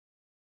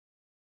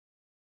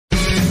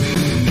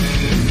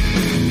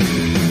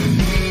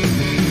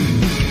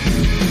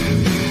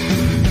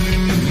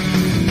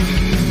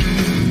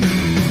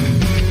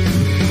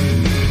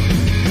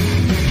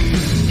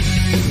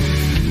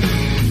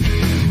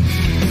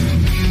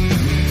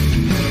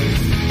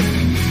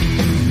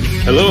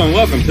Hello and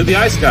welcome to the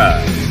Ice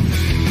Guys.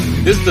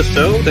 This is the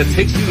show that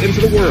takes you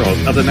into the world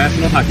of the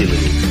National Hockey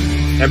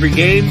League. Every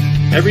game,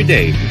 every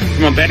day,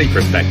 from a betting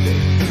perspective.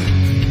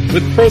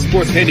 With pro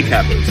sports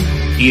handicappers,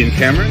 Ian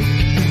Cameron,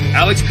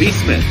 Alex B.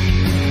 Smith,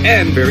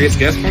 and various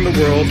guests from the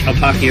world of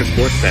hockey and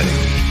sports betting.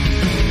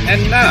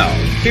 And now,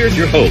 here's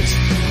your host,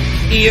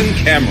 Ian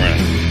Cameron.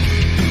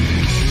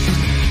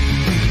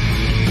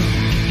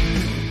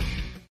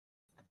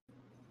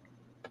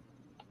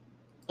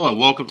 Hello,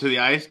 welcome to the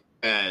Ice.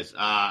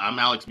 I'm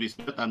Alex B.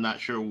 Smith. I'm not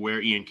sure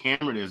where Ian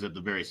Cameron is at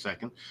the very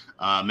second.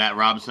 Matt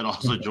Robinson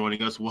also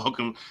joining us.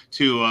 Welcome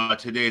to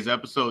today's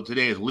episode.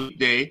 Today is Leap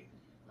Day,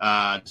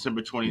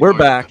 December 20th. We're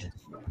back.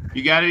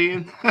 You got it,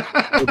 Ian?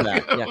 We're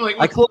back. Yeah.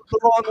 I closed the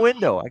wrong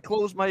window. I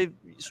closed my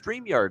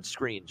StreamYard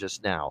screen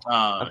just now.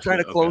 I'm trying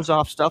to close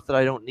off stuff that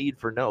I don't need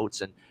for notes.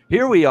 And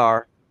here we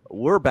are.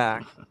 We're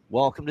back.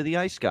 Welcome to the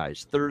Ice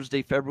Guys.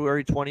 Thursday,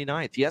 February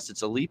 29th. Yes,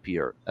 it's a leap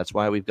year. That's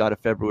why we've got a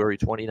February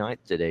 29th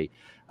today.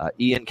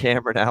 Ian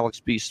Cameron, Alex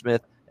B.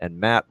 Smith, and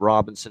Matt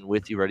Robinson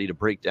with you, ready to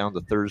break down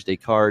the Thursday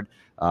card.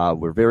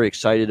 We're very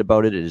excited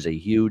about it. It is a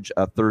huge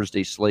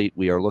Thursday slate.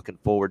 We are looking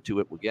forward to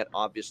it. We'll get,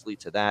 obviously,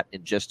 to that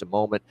in just a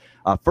moment.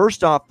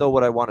 First off, though,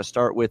 what I want to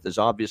start with is,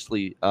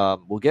 obviously,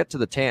 we'll get to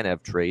the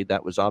Tanev trade.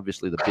 That was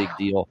obviously the big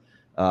deal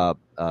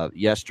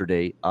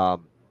yesterday.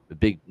 The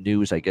big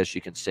news, I guess you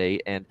can say.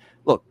 And,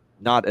 look,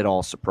 not at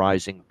all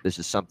surprising. This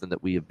is something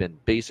that we have been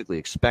basically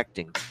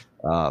expecting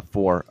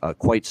for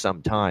quite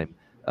some time.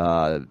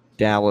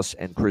 Dallas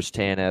and Chris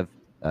Tanev,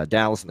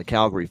 Dallas and the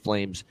Calgary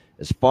Flames,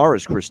 as far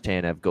as Chris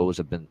Tanev goes,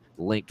 have been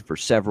linked for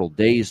several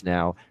days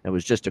now. It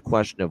was just a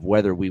question of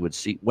when we would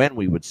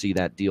see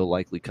that deal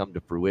likely come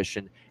to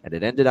fruition. And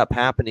it ended up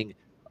happening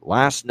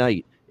last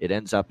night. It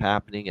ends up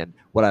happening. And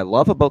what I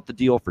love about the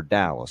deal for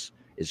Dallas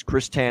is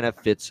Chris Tanev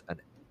fits an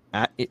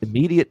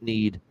immediate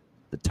need,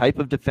 the type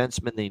of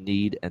defenseman they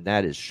need, and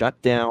that is shut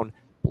down,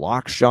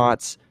 block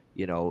shots,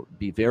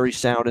 be very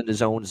sound in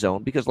his own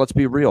zone. Because let's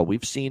be real,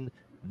 we've seen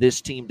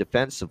this team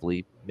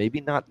defensively maybe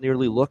not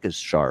nearly look as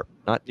sharp,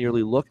 not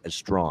nearly look as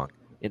strong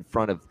in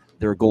front of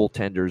their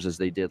goaltenders as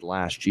they did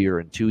last year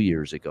and 2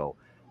 years ago.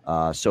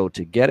 So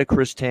to get a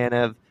Chris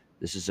Tanev,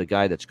 this is a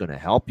guy that's going to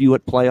help you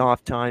at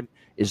playoff time.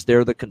 Is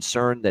there the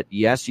concern that,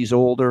 yes, he's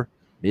older,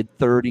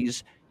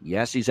 mid-30s,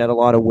 yes, he's had a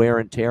lot of wear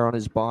and tear on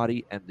his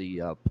body and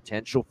the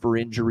potential for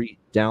injury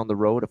down the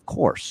road? Of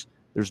course.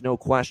 There's no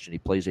question. He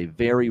plays a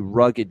very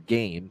rugged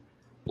game,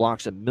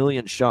 blocks a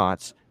million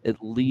shots. It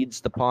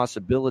leads the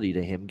possibility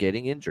to him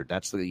getting injured.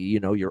 That's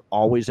you're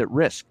always at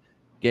risk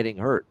getting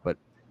hurt. But,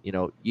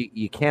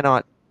 you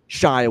cannot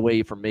shy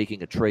away from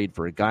making a trade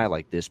for a guy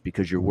like this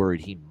because you're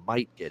worried he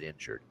might get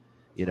injured.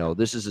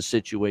 This is a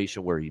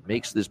situation where he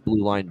makes this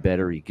blue line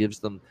better. He gives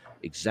them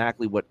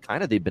exactly what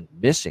kind of they've been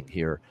missing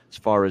here as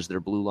far as their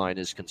blue line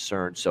is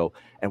concerned. So,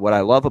 and what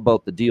I love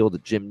about the deal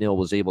that Jim Nill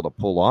was able to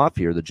pull off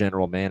here, the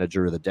general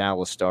manager of the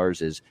Dallas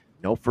Stars, is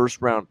no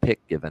first-round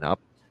pick given up.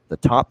 The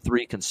top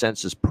three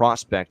consensus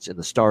prospects in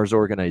the Stars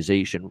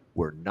organization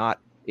were not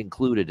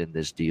included in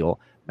this deal.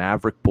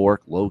 Maverick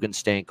Bourque, Logan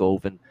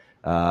Stankoven,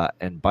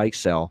 and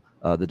Bikesell,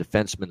 the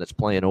defenseman that's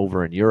playing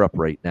over in Europe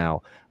right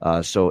now.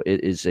 So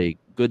it is a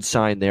good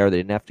sign there. They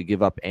didn't have to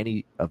give up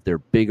any of their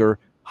bigger,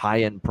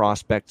 high-end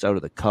prospects out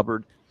of the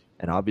cupboard.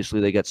 And obviously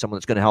they got someone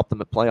that's going to help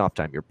them at playoff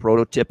time. Your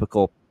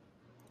prototypical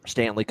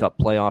Stanley Cup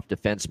playoff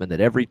defenseman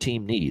that every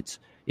team needs,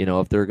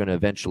 if they're going to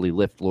eventually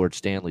lift Lord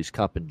Stanley's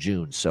Cup in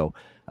June. So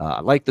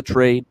I like the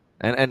trade.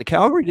 And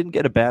Calgary didn't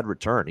get a bad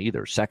return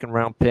either.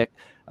 Second-round pick.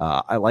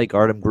 I like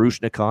Artem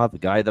Grushnikov, the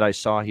guy that I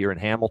saw here in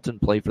Hamilton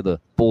play for the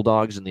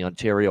Bulldogs in the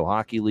Ontario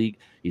Hockey League.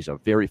 He's a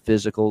very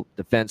physical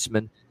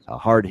defenseman,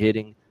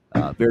 hard-hitting,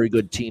 very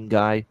good team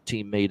guy,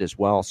 teammate as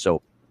well.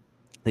 So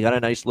they got a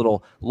nice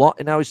little –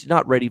 now he's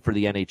not ready for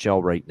the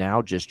NHL right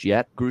now just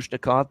yet,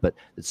 Grushnikov, but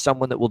it's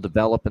someone that will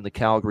develop in the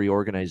Calgary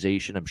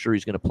organization. I'm sure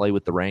he's going to play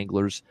with the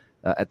Wranglers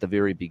at the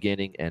very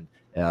beginning, and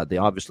they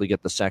obviously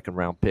get the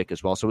second-round pick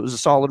as well. So it was a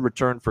solid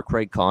return for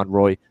Craig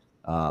Conroy,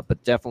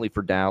 but definitely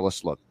for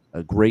Dallas, look,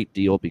 a great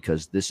deal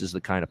because this is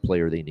the kind of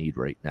player they need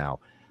right now.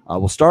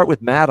 We'll start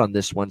with Matt on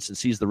this one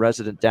since he's the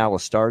resident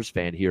Dallas Stars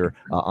fan here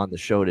on the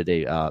show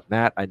today.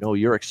 Matt, I know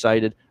you're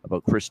excited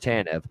about Chris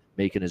Tanev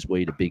making his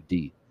way to Big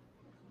D.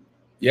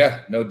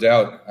 Yeah, no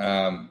doubt.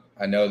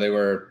 I know they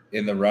were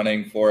in the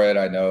running for it.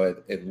 I know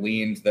it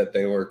leaned that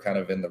they were kind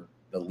of in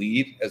the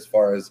lead as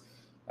far as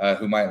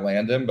who might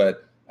land him,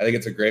 but I think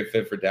it's a great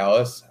fit for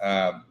Dallas.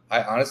 I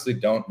honestly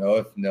don't know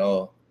if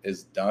Nill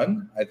is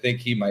done. I think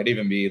he might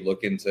even be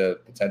looking to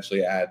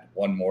potentially add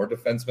one more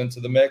defenseman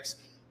to the mix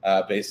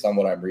based on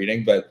what I'm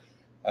reading. But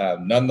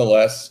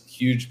nonetheless,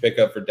 huge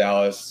pickup for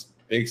Dallas,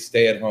 big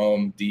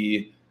stay-at-home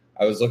D.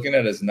 I was looking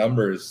at his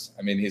numbers.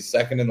 I mean, he's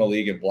second in the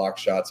league in block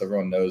shots.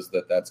 Everyone knows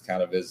that that's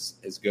kind of his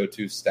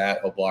go-to stat.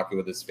 He'll block it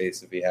with his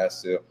face if he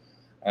has to.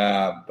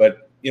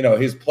 But,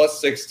 he's plus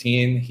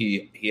 16.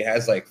 He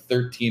has like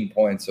 13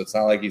 points, so it's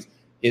not like he's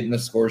hitting the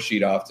score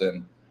sheet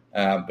often.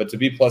 But to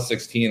be plus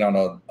 16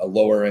 on a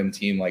lower end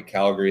team like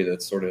Calgary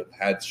that sort of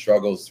had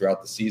struggles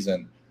throughout the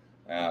season,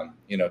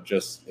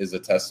 just is a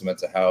testament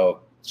to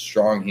how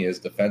strong he is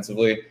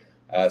defensively.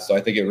 So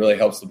I think it really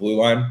helps the blue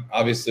line.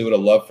 Obviously, would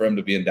have loved for him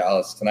to be in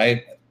Dallas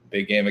tonight.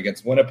 Big game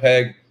against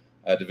Winnipeg,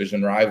 a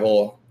division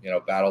rival,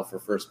 battle for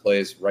first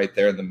place right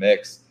there in the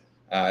mix.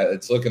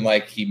 It's looking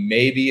like he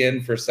may be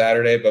in for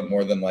Saturday, but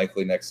more than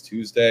likely next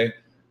Tuesday.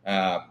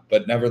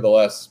 But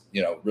nevertheless,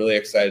 really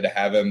excited to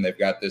have him. They've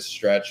got this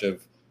stretch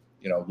of,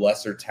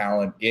 lesser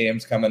talent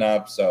games coming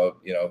up. So,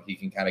 he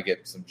can kind of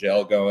get some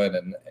gel going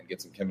and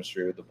get some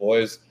chemistry with the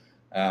boys.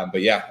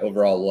 But yeah,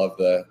 overall, love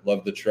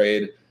the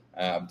trade.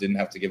 Didn't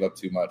have to give up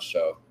too much.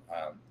 So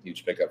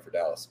huge pickup for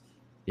Dallas.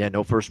 Yeah,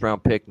 no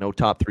first-round pick, no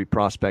top 3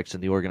 prospects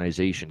in the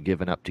organization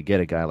given up to get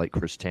a guy like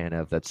Chris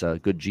Tanev. That's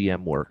good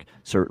GM work,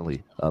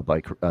 certainly,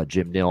 by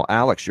Jim Nill.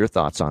 Alex, your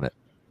thoughts on it?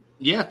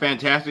 Yeah,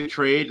 fantastic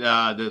trade.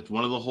 That's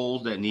one of the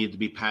holes that needed to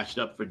be patched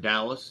up for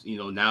Dallas.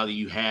 Now that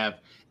you have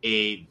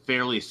a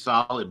fairly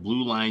solid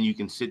blue line, you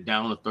can sit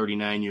down a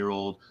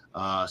 39-year-old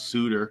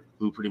Suter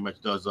who pretty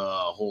much does a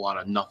whole lot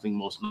of nothing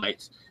most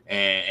nights.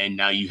 And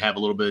now you have a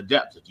little bit of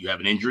depth. If you have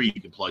an injury,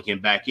 you can plug him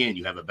back in.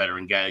 You have a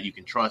veteran guy that you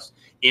can trust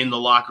in the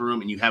locker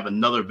room, and you have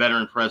another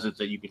veteran presence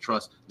that you can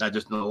trust, not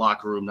just in the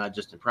locker room, not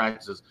just in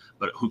practices,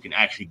 but who can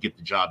actually get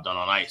the job done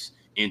on ice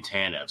in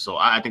Tanev. So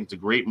I think it's a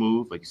great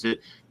move. Like you said,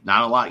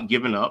 not a lot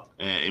given up,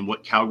 and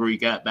what Calgary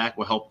got back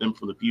will help them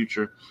for the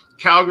future.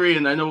 Calgary,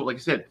 and I know, like I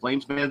said,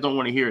 Flames fans don't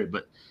want to hear it,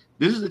 but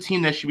this is a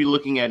team that should be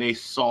looking at a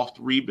soft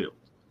rebuild.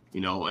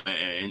 And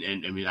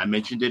I mean, I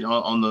mentioned it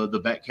on the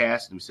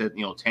Betcast, and we said,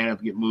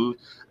 Tanev get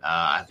moved.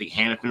 I think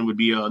Hanifin would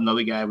be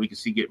another guy we could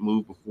see get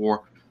moved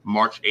before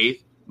March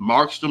 8th.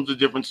 Markstrom's a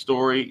different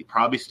story. You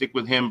probably stick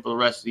with him for the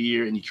rest of the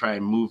year, and you try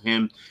and move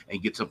him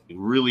and get something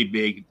really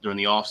big during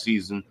the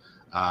offseason.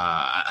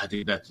 I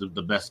think that's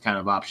the best kind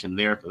of option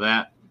there for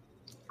that.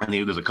 I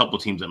think there's a couple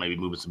of teams that might be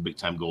moving some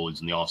big-time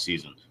goalies in the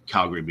offseason,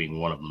 Calgary being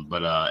one of them.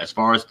 But as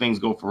far as things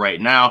go for right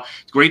now,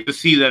 it's great to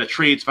see that a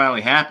trade's finally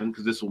happened,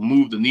 because this will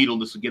move the needle.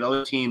 This will get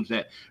other teams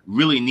that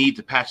really need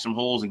to patch some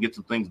holes and get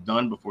some things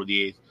done before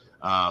the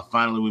 8th.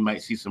 Finally, we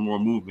might see some more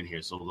movement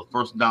here. So the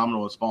first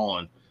domino has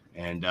fallen,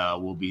 and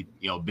we'll be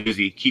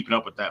busy keeping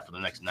up with that for the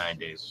next 9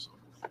 days.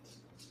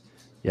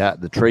 Yeah,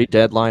 the trade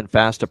deadline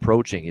fast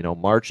approaching.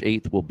 March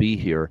 8th will be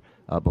here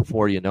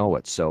before you know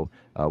it. So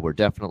we're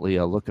definitely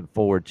looking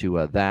forward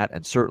to that.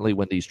 And certainly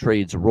when these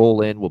trades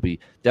roll in, we'll be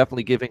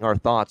definitely giving our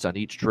thoughts on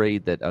each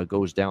trade that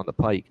goes down the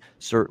pike,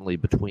 certainly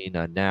between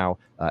now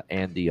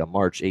and the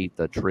March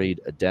 8th trade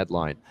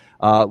deadline.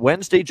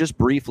 Wednesday, just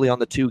briefly on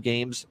the 2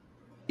 games,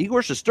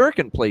 Igor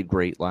Shesterkin played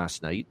great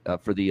last night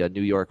for the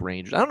New York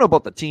Rangers. I don't know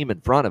about the team in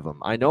front of him.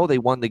 I know they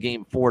won the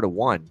game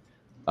 4-1.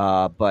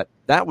 But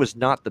that was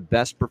not the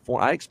best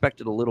performance. I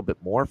expected a little bit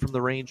more from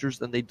the Rangers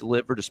than they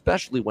delivered,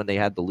 especially when they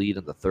had the lead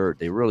in the third.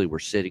 They really were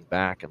sitting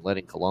back and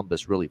letting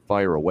Columbus really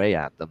fire away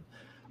at them.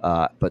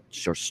 But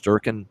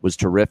Shesterkin was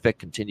terrific,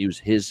 continues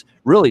his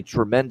really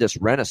tremendous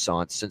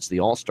renaissance since the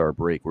All-Star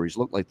break, where he's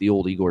looked like the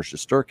old Igor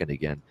Shesterkin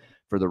again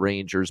for the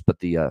Rangers. But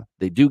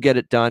they do get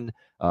it done.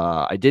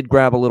 I did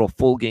grab a little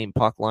full game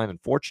puck line.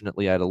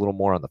 Unfortunately, I had a little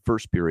more on the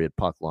first period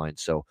puck line,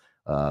 so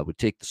would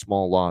take the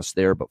small loss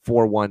there. But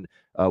 4-1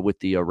 with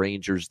the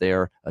Rangers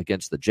there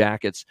against the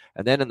Jackets.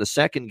 And then in the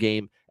second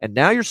game, and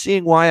now you're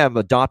seeing why I've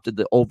adopted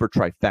the over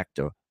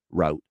trifecta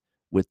route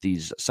with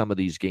some of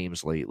these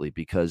games lately,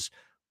 because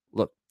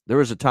look, there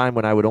was a time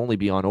when I would only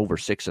be on over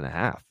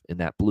 6.5 in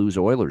that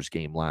Blues-Oilers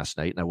game last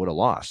night, and I would have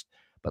lost.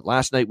 But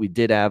last night we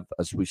did have,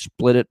 as we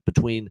split it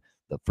between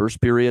the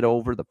first period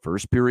over, the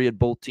first period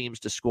both teams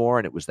to score,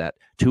 and it was that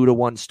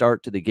 2-1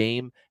 start to the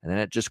game, and then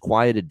it just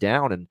quieted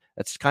down. And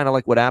that's kind of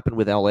like what happened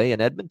with LA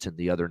and Edmonton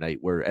the other night,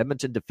 where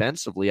Edmonton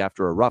defensively,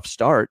 after a rough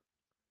start,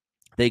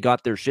 they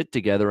got their shit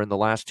together in the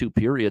last 2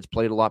 periods,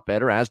 played a lot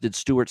better, as did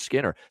Stuart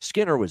Skinner.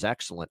 Skinner was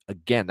excellent.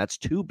 Again, that's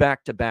 2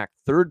 back-to-back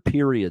third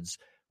periods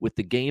with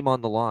the game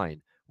on the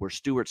line, where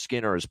Stuart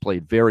Skinner has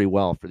played very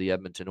well for the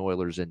Edmonton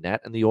Oilers in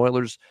net. And the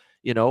Oilers,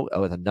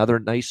 with another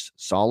nice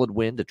solid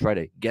win to try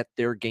to get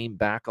their game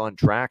back on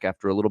track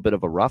after a little bit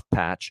of a rough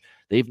patch.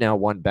 They've now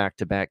won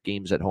back-to-back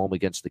games at home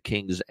against the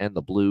Kings and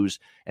the Blues.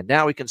 And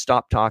now we can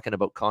stop talking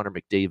about Connor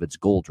McDavid's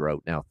goal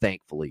drought now,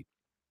 thankfully,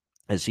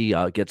 as he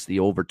gets the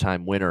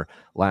overtime winner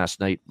last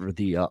night for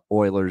the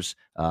Oilers.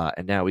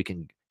 And now we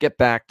can get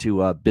back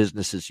to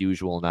business as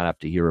usual and not have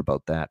to hear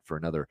about that for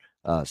another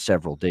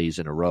several days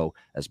in a row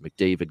as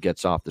McDavid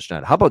gets off the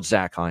schneid. How about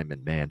Zach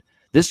Hyman, man?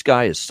 This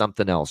guy is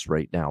something else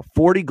right now.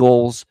 40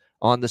 goals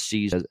on the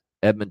season.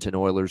 Edmonton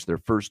Oilers, their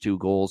first 2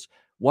 goals.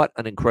 What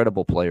an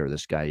incredible player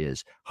this guy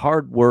is.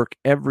 Hard work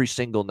every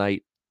single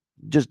night.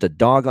 Just a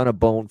dog on a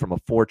bone from a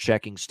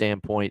forechecking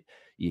standpoint.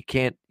 You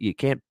can't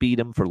beat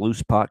him for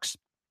loose pucks.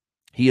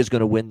 He is going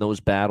to win those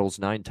battles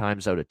 9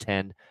 times out of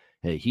 10.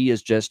 He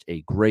is just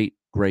a great,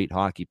 great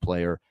hockey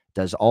player.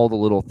 Does all the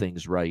little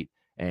things right.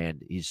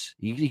 And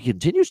he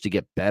continues to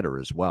get better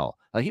as well.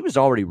 He was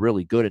already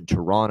really good in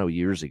Toronto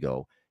years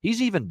ago. He's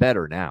even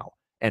better now.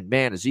 And,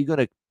 man, is he going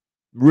to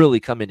really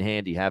come in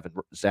handy having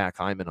Zach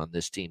Hyman on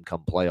this team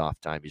come playoff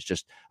time. He's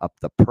just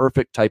the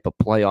perfect type of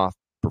playoff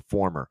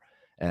performer.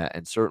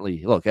 And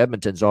certainly, look,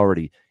 Edmonton's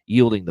already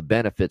yielding the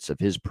benefits of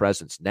his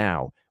presence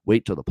now.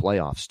 Wait till the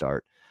playoffs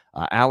start.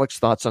 Alex,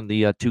 thoughts on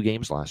the 2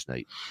 games last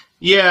night?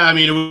 Yeah, I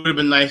mean, it would have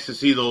been nice to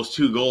see those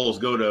 2 goals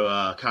go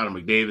to Connor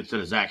McDavid instead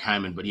of Zach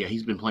Hyman. But, yeah,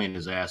 he's been playing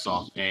his ass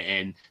off.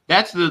 And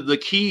that's the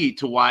key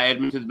to why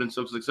Edmonton's been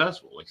so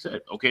successful. Like I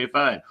said, okay,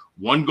 fine.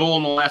 1 goal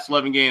in the last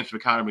 11 games for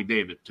Connor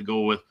McDavid to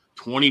go with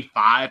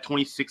 25,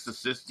 26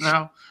 assists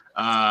now.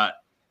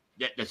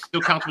 That still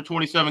counts for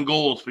 27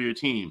 goals for your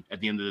team at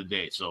the end of the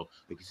day. So,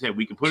 like you said,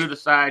 we can put it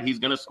aside. He's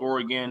going to score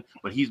again,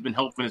 but he's been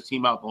helping his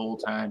team out the whole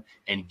time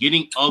and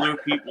getting other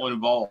people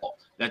involved.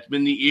 That's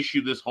been the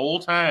issue this whole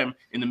time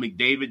in the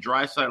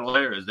McDavid-Draisaitl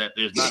era, is that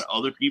there's not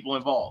other people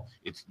involved.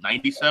 It's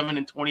 97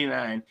 and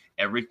 29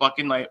 every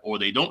fucking night, or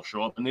they don't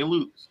show up and they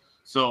lose.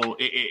 So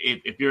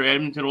if you're an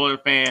Edmonton Oilers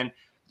fan,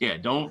 yeah,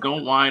 don't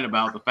whine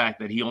about the fact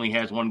that he only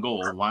has 1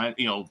 goal. Whine,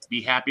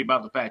 be happy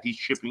about the fact he's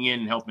chipping in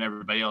and helping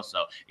everybody else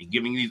out and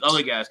giving these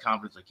other guys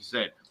confidence. Like you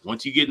said,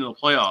 once you get into the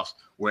playoffs,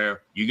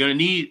 where you're going to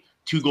need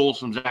 2 goals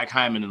from Zach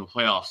Hyman in the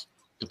playoffs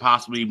to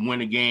possibly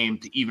win a game,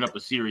 to even up a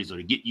series, or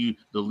to get you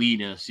the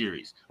lead in a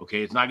series.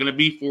 Okay, it's not going to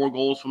be 4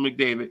 goals from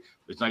McDavid.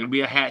 It's not going to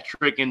be a hat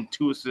trick and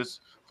 2 assists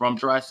from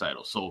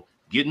Draisaitl. So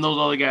getting those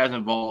other guys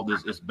involved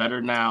is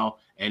better now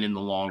and in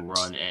the long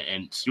run.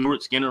 And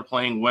Stuart Skinner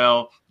playing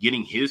well,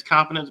 getting his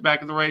confidence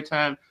back at the right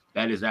time,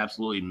 that is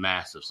absolutely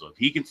massive. So if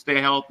he can stay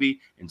healthy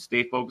and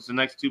stay focused the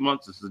next 2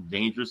 months, this is a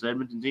dangerous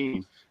Edmonton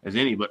team as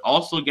any. But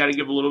also got to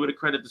give a little bit of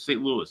credit to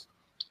St. Louis.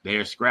 They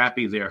are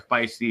scrappy. They are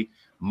feisty.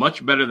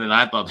 Much better than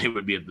I thought they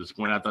would be at this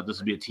point. I thought this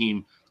would be a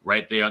team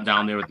right there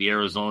down there with the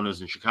Arizonas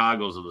and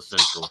Chicagos of the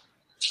Central,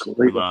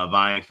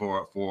 vying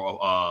for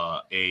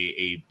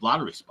a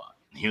lottery spot.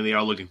 Here they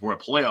are looking for a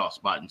playoff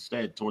spot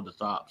instead toward the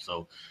top.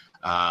 So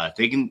if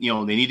they can,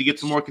 they need to get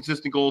some more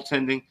consistent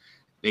goaltending.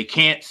 They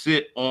can't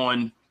sit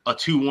on a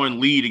 2-1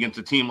 lead against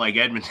a team like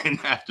Edmonton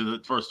after the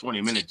first 20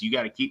 minutes. You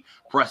got to keep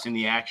pressing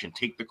the action,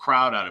 take the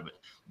crowd out of it.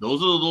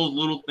 Those are those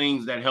little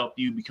things that help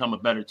you become a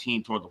better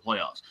team toward the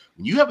playoffs.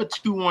 When you have a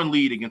 2-1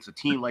 lead against a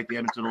team like the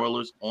Edmonton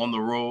Oilers on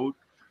the road,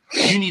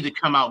 you need to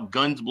come out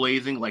guns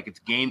blazing like it's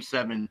Game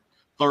 7,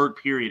 third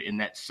period in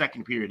that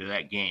second period of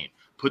that game.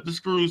 Put the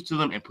screws to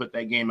them and put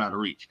that game out of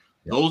reach.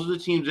 Yep. Those are the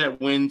teams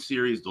that win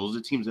series. Those are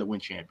the teams that win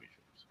championships.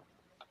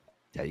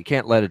 Yeah, you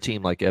can't let a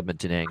team like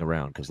Edmonton hang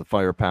around because the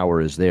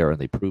firepower is there, and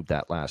they proved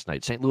that last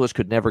night. St. Louis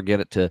could never get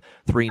it to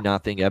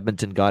 3-0.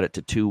 Edmonton got it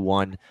to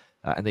 2-1.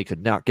 And they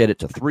could not get it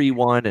to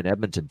 3-1, and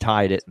Edmonton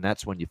tied it, and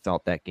that's when you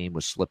felt that game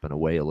was slipping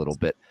away a little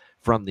bit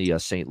from the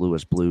St.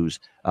 Louis Blues.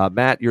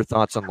 Matt, your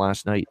thoughts on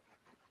last night?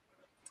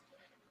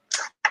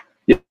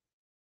 Yeah,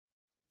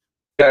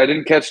 I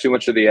didn't catch too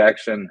much of the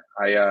action.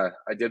 I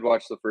did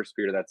watch the first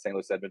period of that St.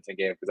 Louis Edmonton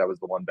game because that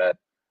was the one bet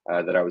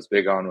that I was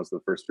big on, was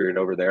the first period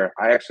over there.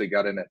 I actually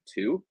got in at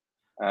 2.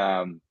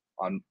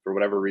 For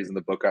whatever reason,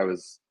 the book I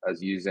was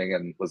using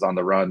and was on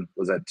the run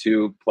was at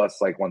 2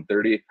 plus like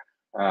 130.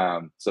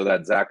 So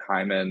that Zach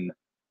Hyman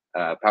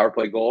power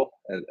play goal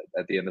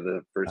at the end of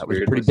the first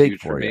period was huge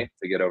for me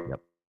to get over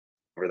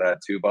that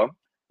 2 bump.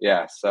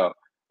 Yeah, so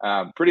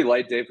pretty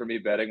light day for me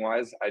betting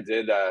wise. I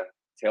did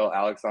tail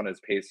Alex on his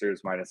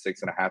Pacers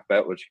 -6.5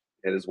 bet, which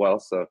hit as well.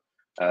 So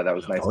that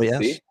was nice to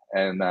see.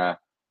 And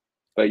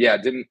but yeah,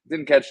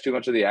 didn't catch too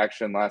much of the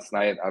action last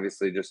night.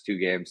 Obviously, just 2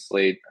 games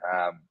slate.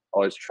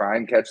 Always try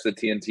and catch the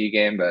TNT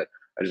game, but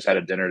I just had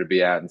a dinner to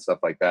be at and stuff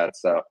like that.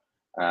 So.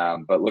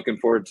 But looking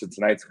forward to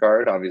tonight's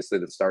card. Obviously,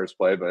 the Stars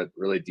play, but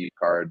really deep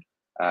card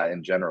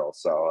in general.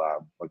 So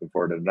looking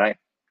forward to tonight.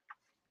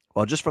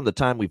 Well, just from the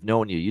time we've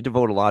known you, you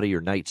devote a lot of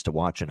your nights to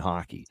watching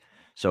hockey.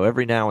 So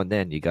every now and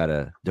then you got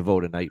to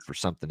devote a night for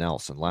something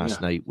else. And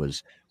last night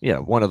was,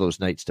 one of those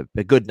nights,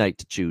 a good night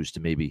to choose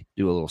to maybe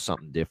do a little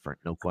something different.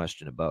 No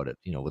question about it.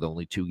 With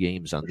only 2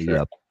 games on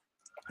the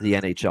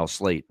NHL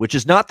slate, which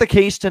is not the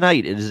case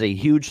tonight. It is a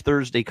huge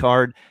Thursday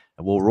card,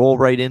 and we'll roll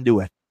right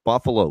into it.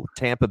 Buffalo,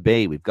 Tampa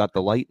Bay. We've got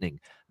the Lightning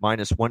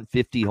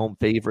 -150 home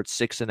favorites,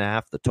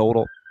 6.5 the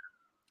total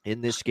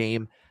in this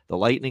game. The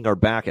Lightning are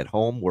back at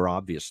home, where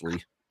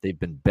obviously they've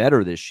been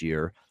better this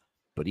year,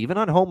 but even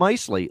on home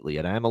ice lately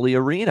at Amalie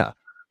Arena,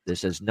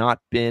 this has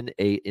not been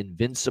a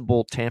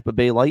invincible Tampa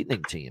Bay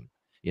Lightning team.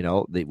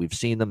 We've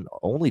seen them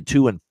only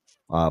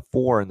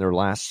 2-4 in their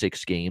last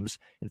 6 games.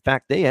 In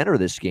fact, they enter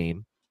this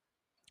game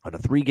on a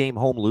 3-game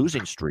home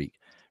losing streak.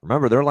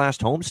 Remember, their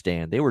last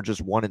homestand, they were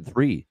just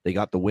 1-3. They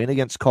got the win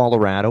against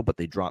Colorado, but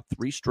they dropped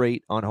 3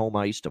 straight on home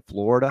ice to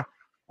Florida,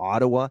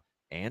 Ottawa,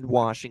 and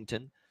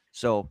Washington.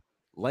 So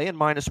laying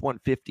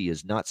 -150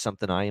 is not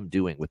something I am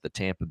doing with the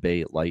Tampa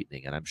Bay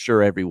Lightning, and I'm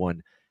sure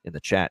everyone in the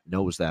chat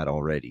knows that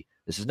already.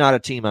 This is not a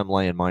team I'm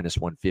laying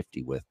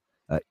 -150 with,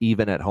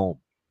 even at home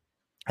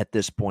at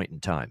this point in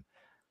time.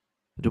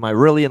 Am I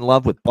really in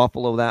love with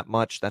Buffalo that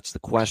much? That's the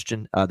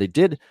question. They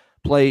did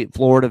play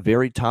Florida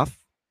very tough.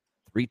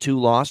 3-2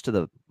 loss to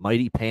the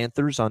mighty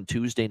Panthers on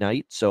Tuesday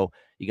night. So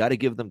you got to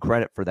give them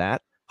credit for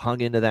that.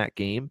 Hung into that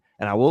game.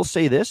 And I will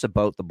say this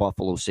about the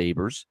Buffalo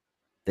Sabres.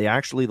 They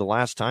actually, the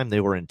last time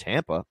they were in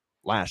Tampa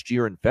last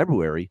year in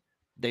February,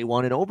 they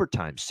won in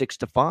overtime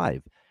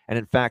 6-5. And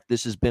in fact,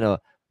 this has been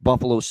a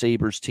Buffalo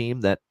Sabres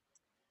team that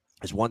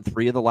has won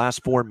 3 of the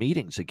last 4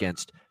 meetings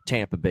against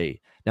Tampa Bay.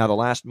 Now, the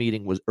last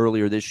meeting was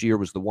earlier this year,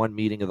 was the one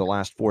meeting of the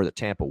last 4 that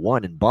Tampa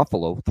won in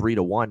Buffalo,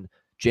 3-1,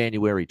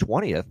 January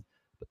 20th.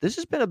 But this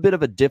has been a bit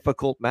of a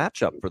difficult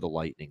matchup for the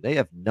Lightning. They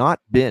have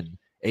not been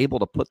able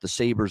to put the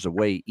Sabres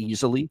away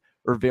easily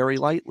or very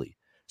lightly.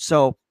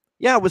 So,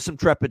 yeah, with some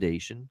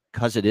trepidation,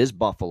 because it is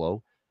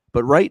Buffalo.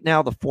 But right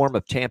now, the form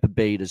of Tampa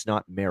Bay does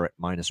not merit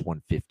minus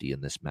 150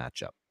 in this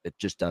matchup. It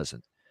just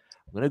doesn't.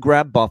 I'm going to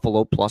grab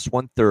Buffalo plus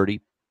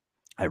 130.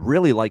 I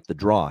really like the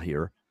draw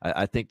here.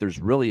 I think there's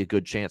really a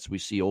good chance we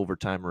see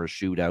overtime or a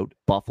shootout.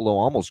 Buffalo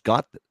almost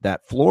got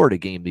that Florida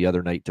game the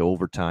other night to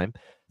overtime.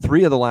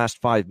 3 of the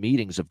last 5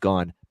 meetings have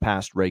gone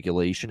past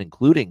regulation,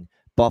 including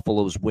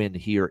Buffalo's win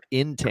here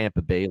in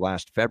Tampa Bay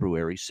last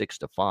February,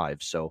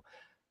 6-5. So,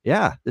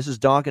 yeah, this is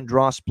dog and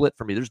draw split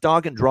for me. There's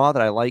dog and draw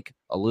that I like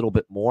a little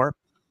bit more,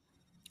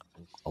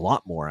 a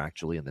lot more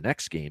actually in the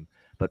next game.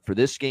 But for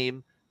this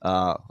game,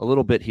 a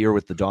little bit here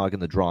with the dog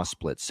and the draw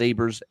split.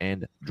 Sabres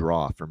and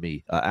draw for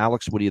me.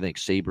 Alex, what do you think?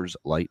 Sabres,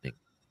 Lightning.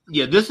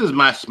 Yeah, this is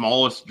my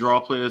smallest draw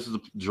play. This is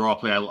the draw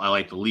play I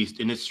like the least,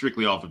 and it's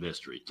strictly off of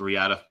history. 3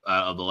 out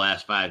of the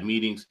last 5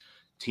 meetings,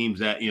 teams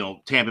that,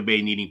 Tampa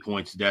Bay needing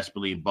points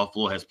desperately.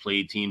 Buffalo has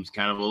played teams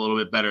kind of a little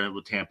bit better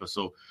with Tampa,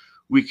 so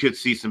we could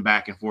see some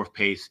back and forth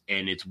pace,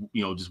 and it's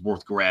just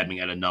worth grabbing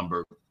at a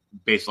number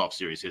based off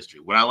series history.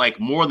 What I like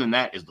more than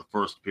that is the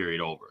first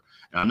period over.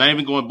 And I'm not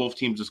even going both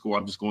teams to score.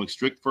 I'm just going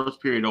strict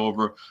first period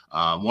over,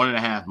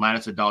 1.5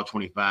 minus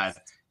 $1.25.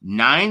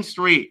 9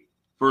 straight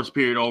first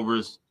period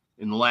overs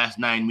in the last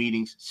 9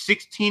 meetings,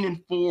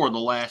 16-4 the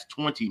last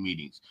 20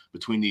 meetings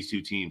between these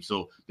two teams.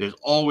 So there's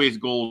always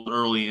goals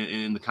early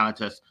in the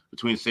contest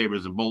between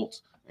Sabres and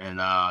Bolts, and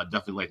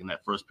definitely liking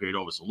that first period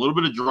over. So a little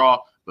bit of draw,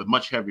 but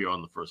much heavier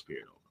on the first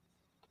period over.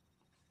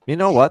 You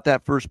know what?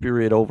 That first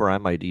period over, I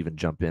might even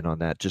jump in on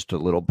that just a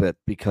little bit,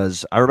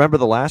 because I remember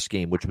the last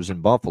game, which was in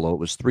Buffalo. It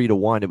was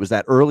 3-1. It was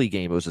that early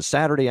game. It was a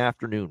Saturday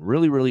afternoon,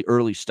 really, really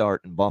early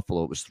start in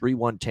Buffalo. It was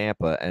 3-1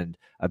 Tampa, and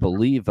I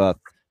believe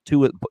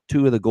two of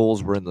the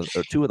goals were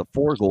 2 of the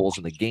 4 goals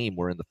in the game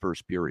were in the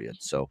first period.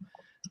 So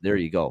there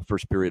you go.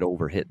 First period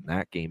over hit in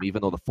that game,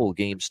 even though the full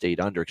game stayed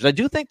under. Because I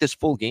do think this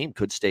full game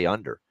could stay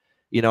under.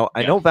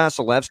 I know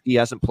Vasilevsky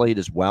hasn't played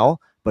as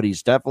well, but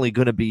he's definitely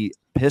going to be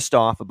pissed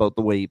off about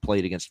the way he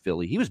played against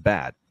Philly. He was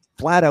bad,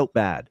 flat out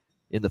bad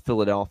in the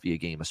Philadelphia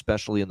game,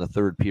 especially in the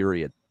third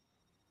period.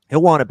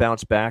 He'll want to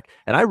bounce back,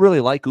 and I really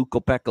like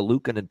Ukko-Pekka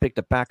Luukkonen and picked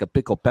a pack of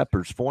pickle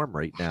peppers form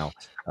right now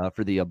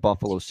for the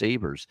Buffalo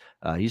Sabres.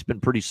 He's been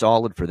pretty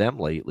solid for them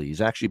lately.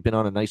 He's actually been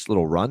on a nice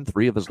little run.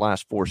 3 of his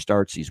last 4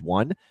 starts he's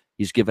won.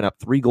 He's given up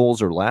 3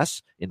 goals or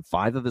less in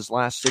 5 of his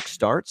last 6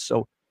 starts.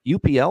 So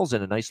UPL's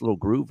in a nice little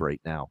groove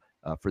right now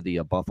for the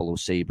Buffalo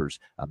Sabres.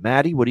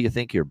 Maddie, what do you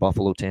think here?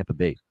 Buffalo, Tampa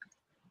Bay.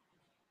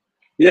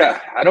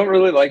 Yeah, I don't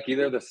really like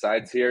either of the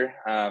sides here.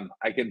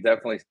 I can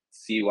definitely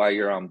see why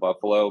you're on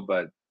Buffalo,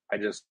 but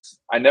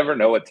I never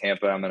know what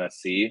Tampa I'm going to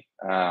see.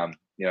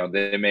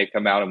 They may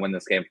come out and win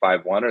this game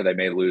 5-1, or they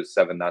may lose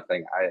 7-0.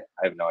 I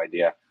have no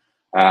idea.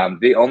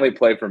 The only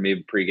play for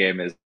me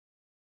pregame is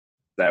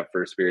that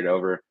first period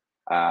over.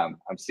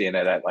 I'm seeing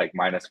it at like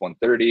minus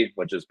 130,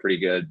 which is pretty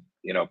good,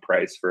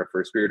 price for a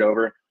first period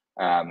over.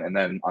 And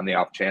then on the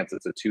off chance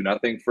it's a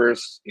 2-0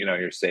 first,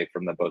 you're safe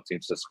from the both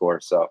teams to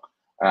score. So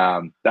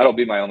that'll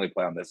be my only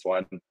play on this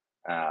one,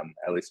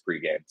 at least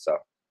pregame. So.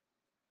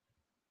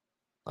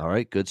 All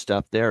right, good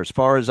stuff there. As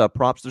far as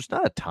props, there's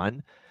not a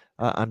ton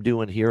I'm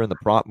doing here in the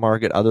prop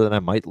market, other than I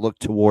might look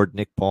toward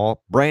Nick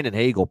Paul. Brandon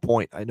Hagel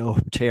point. I know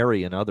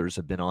Terry and others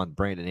have been on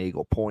Brandon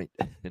Hagel point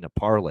in a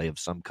parlay of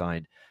some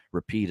kind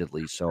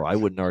repeatedly, so I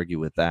wouldn't argue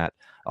with that,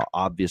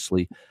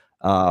 obviously.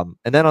 And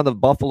then on the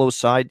Buffalo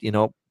side,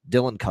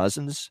 Dylan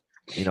Cousins,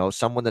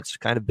 someone that's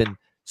kind of been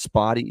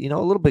spotty, a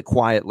little bit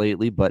quiet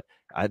lately, but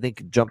I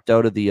think jumped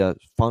out of the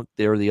funk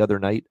there the other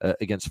night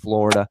against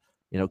Florida.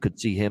 Could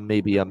see him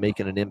maybe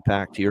making an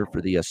impact here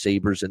for the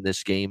Sabres in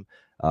this game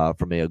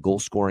from a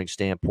goal-scoring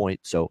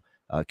standpoint. So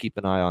keep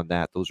an eye on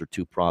that. Those are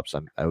 2 props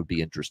I would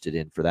be interested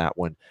in for that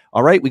one.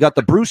 All right, we got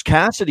the Bruce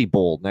Cassidy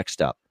Bowl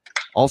next up,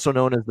 also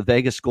known as the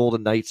Vegas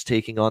Golden Knights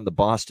taking on the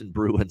Boston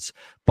Bruins.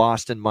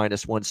 Boston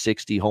minus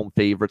 160, home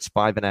favorites,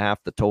 5.5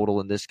 the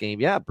total in this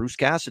game. Yeah, Bruce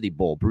Cassidy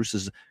Bowl,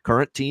 Bruce's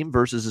current team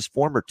versus his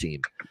former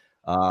team.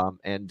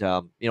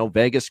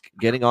 Vegas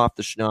getting off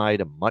the schneid,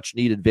 a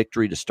much-needed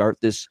victory to start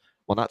this.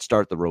 Well, not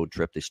start the road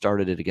trip. They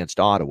started it against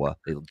Ottawa.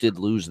 They did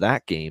lose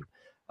that game,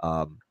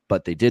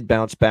 but they did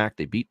bounce back.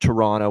 They beat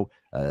Toronto,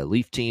 a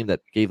Leaf team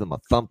that gave them a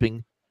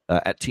thumping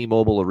at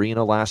T-Mobile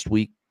Arena last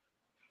week.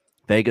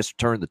 Vegas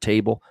turned the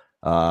table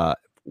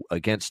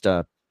against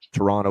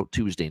Toronto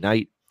Tuesday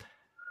night.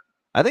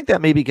 I think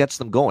that maybe gets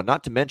them going,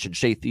 not to mention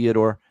Shea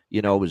Theodore,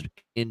 was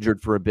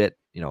injured for a bit.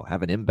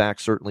 Having him back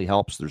certainly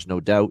helps. There's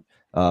no doubt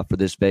for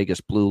this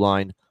Vegas blue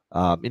line.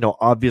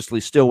 Obviously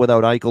still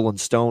without Eichel and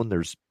Stone,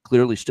 there's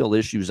clearly still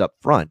issues up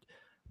front,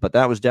 but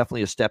that was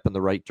definitely a step in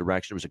the right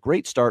direction. It was a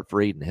great start for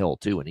Adin Hill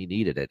too, and he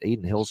needed it.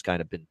 Adin Hill's kind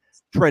of been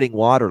treading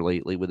water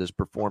lately with his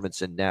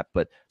performance in net,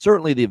 but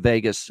certainly the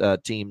Vegas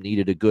team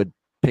needed a good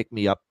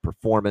pick-me-up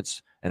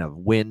performance and a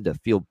win to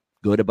feel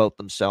good about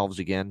themselves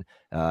again,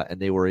 and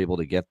they were able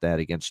to get that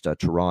against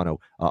Toronto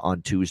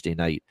on Tuesday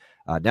night.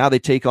 Now they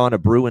take on a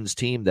Bruins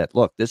team that,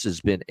 look, this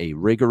has been a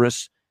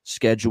rigorous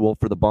schedule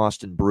for the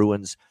Boston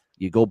Bruins.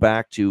 You go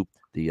back to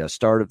the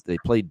start of, they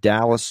played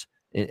Dallas,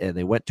 and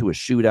they went to a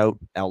shootout,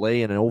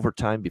 LA in an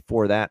overtime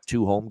before that,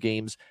 2 home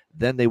games.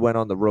 Then they went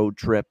on the road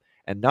trip.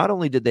 And not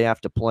only did they have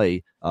to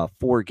play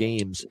 4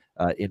 games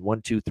in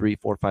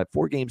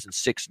 4 games in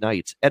 6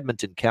 nights,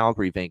 Edmonton,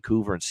 Calgary,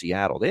 Vancouver, and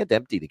Seattle, they had to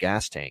empty the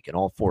gas tank in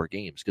all 4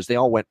 games because they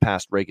all went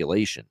past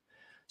regulation.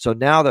 So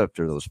now that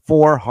after those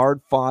 4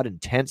 hard-fought,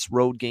 intense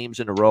road games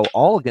in a row,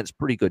 all against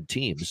pretty good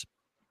teams,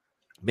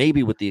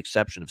 maybe with the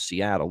exception of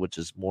Seattle, which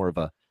is more of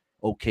a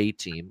okay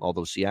team,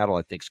 although Seattle,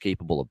 I think, is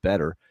capable of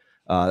better.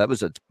 That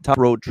was a tough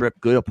road trip,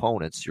 good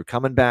opponents. You're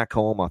coming back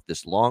home off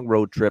this long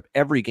road trip.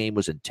 Every game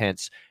was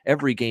intense.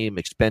 Every game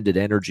expended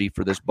energy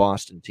for this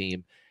Boston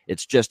team.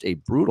 It's just a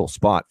brutal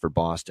spot for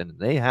Boston.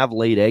 They have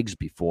laid eggs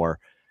before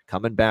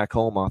coming back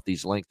home off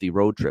these lengthy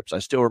road trips. I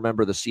still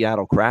remember the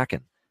Seattle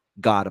Kraken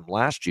got them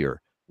last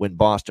year when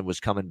Boston was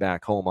coming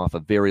back home off a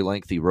very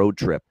lengthy road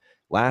trip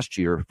last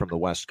year from the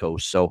West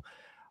Coast. So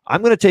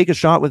I'm going to take a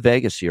shot with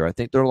Vegas here. I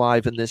think they're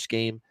live in this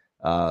game.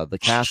 The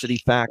Cassidy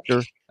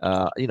factor,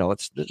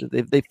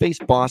 they've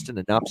faced Boston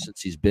enough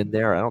since he's been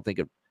there. I don't think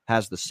it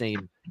has the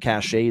same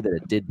cachet that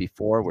it did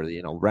before, where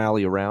they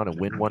rally around and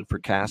win one for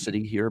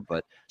Cassidy here.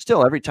 But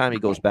still, every time he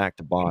goes back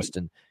to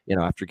Boston,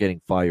 after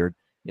getting fired,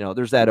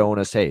 there's that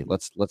onus. Hey,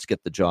 let's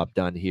get the job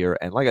done here.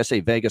 And like I say,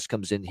 Vegas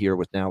comes in here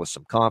with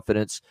some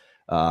confidence.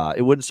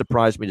 It wouldn't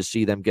surprise me to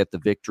see them get the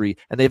victory.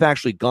 And they've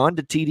actually gone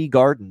to TD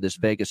Garden, this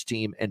Vegas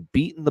team, and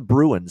beaten the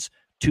Bruins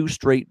 2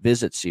 straight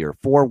visits here,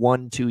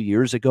 4-1 2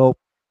 years ago,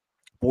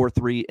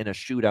 4-3 in a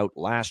shootout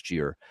last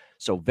year.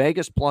 So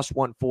Vegas plus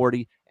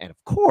 140. And of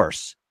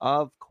course,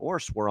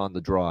 we're on the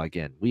draw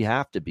again. We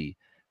have to be.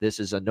 This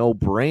is a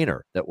no-brainer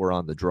that we're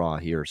on the draw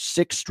here.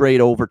 6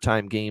 straight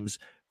overtime games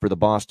for the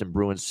Boston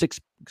Bruins, 6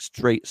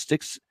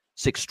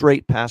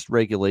 straight past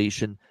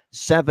regulation.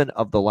 7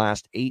 of the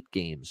last 8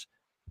 games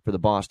for the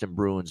Boston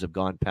Bruins have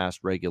gone past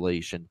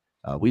regulation.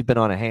 We've been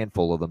on a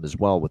handful of them as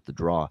well with the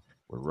draw.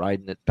 We're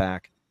riding it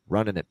back,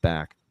 running it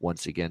back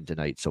once again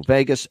tonight. So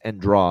Vegas and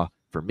draw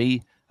for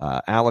me.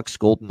 Alex,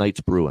 Golden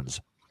Knights,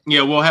 Bruins.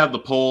 Yeah, we'll have the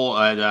poll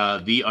at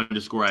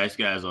 _Ice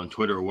Guys on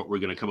Twitter. What we're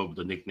going to come up with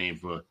a nickname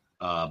for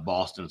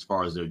Boston as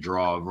far as their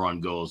draw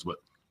run goes. But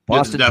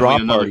Boston draw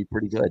party,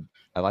 pretty good.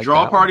 I like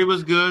draw that party one.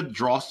 Was good.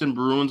 Drawston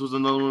Bruins was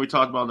another one we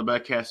talked about in the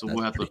backcast. So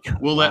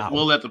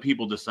we'll let the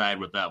people decide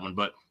with that one.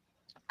 But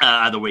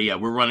either way, yeah,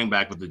 we're running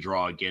back with the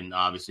draw again,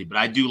 obviously. But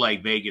I do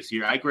like Vegas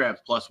here. I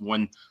grabbed plus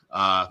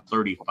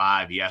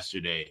 135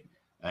 yesterday,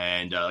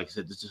 and like I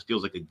said, this just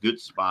feels like a good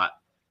spot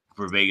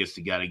for Vegas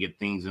to get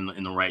things in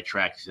the right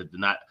track. He said they're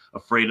not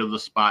afraid of the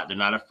spot. They're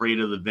not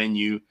afraid of the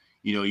venue.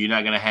 You're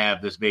not going to have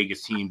this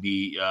Vegas team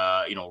be,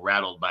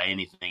 rattled by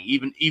anything,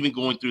 even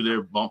going through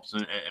their bumps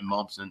and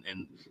bumps and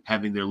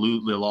having their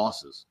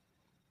losses.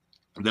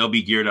 They'll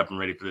be geared up and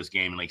ready for this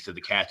game. And like I said,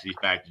 the Cassidy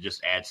factor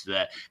just adds to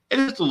that.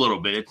 And just a little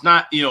bit. It's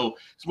not, it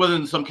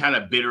wasn't some kind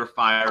of bitter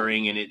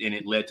firing and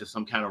it led to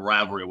some kind of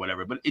rivalry or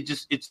whatever. But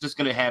it's just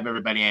going to have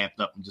everybody amped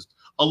up and just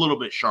a little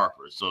bit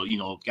sharper. So,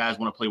 guys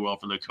want to play well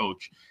for their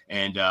coach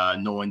and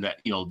knowing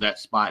that, that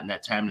spot and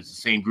that time, it's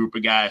the same group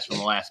of guys from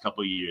the last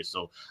couple of years.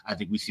 So I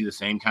think we see the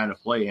same kind of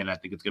play. And I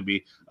think it's going to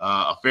be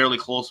a fairly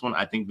close one.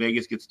 I think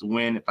Vegas gets the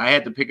win. If I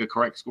had to pick a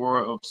correct score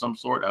of some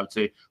sort, I would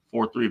say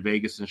 4-3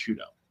 Vegas in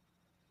shootout.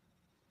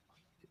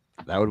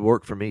 That would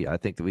work for me. I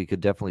think that we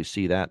could definitely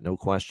see that. No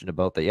question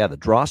about that. Yeah, the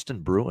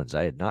Drawston Bruins.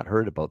 I had not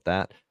heard about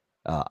that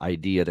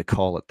idea to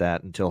call it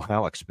that until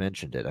Alex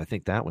mentioned it. I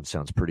think that one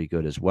sounds pretty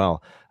good as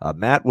well.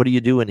 Matt, what are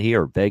you doing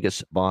here?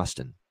 Vegas,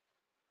 Boston.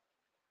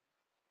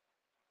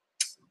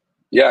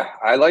 Yeah,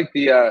 I like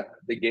the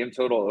game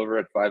total over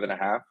at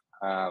 5.5.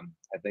 I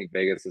think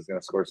Vegas is going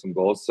to score some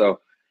goals. So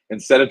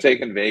instead of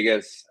taking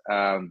Vegas,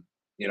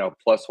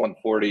 plus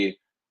 140,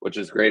 which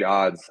is great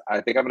odds,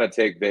 I think I'm going to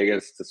take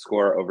Vegas to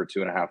score over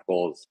 2.5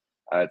 goals.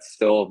 It's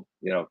still,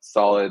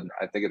 solid.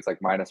 I think it's like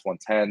minus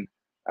 110.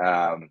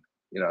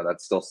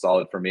 That's still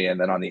solid for me. And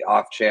then on the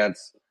off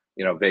chance,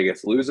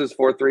 Vegas loses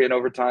 4-3 in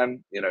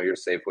overtime, you're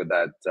safe with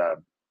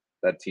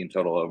that team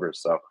total over.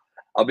 So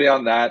I'll be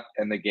on that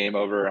and the game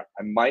over.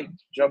 I might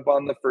jump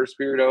on the first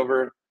period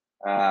over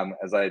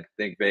as I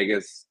think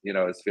Vegas,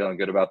 is feeling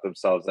good about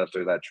themselves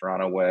after that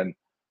Toronto win.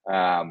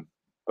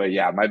 But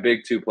yeah, my big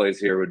 2 plays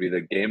here would be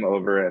the game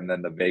over and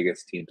then the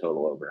Vegas team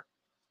total over.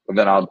 And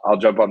then I'll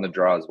jump on the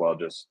draw as well,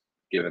 just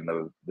given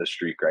the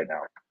streak right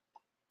now.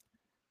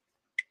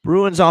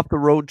 Bruins off the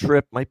road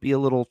trip might be a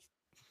little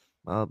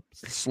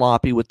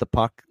sloppy with the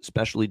puck,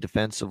 especially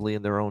defensively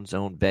in their own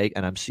zone.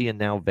 And I'm seeing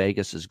now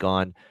Vegas has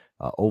gone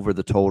over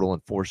the total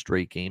in 4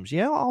 straight games.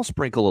 Yeah, I'll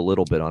sprinkle a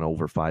little bit on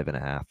over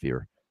 5.5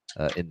 here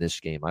in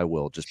this game. I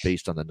will, just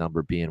based on the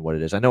number being what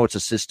it is. I know it's a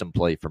system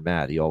play for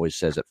Matt. He always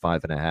says at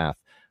 5.5.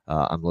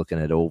 I'm looking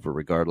at over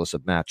regardless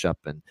of matchup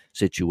and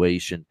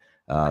situation.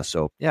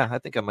 So, yeah, I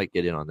think I might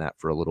get in on that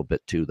for a little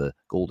bit too, the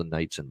Golden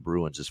Knights and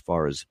Bruins as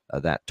far as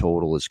that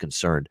total is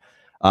concerned.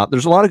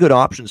 There's a lot of good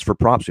options for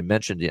props. We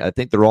mentioned, I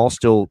think they're all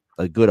still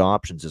good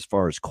options as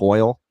far as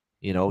Coyle.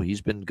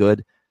 He's been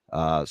good,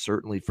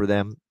 certainly for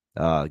them.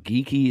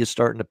 Geeky is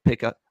starting to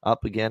pick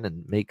up again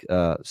and make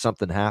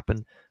something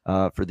happen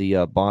for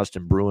the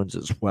Boston Bruins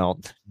as well.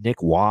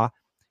 Nick Waugh,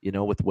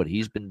 with what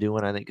he's been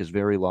doing, I think is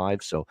very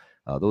live. So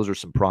those are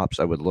some props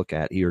I would look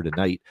at here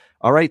tonight.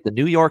 All right, the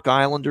New York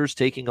Islanders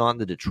taking on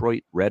the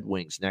Detroit Red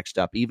Wings next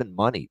up. Even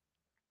money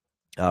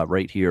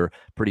right here,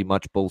 pretty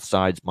much both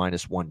sides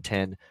minus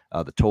 110.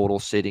 The total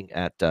sitting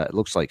at, it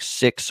looks like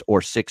 6 or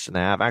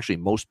 6.5. Actually,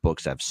 most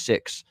books have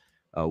 6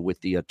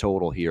 with the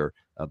total here.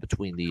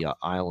 Between the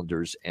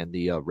Islanders and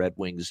the Red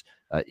Wings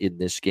in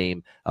this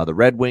game. The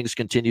Red Wings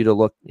continue to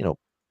look,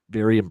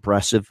 very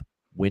impressive,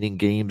 winning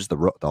games.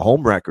 The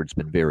home record's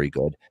been very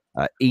good.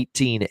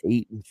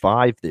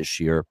 18-8-5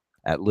 this year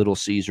at Little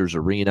Caesars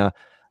Arena.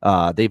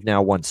 They've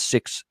now won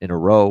 6 in a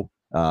row,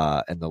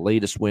 and the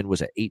latest win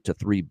was an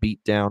 8-3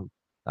 beatdown,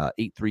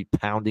 8-3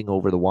 pounding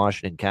over the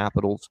Washington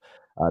Capitals.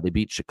 They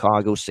beat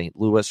Chicago, St.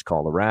 Louis,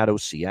 Colorado,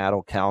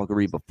 Seattle,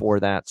 Calgary before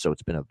that. So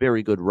it's been a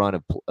very good run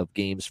of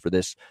games for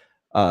this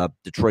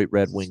Detroit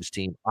Red Wings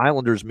team.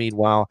 Islanders,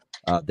 meanwhile,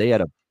 they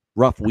had a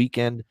rough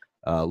weekend,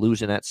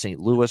 losing at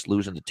St. Louis,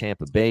 losing to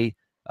Tampa Bay,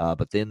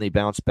 but then they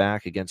bounced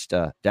back against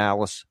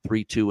Dallas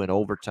 3-2 in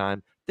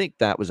overtime. I think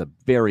that was a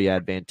very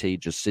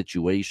advantageous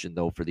situation,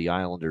 though, for the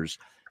Islanders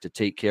to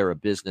take care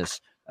of business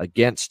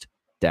against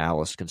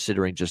Dallas,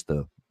 considering just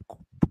the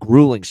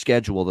grueling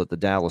schedule that the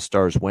Dallas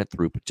Stars went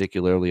through,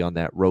 particularly on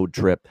that road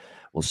trip.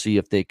 We'll see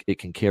if it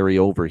can carry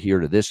over here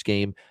to this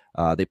game.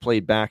 They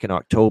played back in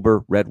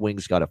October. Red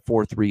Wings got a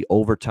 4-3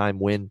 overtime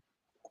win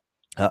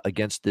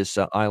against this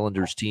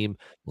Islanders team.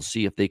 We'll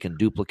see if they can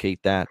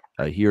duplicate that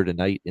here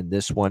tonight in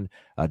this one.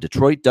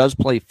 Detroit does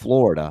play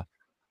Florida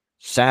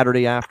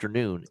Saturday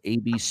afternoon,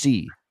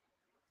 ABC,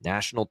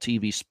 national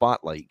TV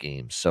spotlight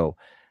game. So,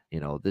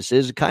 this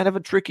is kind of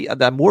a tricky.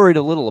 I'm worried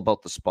a little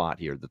about the spot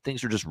here. The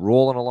things are just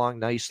rolling along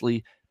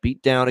nicely.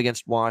 Beat down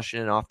against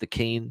Washington off the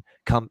Kane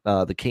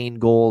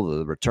goal,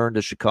 the return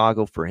to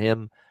Chicago for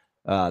him.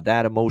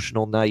 That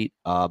emotional night.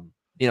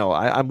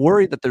 I'm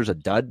worried that there's a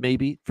dud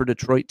maybe for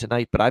Detroit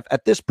tonight, but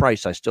at this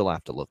price, I still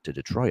have to look to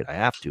Detroit. I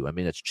have to. I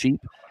mean, it's cheap.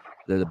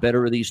 They're the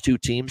better of these two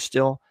teams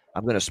still.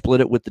 I'm going to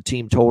split it with the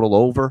team total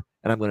over,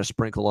 and I'm going to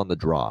sprinkle on the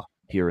draw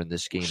here in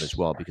this game as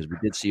well, because we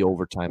did see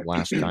overtime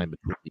last time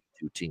between these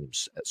two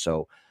teams.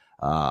 So,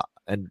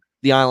 and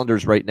the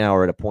Islanders right now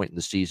are at a point in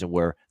the season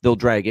where they'll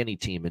drag any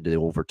team into the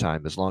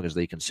overtime as long as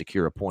they can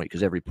secure a point,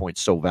 because every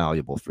point's so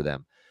valuable for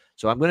them.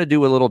 So I'm going to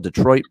do a little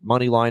Detroit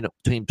money line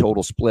team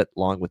total split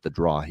along with the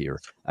draw here.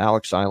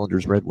 Alex,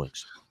 Islanders, Red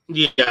Wings.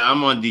 Yeah,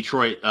 I'm on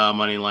Detroit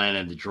money line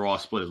and the draw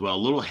split as well. A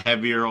little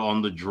heavier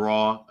on the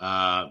draw,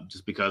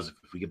 just because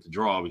if we get the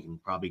draw, we can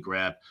probably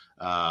grab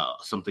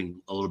something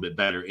a little bit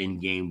better in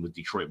game with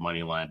Detroit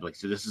money line. But like I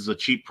said, this is a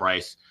cheap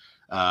price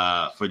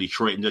for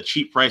Detroit, and the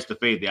cheap price to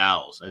fade the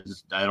Owls.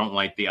 I don't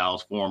like the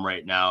Owls' form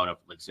right now. And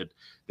like I said,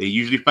 they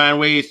usually find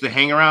ways to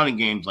hang around in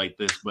games like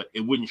this, but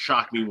it wouldn't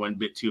shock me one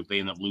bit too if they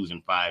end up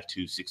losing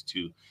 5-2,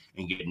 6-2,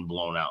 and getting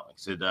blown out. Like I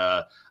said,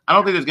 I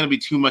don't think there's going to be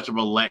too much of a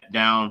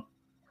letdown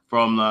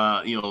from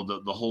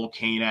the whole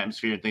Kane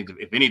atmosphere and things.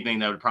 If anything,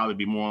 that would probably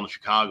be more on the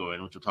Chicago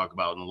end, which we'll talk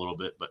about in a little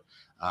bit. But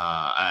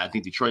I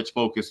think Detroit's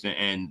focused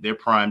and they're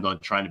primed on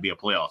trying to be a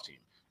playoff team,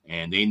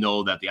 and they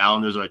know that the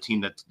Islanders are a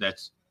team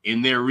that's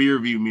in their rear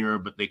view mirror,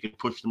 but they could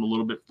push them a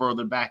little bit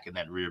further back in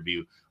that rear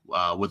view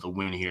with a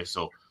win here.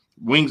 So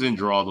wings and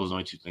draw, those are the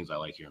only two things I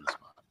like here in the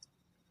spot.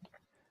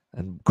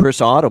 And Chris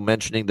Otto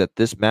mentioning that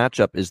this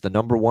matchup is the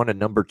number 1 and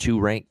number 2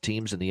 ranked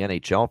teams in the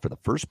NHL for the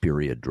first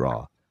period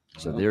draw.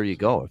 So there you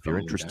go. If you're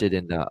interested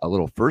in a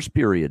little first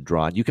period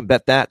draw, and you can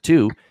bet that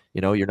too.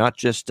 You're not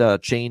just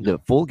chained to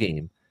full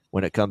game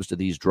when it comes to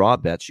these draw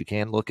bets. You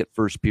can look at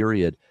first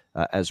period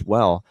as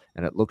well.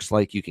 And it looks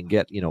like you can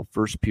get,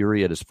 first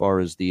period as far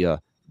as the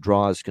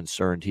draw is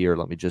concerned here.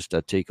 Let me just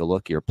take a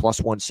look here.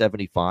 Plus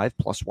 175,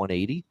 plus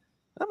 180.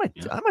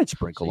 I might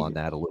sprinkle on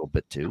that a little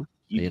bit too.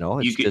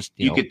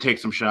 You could take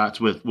some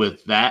shots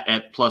with that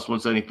at plus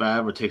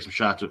 175, or take some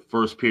shots with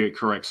first period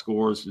correct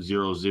scores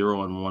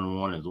 0-0 and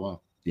 1-1 as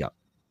well.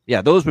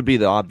 Yeah, those would be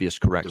the obvious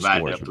correct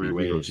Divided scores.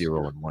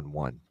 0-0 and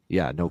 1-1.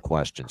 Yeah, no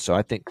question. So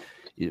I think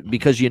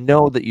because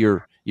that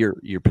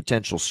your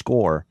potential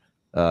score,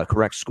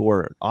 correct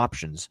score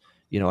options,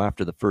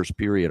 after the first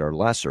period are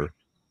lesser,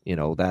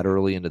 that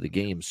early into the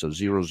game. So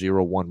 0-0,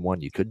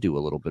 1-1, you could do a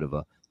little bit of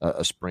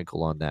a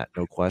sprinkle on that,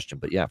 no question.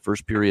 But yeah,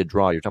 first period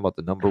draw. You're talking about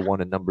the number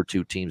 1 and number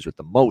 2 teams with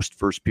the most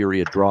first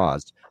period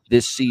draws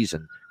this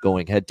season,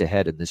 going head to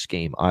head in this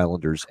game,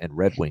 Islanders and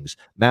Red Wings.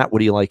 Matt, what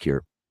do you like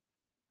here?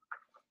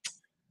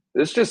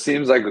 This just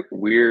seems like a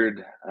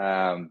weird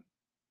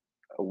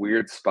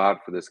spot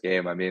for this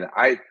game. I mean,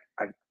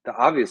 the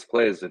obvious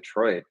play is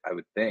Detroit, I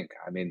would think.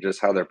 I mean, just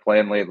how they're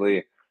playing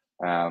lately.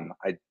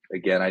 I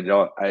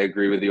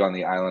agree with you on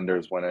the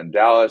Islanders win in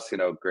Dallas,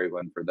 great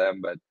win for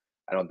them, but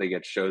I don't think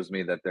it shows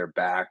me that they're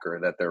back or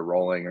that they're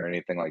rolling or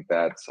anything like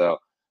that. So,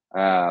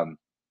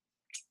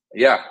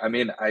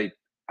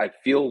 I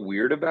feel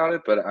weird about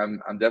it, but I'm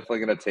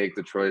definitely going to take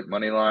Detroit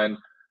money line,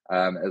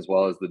 as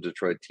well as the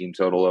Detroit team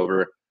total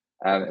over.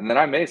 And then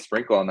I may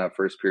sprinkle on that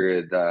first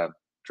period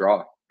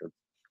draw.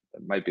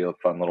 It might be a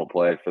fun little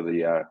play for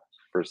the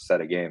first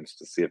set of games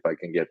to see if I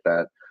can get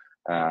that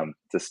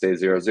to stay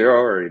 0-0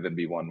 or even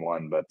be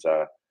 1-1.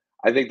 But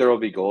I think there will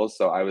be goals,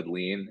 so I would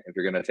lean if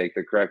you're going to take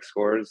the correct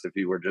scores. If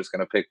you were just going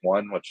to pick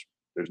one, which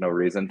there's no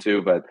reason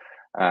to, but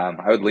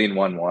I would lean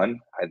 1-1.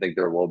 I think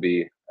there will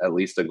be at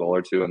least a goal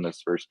or two in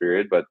this first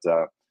period, but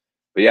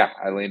yeah,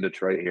 I lean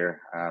Detroit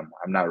here.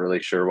 I'm not really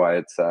sure why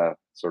it's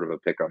sort of a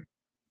pick 'em,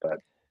 but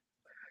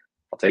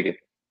I'll take it.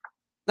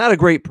 Not a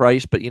great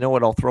price, but you know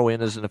what I'll throw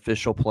in as an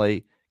official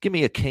play? Give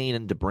me a Kane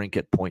and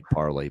DeBrincat point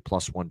parlay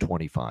plus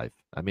 125.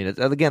 I mean,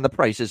 again, the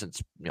price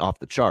isn't off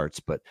the charts,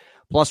 but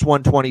plus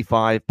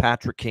 125,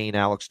 Patrick Kane,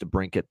 Alex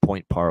DeBrincat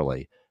point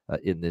parlay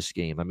in this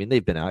game. I mean,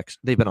 they've been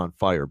on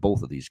fire,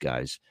 both of these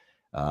guys.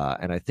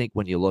 And I think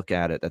when you look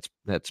at it,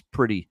 that's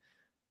pretty,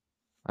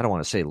 I don't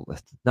want to say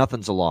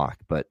nothing's a lock,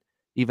 but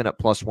even at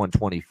plus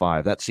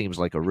 125, that seems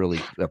like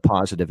a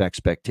positive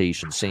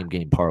expectation, same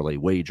game parlay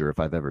wager, if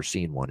I've ever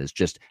seen one, is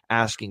just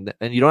asking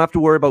and you don't have to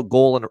worry about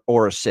goal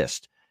or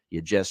assist.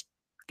 You just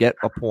get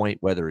a point,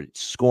 whether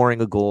it's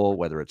scoring a goal,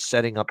 whether it's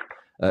setting up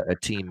a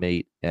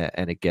teammate,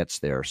 and it gets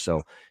there.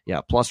 So,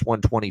 yeah, plus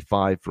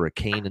 125 for a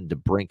Kane and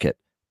DeBrincat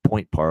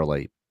point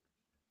parlay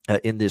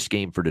in this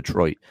game for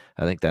Detroit.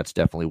 I think that's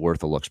definitely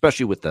worth a look,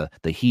 especially with the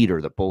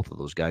heater that both of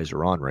those guys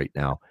are on right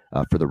now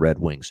for the Red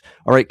Wings.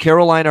 All right,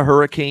 Carolina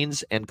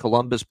Hurricanes and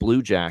Columbus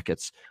Blue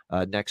Jackets.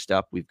 Next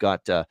up, we've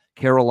got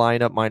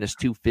Carolina minus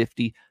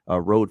 250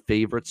 road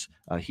favorites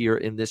here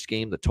in this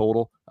game. The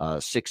total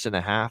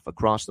 6.5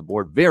 across the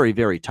board. Very,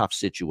 very tough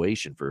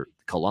situation for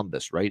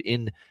Columbus, right?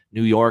 In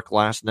New York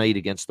last night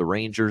against the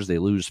Rangers, they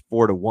lose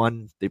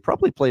 4-1. They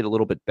probably played a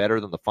little bit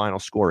better than the final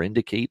score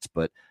indicates,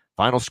 but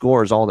final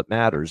score is all that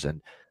matters.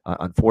 And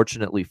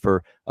unfortunately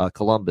for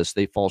Columbus,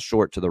 they fall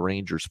short to the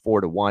Rangers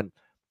 4-1.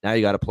 Now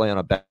you got to play on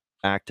a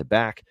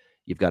back-to-back.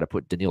 You've got to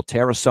put Daniil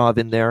Tarasov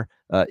in there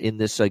in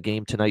this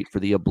game tonight for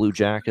the Blue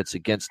Jackets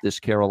against this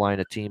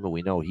Carolina team. And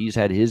we know he's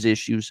had his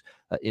issues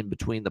in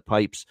between the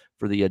pipes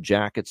for the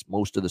Jackets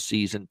most of the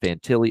season.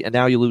 Fantilli. And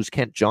now you lose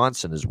Kent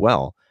Johnson as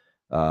well.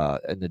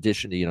 In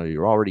addition to,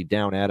 you're already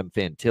down Adam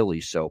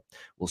Fantilli. So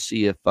we'll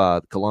see if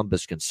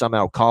Columbus can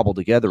somehow cobble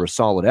together a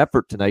solid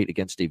effort tonight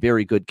against a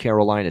very good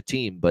Carolina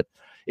team. But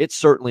it's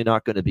certainly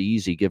not going to be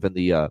easy given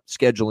the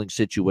scheduling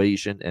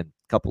situation and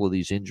a couple of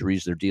these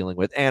injuries they're dealing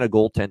with, and a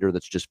goaltender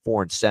that's just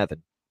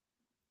 4-7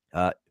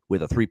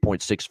 with a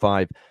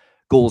 3.65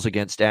 goals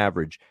against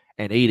average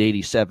and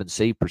 887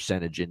 save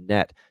percentage in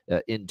net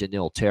in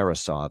Daniil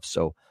Tarasov.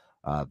 So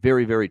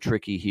very, very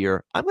tricky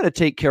here. I'm going to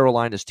take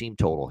Carolina's team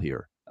total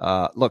here.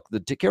 Look,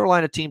 the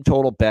Carolina team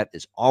total bet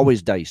is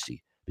always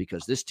dicey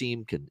because this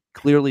team can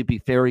clearly be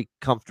very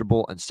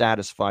comfortable and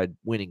satisfied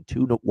winning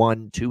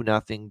 2-1,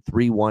 2-0,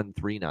 3-1,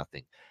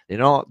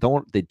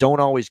 3-0. They don't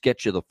always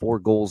get you the 4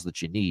 goals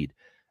that you need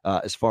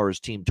as far as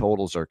team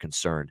totals are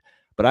concerned.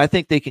 But I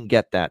think they can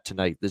get that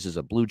tonight. This is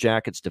a Blue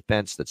Jackets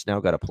defense that's now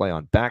got to play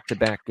on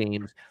back-to-back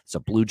games. It's a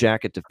Blue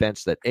Jacket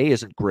defense that A,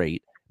 isn't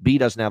great, B,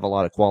 doesn't have a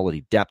lot of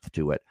quality depth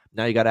to it.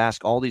 Now you got to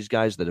ask all these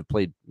guys that have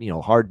played,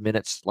 hard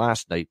minutes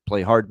last night,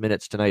 play hard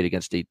minutes tonight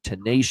against a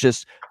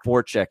tenacious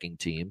forechecking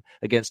team,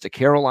 against a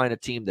Carolina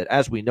team that,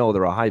 as we know,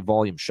 they're a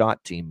high-volume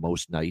shot team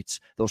most nights.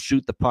 They'll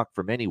shoot the puck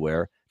from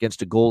anywhere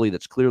against a goalie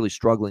that's clearly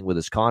struggling with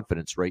his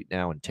confidence right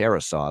now in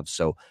Tarasov.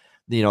 So,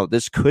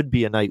 this could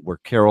be a night where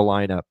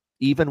Carolina,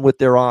 even with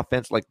their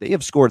offense, like they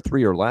have scored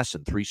 3 or less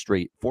in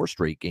 4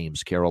 straight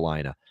games,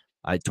 Carolina.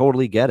 I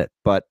totally get it,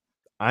 but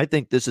I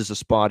think this is a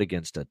spot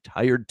against a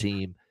tired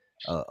team,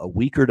 a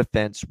weaker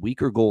defense,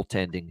 weaker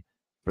goaltending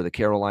for the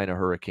Carolina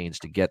Hurricanes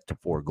to get to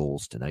 4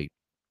 goals tonight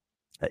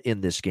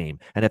in this game.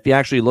 And if you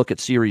actually look at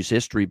series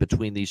history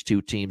between these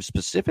two teams,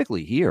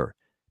 specifically here,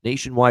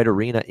 Nationwide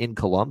Arena in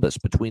Columbus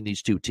between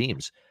these two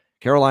teams,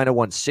 Carolina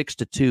won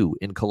 6-2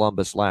 in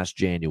Columbus last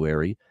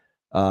January.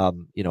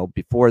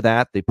 Before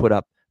that,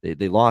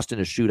 they lost in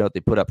a shootout.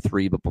 They put up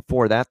 3, but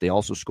before that, they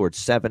also scored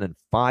 7 and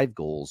 5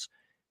 goals.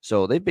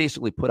 So they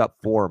basically put up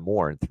 4 or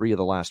more in 3 of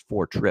the last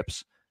 4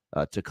 trips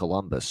to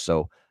Columbus.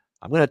 So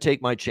I'm going to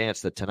take my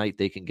chance that tonight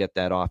they can get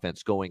that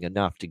offense going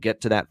enough to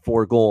get to that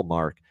 4-goal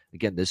mark.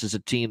 Again, this is a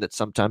team that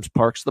sometimes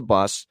parks the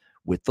bus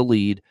with the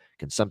lead,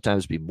 can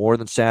sometimes be more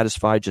than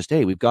satisfied. Just,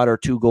 hey, we've got our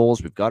 2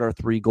 goals. We've got our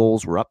 3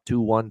 goals. We're up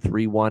 2-1,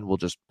 3-1. We'll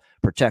just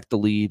protect the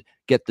lead,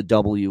 get the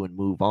W, and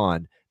move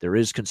on. There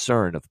is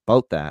concern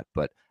about that,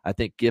 but I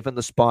think given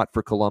the spot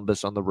for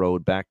Columbus on the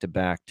road,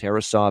 back-to-back,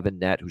 Tarasov and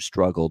net, who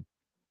struggled,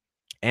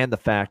 and the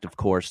fact, of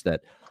course,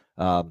 that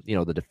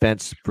the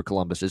defense for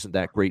Columbus isn't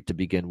that great to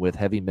begin with.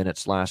 Heavy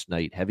minutes last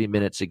night, heavy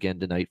minutes again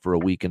tonight for a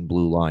weakened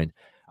blue line.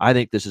 I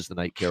think this is the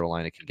night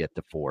Carolina can get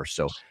to 4.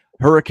 So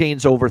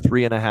Hurricanes over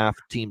 3.5,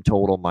 team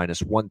total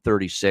minus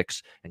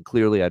 136. And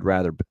clearly I'd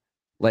rather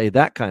lay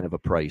that kind of a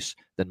price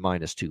than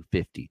minus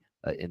 250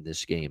 in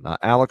this game.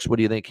 Alex, what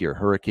do you think here?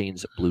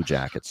 Hurricanes, Blue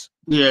Jackets.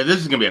 Yeah, this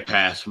is going to be a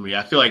pass for me.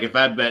 I feel like if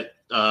I bet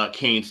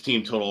Canes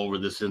team total over,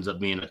 this ends up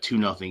being a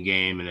 2-0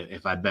 game. And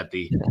if I bet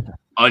the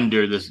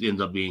under, this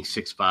ends up being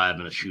 6-5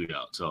 in a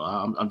shootout. So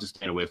I'm just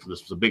staying away from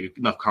this. It's a big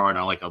enough card. And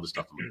I like other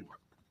stuff on the board.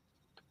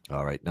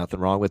 All right, nothing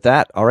wrong with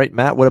that. All right,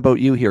 Matt, what about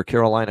you here?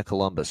 Carolina,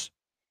 Columbus.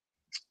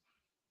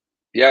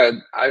 Yeah,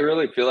 I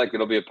really feel like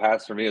it'll be a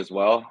pass for me as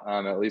well,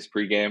 at least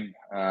pregame.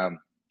 I'm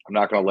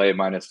not going to lay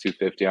minus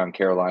 250 on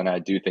Carolina. I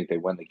do think they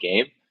win the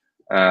game.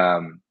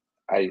 I'm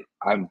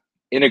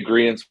in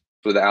agreement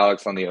with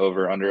Alex on the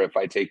over-under. If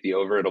I take the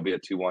over, it'll be a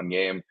 2-1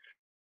 game.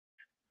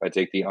 If I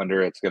take the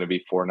under, it's going to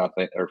be 4-0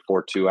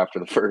 or 4-2 after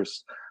the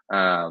first.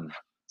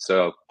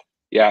 So,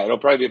 yeah, it'll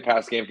probably be a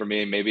pass game for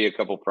me. Maybe a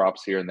couple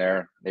props here and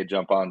there. They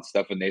jump on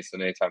Stefan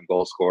Nason anytime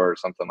goal scorer or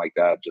something like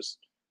that, just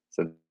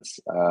since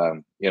I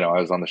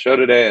was on the show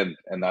today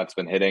and that's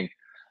been hitting.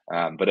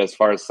 But as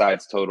far as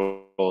sides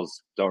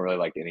totals, don't really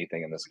like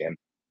anything in this game.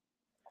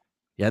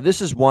 Yeah,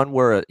 this is one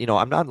where,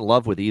 I'm not in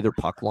love with either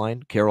puck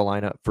line,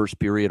 Carolina first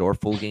period or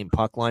full game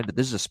puck line, but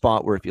this is a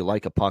spot where if you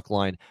like a puck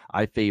line,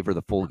 I favor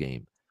the full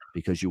game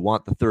because you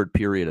want the third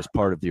period as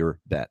part of your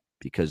bet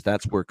because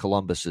that's where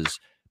Columbus is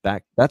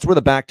back. That's where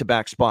the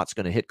back-to-back spot's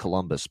going to hit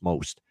Columbus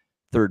most.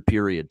 Third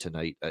period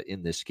tonight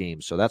in this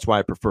game. So that's why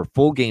I prefer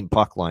full game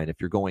puck line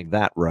if you're going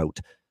that route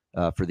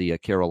for the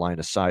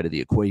Carolina side of the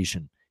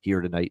equation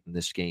here tonight in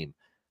this game.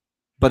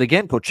 But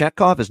again,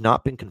 Kochetkov has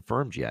not been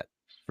confirmed yet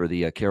for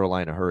the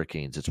Carolina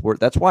Hurricanes.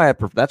 That's why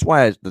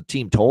the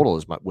team total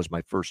was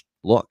my first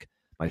look,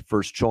 my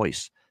first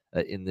choice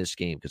in this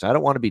game because I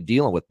don't want to be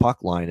dealing with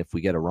puck line if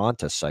we get a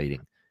Raanta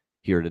sighting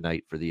here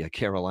tonight for the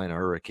Carolina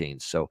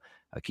Hurricanes. So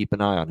keep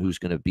an eye on who's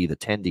going to be the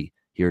tendy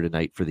here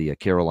tonight for the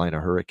Carolina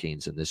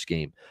Hurricanes in this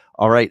game.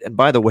 All right, and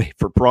by the way,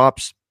 for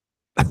props,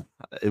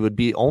 it would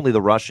be only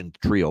the Russian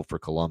trio for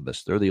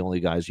Columbus. They're the only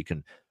guys you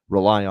can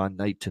rely on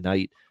night to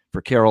night.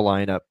 For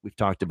Carolina, we've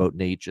talked about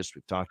Natchez.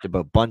 We've talked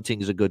about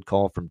Bunting's a good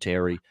call from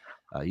Terry.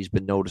 He's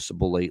been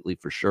noticeable lately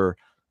for sure.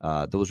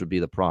 Those would be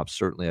the props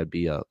certainly I'd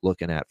be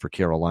looking at for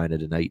Carolina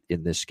tonight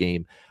in this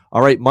game.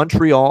 All right,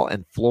 Montreal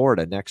and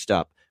Florida next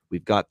up.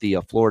 We've got the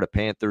Florida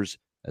Panthers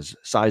as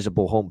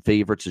sizable home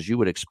favorites, as you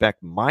would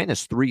expect,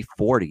 minus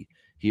 340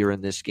 here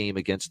in this game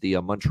against the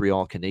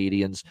Montreal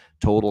Canadiens.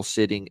 Total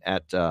sitting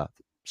at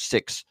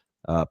 6,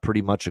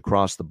 pretty much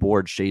across the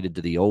board, shaded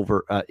to the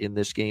over in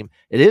this game.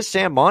 It is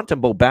Sam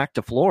Montembeault back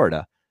to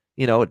Florida.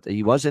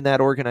 He was in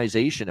that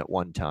organization at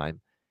one time,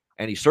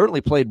 and he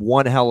certainly played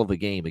one hell of a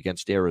game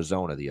against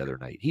Arizona the other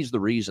night. He's the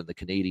reason the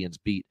Canadiens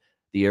beat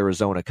the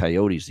Arizona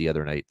Coyotes the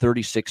other night.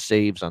 36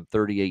 saves on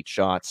 38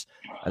 shots.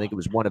 I think it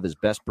was one of his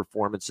best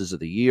performances of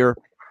the year.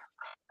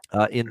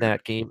 In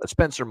that game.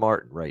 Spencer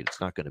Martin, right? It's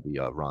not going to be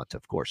Raanta,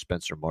 of course.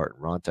 Spencer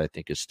Martin. Raanta, I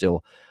think, is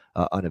still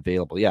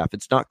unavailable. Yeah, if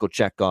it's not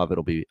Kochetkov,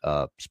 it'll be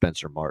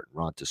Spencer Martin.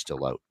 Raanta's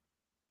still out.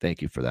 Thank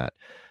you for that.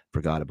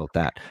 Forgot about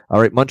that. All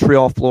right,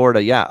 Montreal,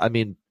 Florida. Yeah, I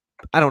mean,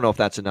 I don't know if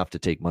that's enough to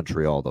take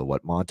Montreal, though.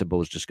 What,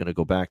 Montembeault is just going to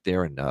go back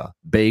there and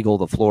bagel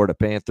the Florida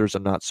Panthers?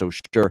 I'm not so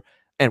sure.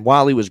 And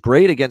while he was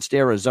great against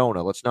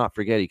Arizona, let's not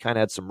forget he kind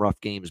of had some rough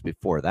games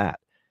before that.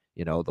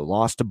 The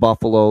loss to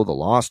Buffalo, the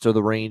loss to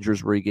the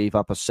Rangers where he gave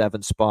up a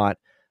 7 spot.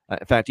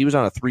 In fact, he was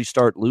on a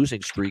 3-start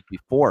losing streak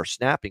before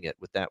snapping it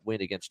with that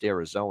win against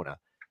Arizona.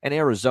 And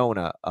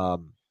Arizona,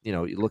 he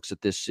looks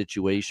at this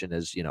situation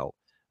as,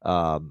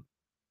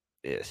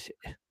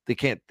 they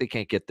can't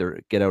get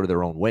out of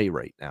their own way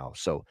right now.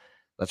 So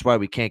that's why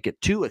we can't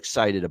get too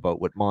excited about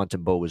what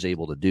Montembeault was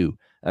able to do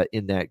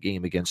in that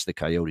game against the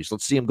Coyotes.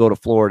 Let's see him go to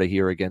Florida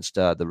here against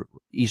the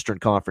Eastern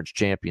Conference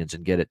champions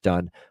and get it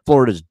done.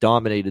 Florida's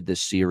dominated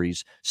this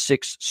series,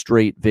 6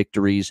 straight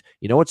victories.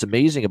 What's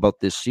amazing about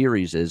this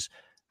series is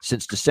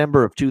since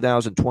December of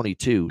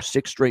 2022,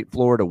 6 straight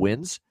Florida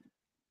wins,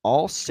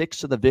 all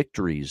 6 of the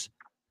victories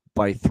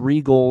by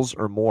 3 goals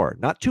or more.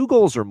 Not 2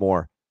 goals or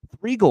more,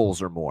 3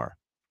 goals or more.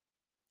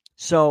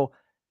 So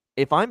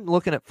if I'm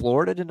looking at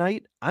Florida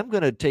tonight, I'm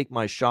going to take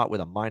my shot with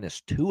a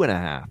minus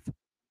 2.5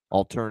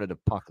 alternative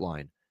puck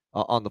line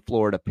on the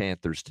Florida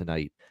Panthers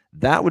tonight.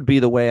 That would be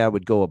the way I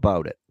would go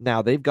about it.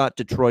 Now, they've got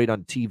Detroit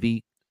on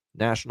TV,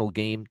 national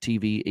game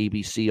TV,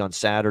 ABC on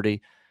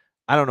Saturday.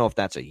 I don't know if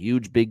that's a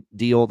huge big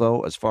deal,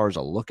 though, as far as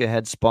a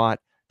look-ahead spot.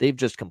 They've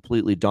just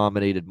completely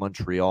dominated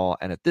Montreal.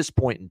 And at this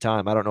point in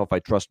time, I don't know if I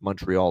trust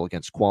Montreal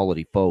against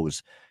quality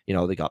foes.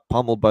 They got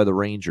pummeled by the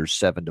Rangers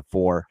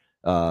 7-4.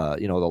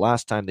 The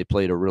last time they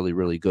played a really,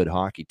 really good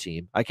hockey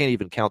team, I can't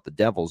even count the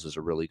Devils as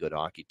a really good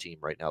hockey team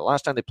right now. The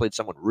last time they played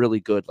someone really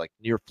good, like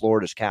near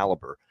Florida's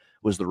caliber,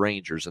 was the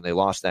Rangers, and they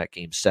lost that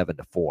game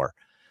 7-4.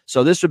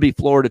 So this would be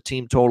Florida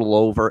team total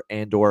over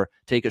and or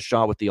take a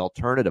shot with the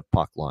alternative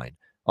puck line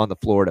on the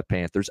Florida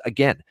Panthers.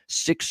 Again,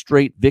 6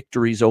 straight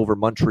victories over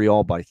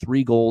Montreal by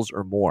 3 goals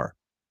or more.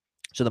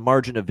 So the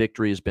margin of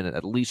victory has been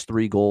at least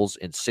 3 goals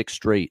in 6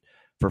 straight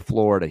for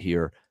Florida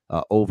here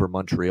over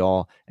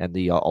Montreal. And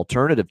the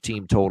alternative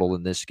team total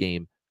in this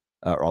game,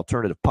 or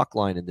alternative puck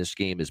line in this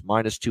game, is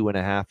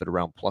 -2.5 at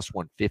around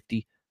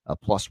 +150,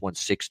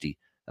 +160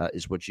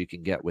 is what you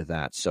can get with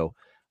that. So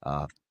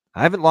I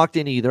haven't locked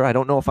in either. I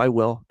don't know if I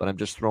will, but I'm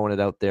just throwing it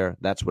out there.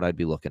 That's what I'd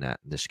be looking at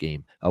in this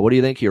game. What do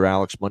you think here,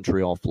 Alex?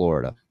 Montreal,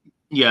 Florida.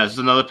 Yeah, it's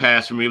another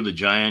pass for me with the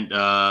giant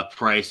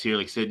price here.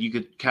 Like I said, you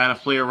could kind of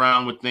play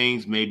around with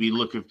things. Maybe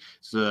look if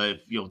the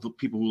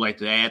people who like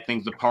to add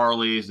things to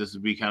parlays, this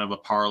would be kind of a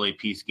parlay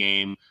piece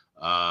game.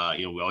 We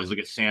always look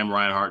at Sam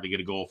Reinhart to get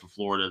a goal for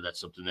Florida.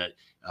 That's something that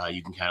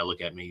you can kind of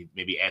look at.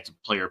 Maybe add some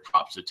player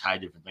props to tie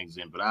different things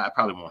in. But I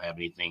probably won't have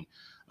anything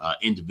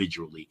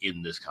individually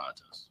in this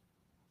contest.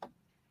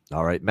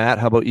 All right, Matt,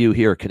 how about you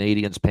here?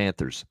 Canadians,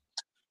 Panthers.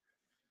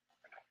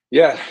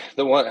 Yeah,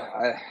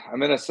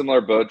 I'm in a similar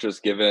boat,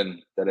 just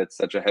given that it's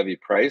such a heavy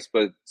price,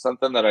 but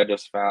something that I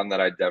just found that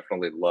I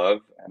definitely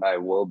love and I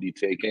will be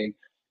taking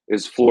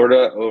is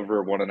Florida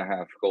over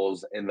 1.5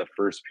 goals in the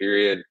first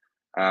period.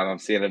 I'm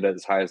seeing it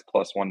as high as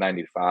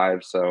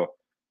 +195. So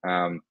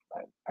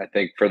I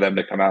think for them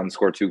to come out and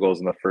score 2 goals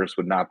in the first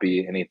would not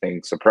be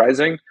anything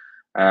surprising.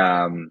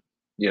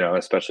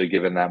 Especially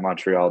given that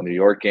Montreal New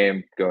York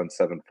game going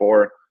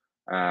 7-4.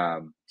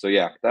 So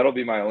yeah, that'll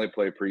be my only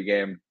play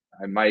pregame.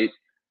 I might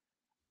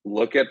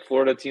look at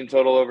Florida team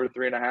total over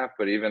 3.5,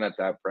 but even at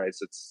that price,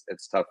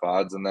 it's tough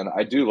odds. And then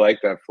I do like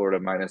that Florida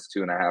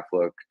 -2.5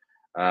 look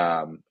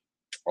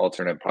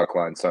alternate puck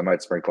line, so I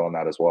might sprinkle on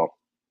that as well.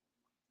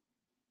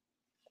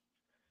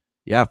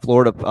 Yeah,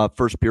 Florida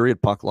first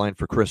period puck line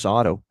for Chris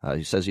Otto.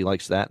 He says he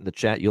likes that in the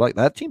chat. You like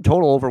that team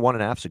total over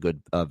 1.5 is a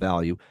good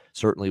value,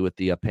 certainly with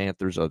the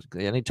Panthers.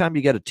 Anytime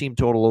you get a team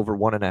total over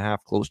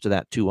 1.5 close to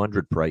that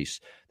 200 price,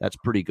 that's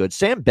pretty good.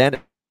 Sam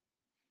Bennett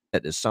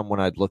is someone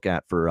I'd look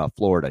at for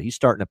Florida. He's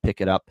starting to pick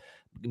it up.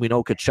 We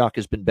know Tkachuk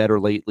has been better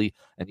lately.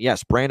 And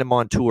yes, Brandon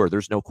Montour,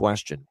 there's no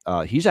question.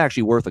 He's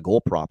actually worth a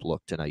goal prop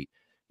look tonight.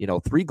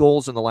 3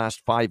 goals in the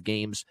last 5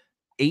 games,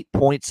 8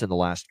 points in the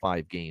last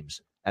 5 games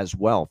as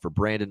well for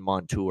Brandon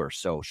Montour.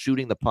 So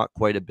shooting the puck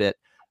quite a bit.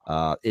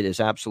 It is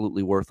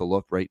absolutely worth a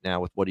look right now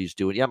with what he's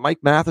doing. Yeah, Mike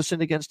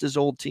Matheson against his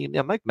old team.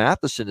 Yeah, Mike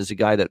Matheson is a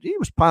guy that he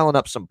was piling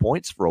up some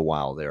points for a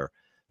while there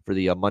for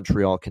the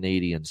Montreal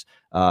Canadiens.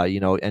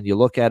 And you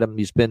look at him,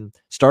 he's been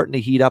starting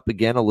to heat up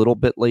again a little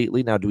bit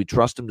lately. Now, do we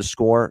trust him to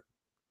score?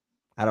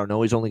 I don't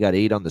know. He's only got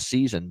 8 on the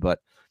season, but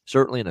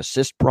certainly an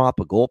assist prop,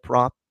 a goal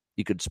prop.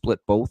 You could split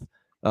both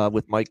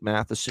with Mike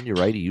Matheson. You're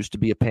right. He used to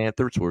be a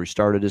Panther. It's where he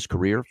started his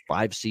career,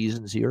 5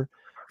 seasons here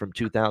from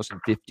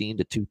 2015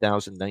 to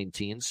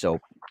 2019. So,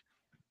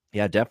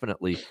 yeah,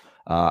 definitely.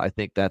 I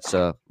think that's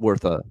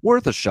worth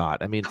a shot.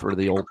 I mean, for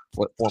the old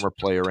former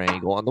player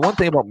angle. And the one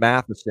thing about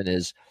Matheson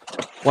is,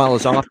 while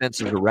his offense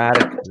is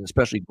erratic, and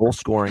especially goal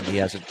scoring, he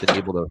hasn't been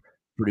able to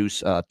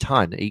produce a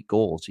ton, 8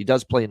 goals. He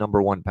does play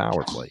number 1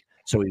 power play,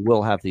 so he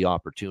will have the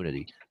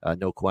opportunity,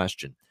 no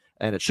question.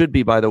 And it should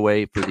be, by the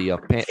way, for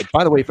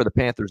the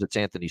Panthers, it's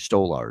Anthony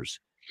Stolarz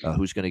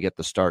who's going to get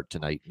the start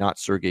tonight, not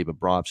Sergei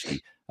Bobrovsky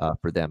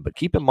for them. But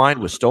keep in mind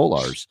with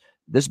Stolarz,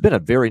 this has been a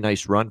very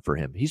nice run for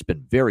him. He's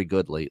been very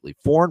good lately.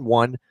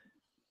 4-1,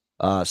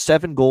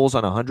 7 goals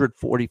on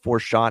 144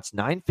 shots,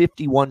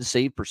 .951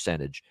 save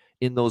percentage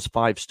in those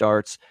 5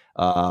 starts,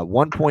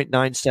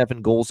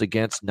 1.97 goals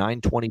against,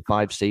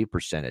 .925 save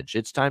percentage.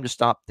 It's time to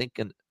stop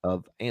thinking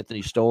of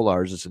Anthony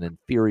Stolarz as an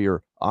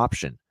inferior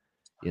option.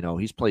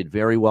 He's played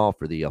very well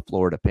for the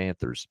Florida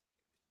Panthers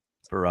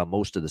for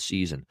most of the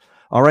season.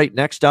 All right,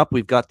 next up,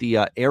 we've got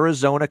the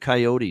Arizona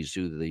Coyotes,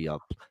 who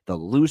the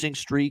losing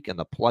streak and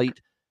the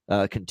plight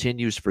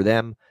continues for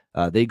them.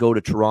 They go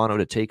to Toronto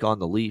to take on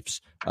the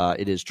Leafs.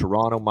 It is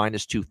Toronto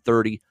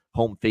 -230,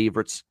 home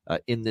favorites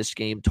in this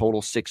game,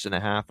 total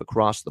 6.5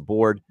 across the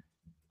board.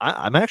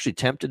 I'm actually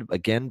tempted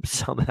again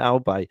somehow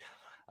by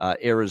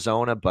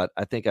Arizona, but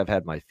I think I've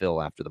had my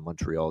fill after the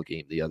Montreal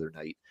game the other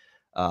night.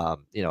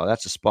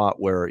 That's a spot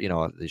where,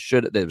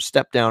 they've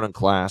stepped down in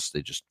class.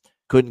 They just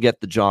couldn't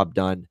get the job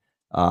done.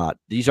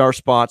 These are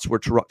spots where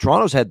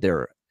Toronto's had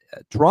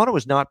Toronto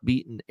has not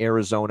beaten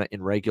Arizona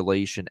in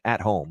regulation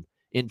at home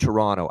in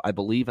Toronto, I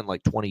believe, in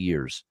like 20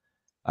 years.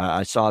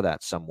 I saw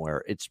that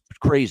somewhere. It's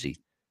crazy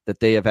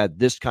that they have had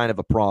this kind of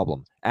a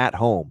problem at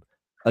home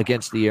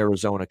against the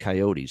Arizona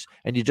Coyotes.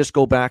 And you just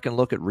go back and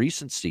look at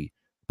recency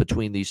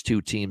between these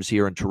two teams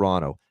here in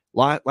Toronto.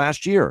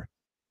 Last year,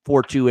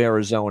 4-2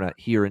 Arizona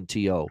here in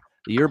TO.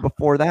 The year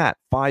before that,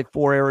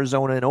 5-4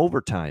 Arizona in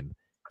overtime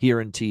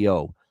here in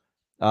TO.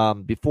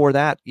 Before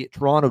that,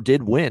 Toronto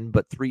did win,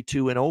 but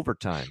 3-2 in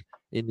overtime.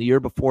 In the year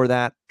before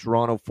that,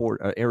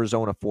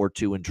 Arizona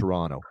 4-2 in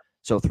Toronto.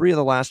 So 3 of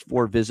the last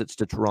 4 visits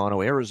to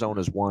Toronto,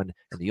 Arizona's won,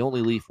 and the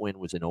only Leaf win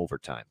was in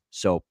overtime.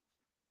 So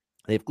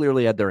they've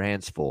clearly had their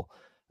hands full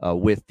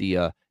with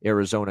the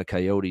Arizona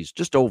Coyotes,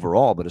 just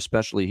overall, but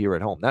especially here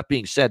at home. That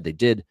being said, they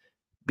did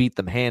beat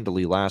them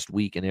handily last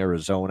week in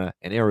Arizona,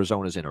 and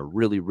Arizona's in a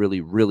really,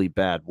 really, really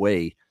bad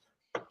way.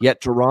 Yet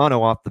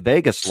Toronto, off the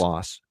Vegas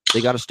loss,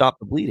 they got to stop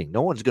the bleeding.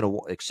 No one's going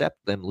to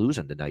accept them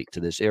losing tonight to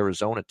this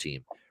Arizona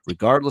team.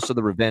 regardless of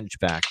the revenge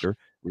factor,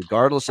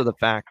 regardless of the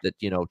fact that,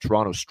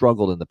 Toronto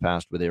struggled in the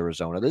past with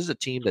Arizona. This is a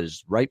team that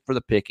is ripe for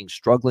the picking,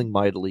 struggling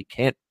mightily,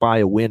 can't buy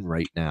a win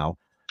right now.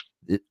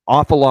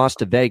 Awful loss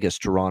to Vegas,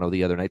 Toronto,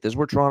 the other night. This is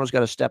where Toronto's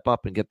got to step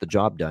up and get the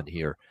job done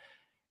here.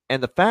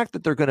 And the fact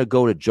that they're going to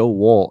go to Joe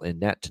Woll in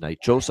net tonight,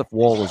 Joseph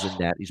Woll is in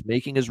net. He's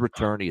making his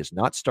return. He has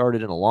not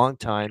started in a long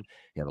time.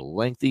 He had a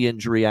lengthy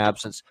injury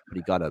absence, but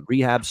he got a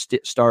rehab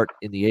start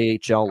in the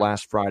AHL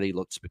last Friday. He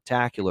looked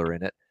spectacular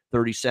in it.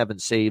 37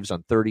 saves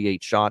on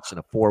 38 shots and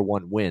a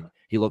 4-1 win.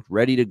 He looked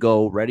ready to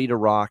go, ready to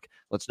rock.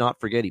 Let's not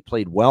forget he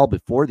played well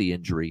before the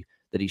injury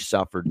that he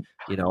suffered,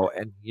 and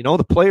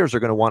the players are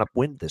going to want to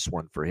win this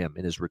one for him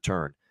in his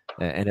return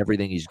and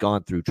everything he's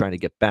gone through trying to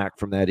get back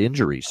from that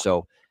injury.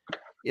 So,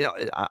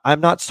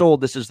 I'm not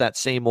sold this is that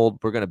same old,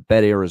 we're going to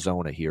bet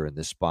Arizona here in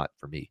this spot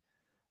for me,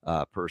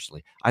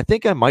 personally. I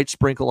think I might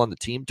sprinkle on the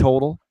team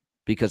total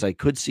because I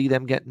could see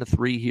them getting a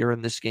 3 here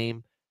in this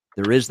game.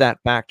 There is that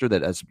factor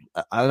and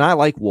I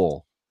like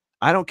Woll.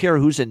 I don't care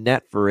who's in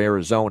net for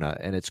Arizona,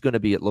 and it's going to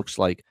be, it looks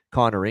like,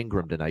 Connor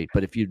Ingram tonight.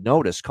 But if you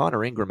notice,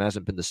 Connor Ingram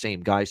hasn't been the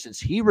same guy since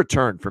he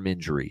returned from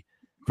injury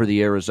for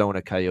the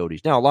Arizona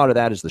Coyotes. Now, a lot of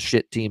that is the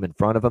shit team in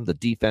front of him. The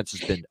defense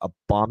has been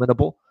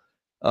abominable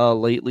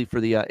lately for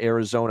the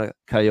Arizona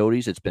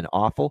Coyotes. It's been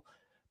awful.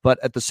 But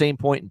at the same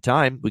point in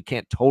time, we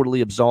can't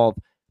totally absolve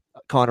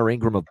Connor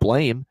Ingram of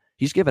blame.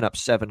 He's given up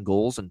 7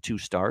 goals in 2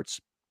 starts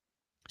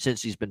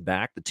since he's been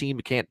back. The team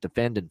can't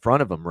defend in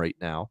front of him right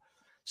now.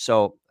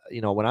 So,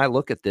 when I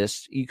look at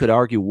this, you could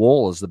argue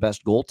Woll is the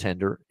best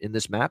goaltender in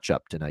this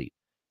matchup tonight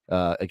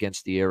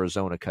against the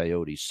Arizona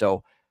Coyotes.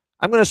 So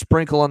I'm going to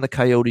sprinkle on the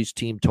Coyotes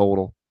team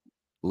total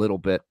a little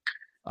bit.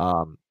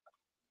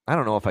 I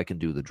don't know if I can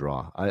do the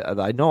draw.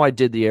 I know I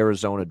did the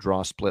Arizona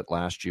draw split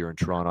last year in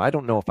Toronto. I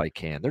don't know if I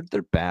can.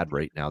 They're bad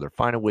right now. They're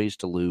finding ways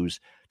to lose.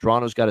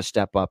 Toronto's got to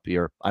step up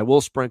here. I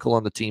will sprinkle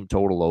on the team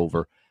total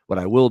over. What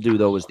I will do,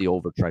 though, is the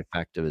over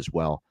trifecta as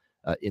well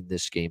in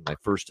this game. My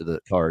first of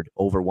the card,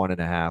 over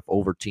 1.5,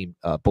 over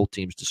both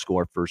teams to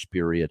score first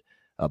period,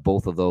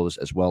 both of those,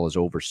 as well as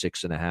over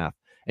 6.5.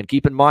 And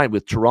keep in mind,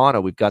 with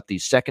Toronto, we've got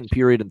these second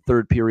period and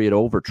third period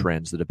over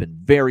trends that have been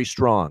very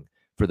strong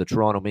for the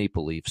Toronto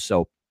Maple Leafs.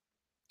 So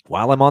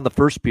while I'm on the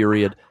first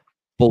period,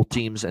 both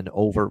teams and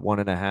over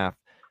 1.5.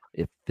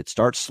 If it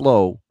starts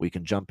slow, we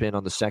can jump in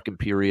on the second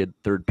period,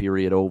 third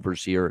period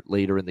overs here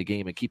later in the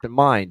game. And keep in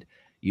mind,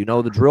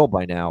 the drill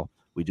by now.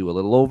 We do a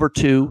little over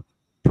 2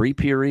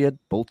 pre-period,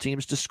 both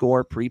teams to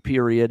score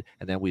pre-period,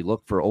 and then we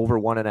look for over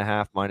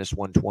 1.5 minus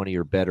 120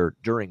 or better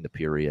during the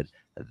period.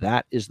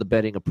 That is the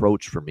betting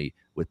approach for me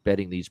with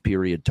betting these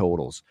period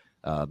totals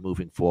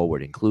moving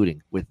forward,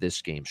 including with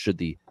this game, should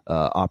the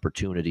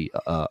opportunity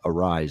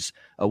arise.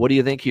 What do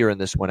you think here in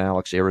this one,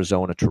 Alex?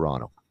 Arizona,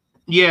 Toronto.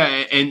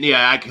 Yeah, and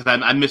because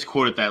I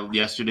misquoted that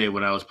yesterday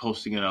when I was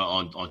posting it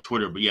on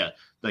Twitter. But yeah,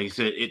 like you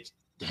said, it's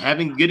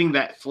getting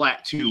that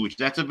flat 2, which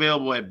that's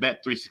available at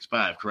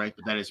Bet365, correct?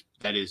 But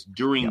that is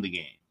during the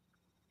game.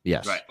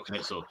 Yes. Right.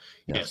 Okay. So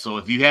so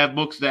if you have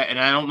books that, and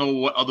I don't know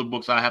what other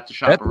books I have to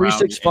shop around.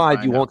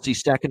 Bet365, you won't see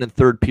second and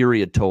third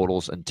period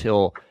totals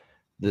until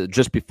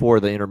just before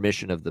the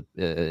intermission of the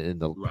in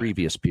the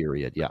previous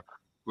period. Yeah.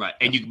 Right.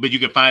 And you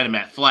can find them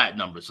at flat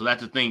numbers. So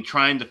that's the thing.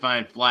 Trying to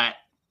find flat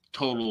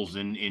totals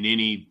in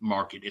any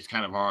market is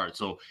kind of hard.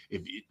 So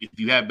if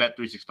you have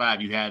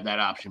Bet365, you have that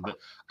option. But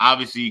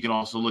obviously, you can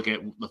also look at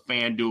the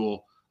FanDuel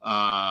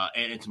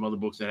and some other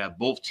books that have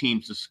both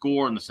teams to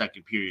score in the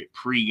second period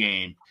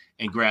pregame,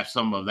 and grab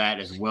some of that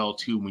as well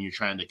too when you're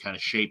trying to kind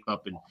of shape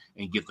up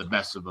and get the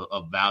best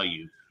of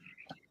value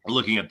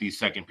looking at these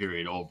second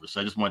period overs. So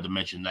I just wanted to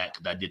mention that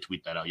because I did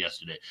tweet that out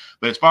yesterday.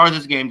 But as far as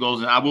this game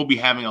goes, and I will be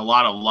having a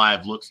lot of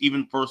live looks,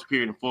 even first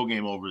period and full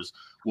game overs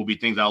will be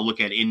things I'll look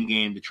at in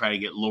game to try to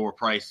get lower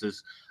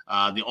prices.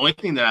 The only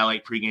thing that I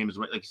like pregame is,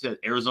 like you said,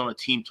 Arizona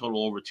team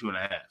total over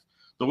 2.5.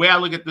 The way I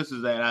look at this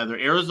is that either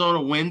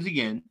Arizona wins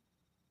again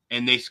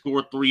and they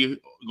score 3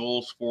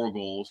 goals, 4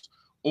 goals,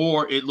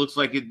 or it looks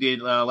like it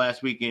did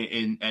last week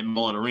at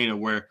Mullet Arena,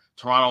 where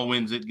Toronto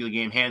wins the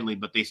game handily,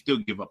 but they still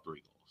give up 3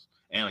 goals.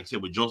 And like I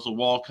said, with Joseph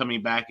Woll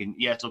coming back, and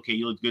yes, okay,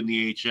 he looked good in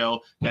the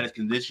AHL, got his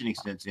conditioning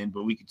stints in,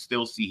 but we could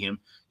still see him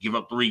give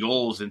up 3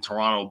 goals and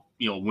Toronto,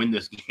 win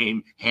this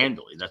game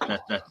handily.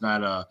 That's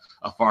not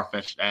a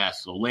far-fetched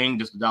ask. So laying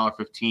just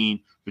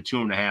 $1.15 for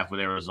 2.5 with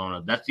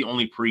Arizona, that's the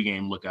only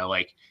pregame look I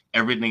like.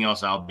 Everything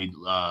else I'll be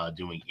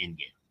doing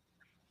in-game.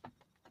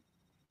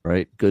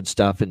 Right, good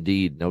stuff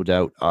indeed, no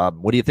doubt.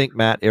 What do you think,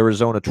 Matt?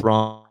 Arizona,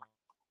 Toronto?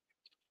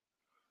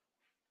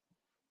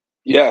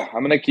 Yeah, I'm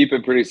going to keep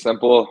it pretty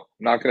simple.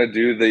 I'm not going to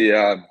do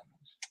the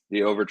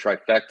over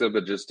trifecta,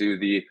 but just do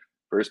the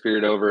first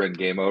period over and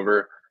game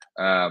over.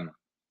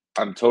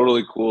 I'm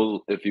totally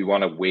cool if you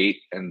want to wait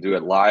and do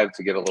it live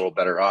to get a little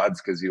better odds,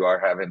 because you are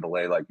having to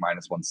lay like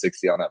minus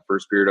 160 on that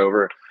first period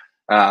over.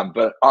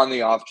 But on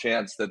the off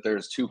chance that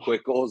there's 2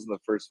 quick goals in the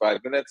first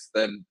 5 minutes,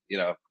 then,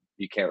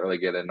 you can't really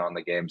get in on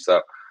the game.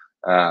 So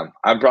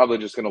I'm probably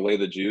just going to lay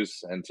the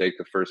juice and take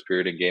the first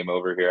period and game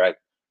over here.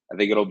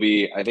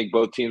 I think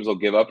both teams will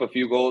give up a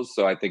few goals.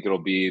 So I think it'll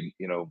be,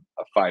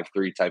 a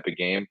 5-3 type of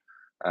game.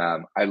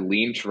 I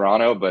lean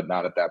Toronto, but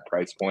not at that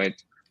price point.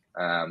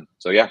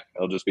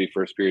 It'll just be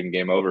first period and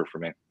game over for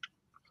me.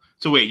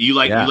 So wait, you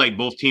like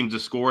both teams to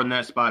score in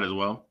that spot as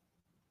well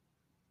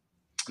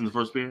in the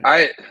first period?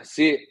 I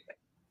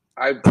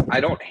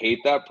don't hate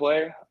that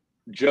play.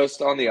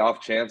 Just on the off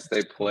chance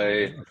they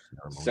play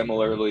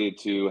similarly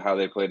to how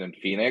they played in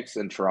Phoenix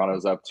and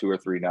Toronto's up 2 or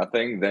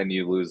 3-0, then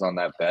you lose on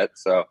that bet.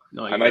 So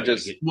I might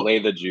just lay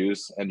the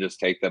juice and just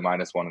take the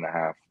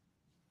 -1.5.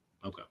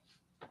 Okay.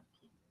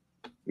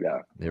 Yeah.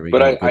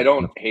 But I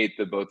don't hate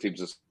that both teams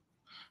just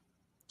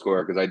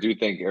score because I do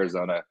think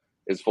Arizona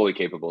is fully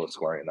capable of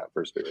scoring in that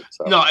first period.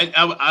 So no,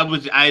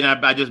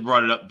 I just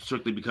brought it up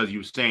strictly because you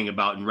were saying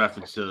about in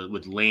reference to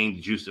with laying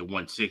the juice at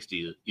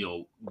 160.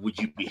 Would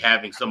you be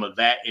having some of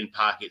that in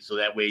pocket so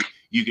that way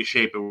you can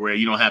shape it where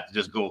you don't have to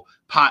just go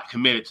pot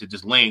committed to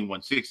just laying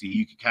 160.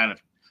 You can kind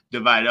of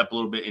divide it up a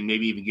little bit and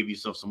maybe even give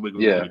yourself some wiggle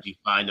room if you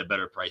find a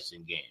better price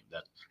in game.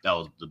 That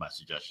was my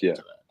suggestion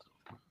to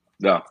that.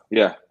 No,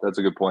 yeah, that's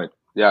a good point.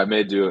 Yeah, I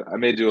may do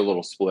a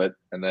little split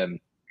and then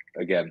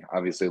again,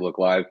 obviously look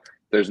live.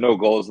 There's no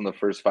goals in the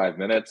first 5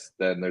 minutes,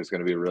 then there's going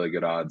to be really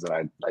good odds,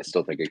 and I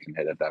still think it can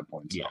hit at that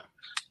point. So,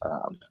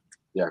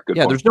 good.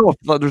 Yeah, point.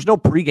 There's no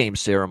pregame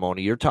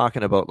ceremony. You're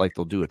talking about like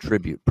they'll do a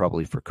tribute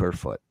probably for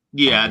Kerfoot.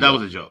 Yeah, that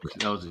was a joke.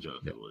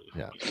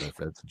 Yeah,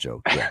 that's a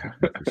joke. Yeah,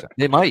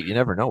 they might. You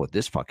never know with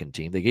this fucking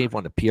team. They gave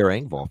one to Pierre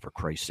Engvall for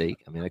Christ's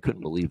sake. I mean, I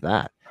couldn't believe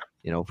that.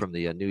 From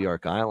the New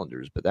York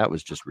Islanders, but that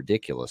was just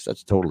ridiculous.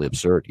 That's totally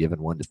absurd.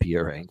 Giving one to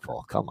Pierre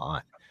Engvall. Come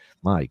on,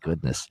 my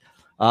goodness.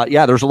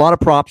 There's a lot of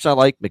props I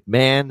like.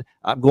 McMahon.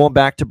 I'm going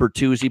back to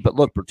Bertuzzi, but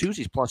look,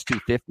 Bertuzzi's plus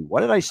 250. What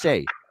did I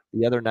say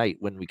the other night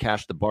when we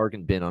cashed the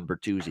bargain bin on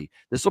Bertuzzi?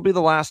 This will be the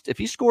last. If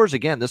he scores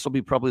again, this will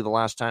be probably the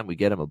last time we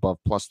get him above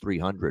plus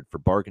 300 for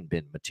bargain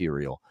bin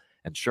material.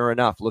 And sure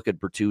enough, look at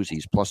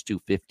Bertuzzi's plus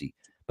 250.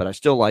 But I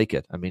still like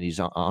it. I mean, he's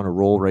on a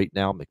roll right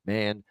now.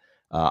 McMahon.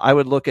 I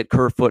would look at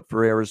Kerfoot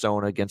for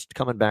Arizona against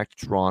coming back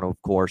to Toronto,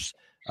 of course.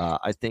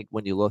 I think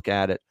when you look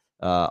at it,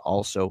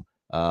 also.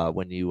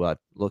 When you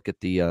look at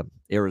the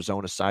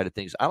Arizona side of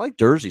things, I like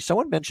Dursey.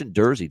 Someone mentioned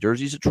Dursey.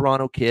 Dursey's a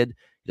Toronto kid.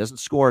 He doesn't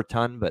score a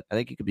ton, but I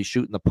think he could be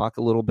shooting the puck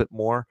a little bit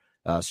more.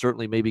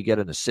 Certainly maybe get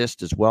an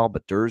assist as well.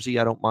 But Dursey,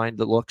 I don't mind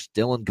the looks.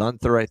 Dylan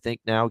Guenther, I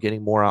think now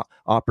getting more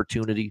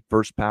opportunity.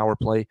 First power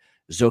play.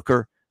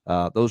 Zucker.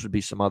 Those would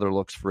be some other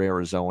looks for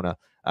Arizona.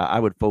 I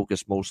would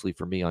focus mostly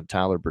for me on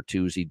Tyler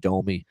Bertuzzi,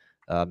 Domi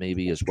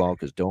maybe as well,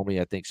 because Domi,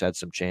 I think, has had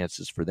some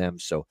chances for them.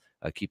 So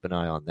keep an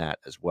eye on that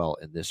as well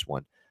in this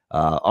one.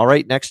 All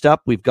right, next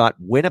up, we've got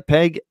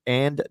Winnipeg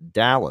and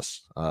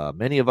Dallas.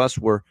 Many of us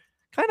were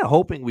kind of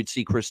hoping we'd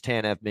see Chris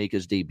Tanev make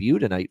his debut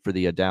tonight for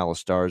the Dallas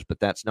Stars,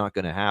 but that's not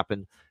going to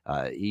happen.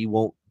 He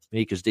won't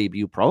make his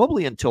debut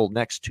probably until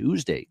next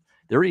Tuesday.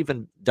 They're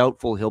even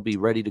doubtful he'll be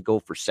ready to go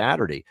for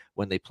Saturday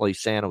when they play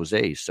San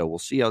Jose. So we'll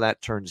see how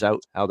that turns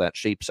out, how that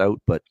shapes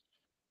out. But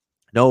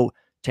no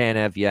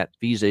Tanev yet.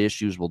 Visa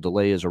issues will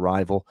delay his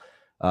arrival.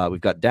 We've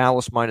got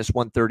Dallas minus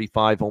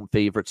 135, home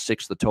favorite,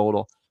 6 the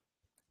total.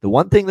 The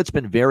one thing that's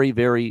been very,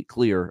 very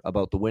clear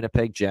about the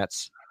Winnipeg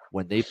Jets,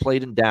 when they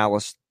played in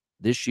Dallas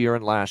this year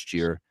and last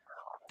year,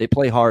 they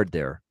play hard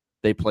there.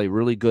 They play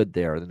really good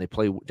there. Then they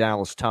play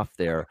Dallas tough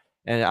there.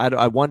 And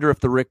I wonder if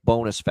the Rick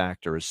Bowness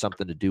factor has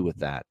something to do with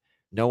that.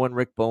 Knowing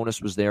Rick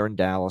Bowness was there in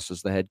Dallas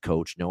as the head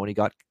coach, knowing he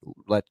got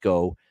let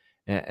go,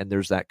 and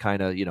there's that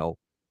kind of,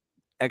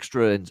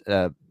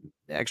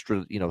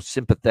 extra,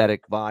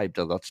 sympathetic vibe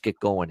to let's get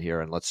going here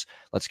and let's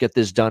get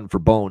this done for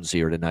Bones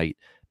here tonight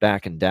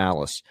back in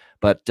Dallas.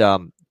 But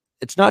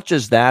it's not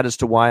just that as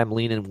to why I'm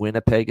leaning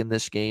Winnipeg in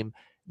this game.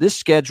 This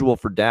schedule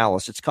for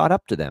Dallas, it's caught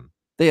up to them.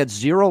 They had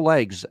 0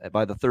 legs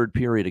by the third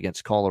period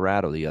against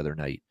Colorado the other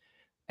night,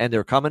 and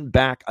they're coming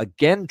back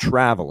again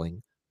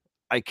traveling.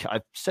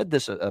 I've said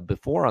this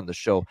before on the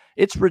show.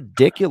 It's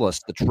ridiculous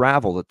the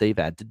travel that they've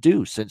had to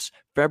do since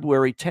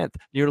February 10th,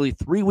 nearly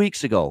 3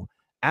 weeks ago,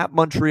 at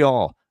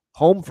Montreal,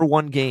 home for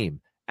 1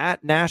 game,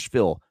 at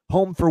Nashville,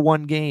 home for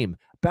 1 game,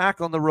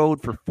 back on the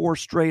road for 4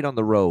 straight on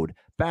the road,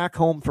 back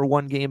home for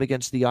 1 game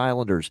against the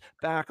Islanders,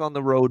 back on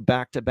the road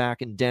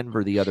back-to-back in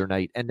Denver the other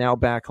night, and now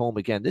back home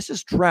again. This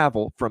is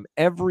travel from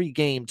every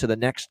game to the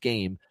next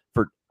game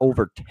for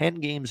over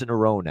 10 games in a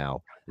row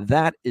now.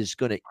 That is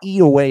going to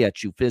eat away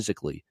at you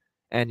physically,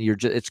 and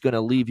it's going to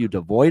leave you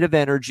devoid of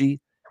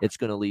energy. It's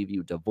going to leave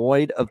you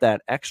devoid of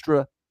that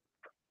extra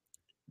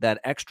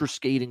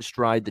skating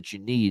stride that you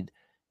need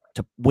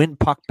to win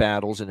puck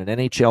battles in an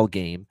NHL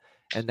game.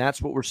 And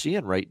that's what we're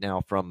seeing right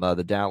now from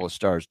the Dallas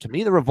Stars. To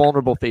me, they're a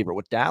vulnerable favorite.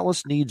 What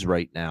Dallas needs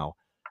right now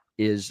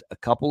is a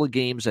couple of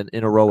games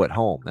in a row at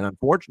home. And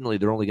unfortunately,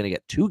 they're only going to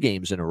get 2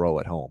 games in a row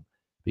at home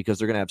because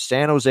they're going to have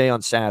San Jose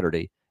on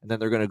Saturday, and then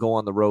they're going to go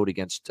on the road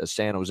against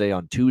San Jose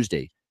on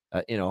Tuesday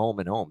in a home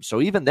and home. So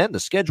even then, the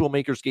schedule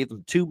makers gave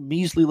them 2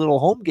 measly little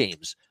home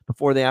games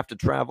before they have to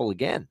travel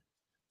again.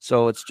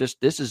 So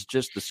this is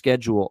just the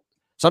schedule.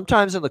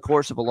 Sometimes in the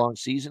course of a long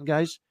season,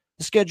 guys,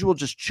 the schedule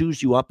just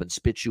chews you up and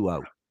spits you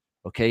out.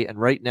 Okay, and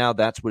right now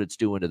that's what it's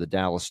doing to the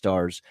Dallas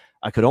Stars.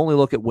 I could only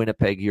look at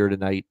Winnipeg here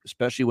tonight,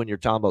 especially when you're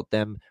talking about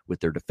them with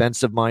their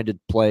defensive-minded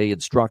play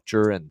and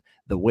structure and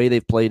the way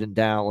they've played in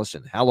Dallas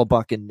and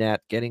Hellebuyck in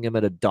net, getting him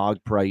at a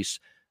dog price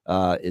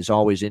is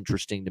always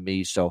interesting to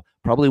me. So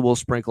probably we'll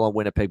sprinkle on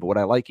Winnipeg, but what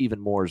I like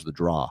even more is the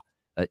draw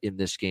in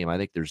this game. I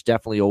think there's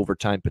definitely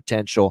overtime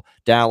potential.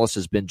 Dallas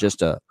has been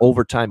just an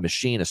overtime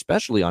machine,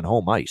 especially on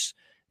home ice.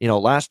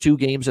 Last 2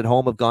 games at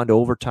home have gone to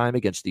overtime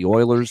against the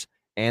Oilers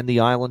and the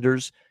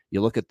Islanders. You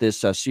look at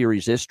this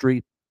series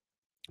history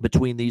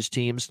between these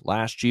teams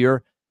last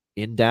year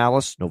in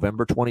Dallas,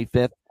 November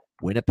 25th,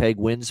 Winnipeg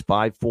wins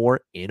 5-4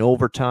 in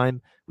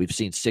overtime. We've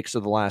seen 6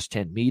 of the last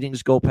 10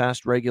 meetings go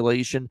past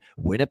regulation.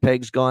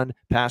 Winnipeg's gone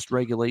past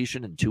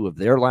regulation in 2 of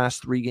their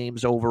last 3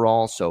 games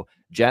overall. So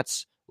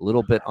Jets, a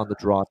little bit on the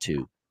draw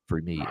too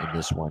for me in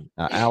this one.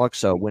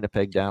 Alex,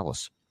 Winnipeg,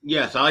 Dallas.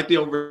 Yes, I like the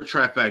over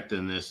trifecta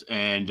in this.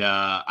 And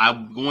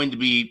I'm going to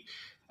be –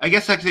 I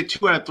guess I could say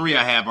 2 out of 3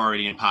 I have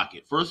already in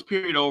pocket. First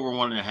period over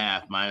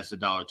 1.5 minus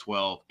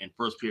 $1.12, and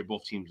first period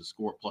both teams to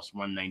score plus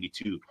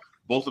 192,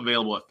 both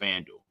available at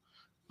FanDuel.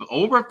 But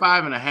over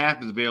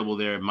 5.5 is available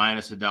there at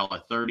minus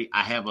 $1.30.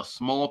 I have a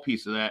small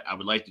piece of that. I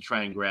would like to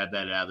try and grab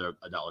that at either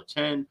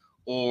 $1.10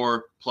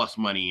 or plus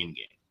money in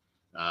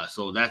game.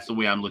 So that's the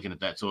way I'm looking at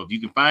that. So if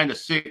you can find a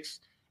 6,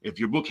 if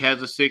your book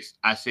has a 6,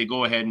 I say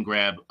go ahead and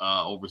grab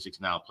over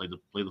 6 now. Play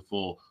the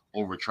full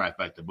over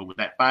trifecta. But with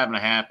that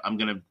 5.5, I'm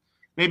gonna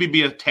maybe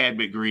be a tad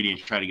bit greedy and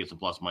try to get some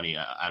plus money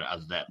out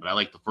of that. But I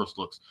like the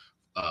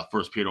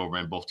first period over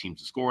and both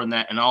teams to score in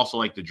that. And I also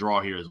like the draw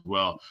here as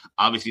well.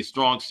 Obviously, a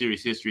strong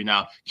series history.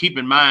 Now, keep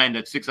in mind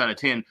that 6 out of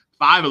 10,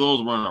 5 of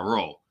those were in a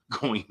row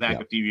going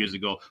back a few years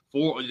ago.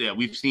 4,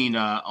 we've seen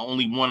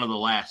only 1 of the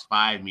last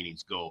 5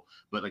 meetings go.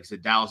 But like I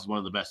said, Dallas is one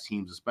of the best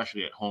teams,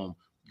 especially at home,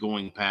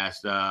 going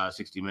past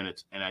 60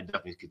 minutes. And I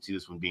definitely could see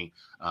this one being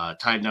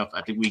tight enough.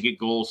 I think we get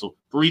goals. So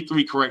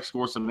 3-3 correct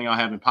score, something I'll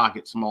have in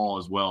pocket small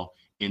as well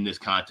in this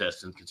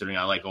contest, and considering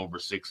I like over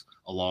 6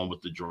 along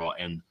with the draw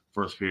and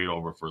first period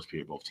over, first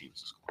period both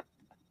teams to score.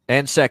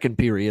 And second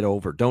period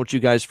over. Don't you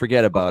guys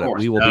forget about it.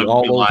 We will be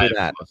all over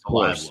that. Of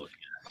course.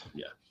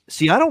 Yeah.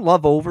 See, I don't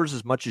love overs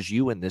as much as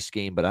you in this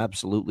game, but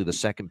absolutely the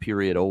second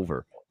period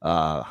over.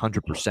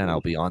 100% I'll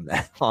be on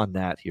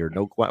that here.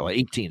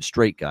 18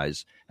 straight,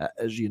 guys.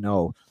 As you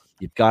know,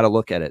 you've got to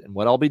look at it. And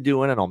what I'll be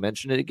doing, and I'll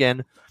mention it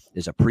again,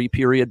 is a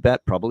pre-period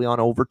bet, probably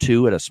on over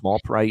 2 at a small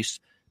price.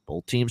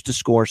 Both teams to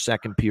score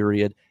second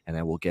period, and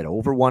then we'll get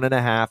over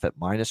 1.5 at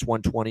minus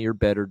 120 or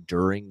better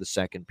during the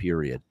second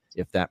period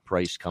if that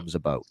price comes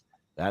about.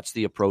 That's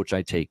the approach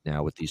I take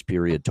now with these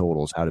period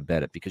totals, how to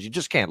bet it, because you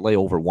just can't lay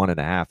over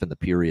 1.5 in the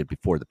period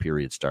before the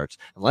period starts,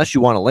 unless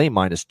you want to lay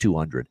minus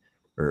 200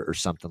 or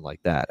something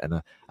like that. And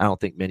I don't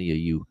think many of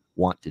you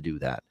want to do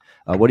that.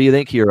 What do you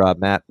think here,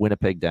 Matt?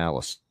 Winnipeg,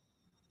 Dallas.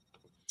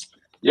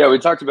 Yeah, we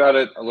talked about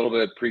it a little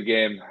bit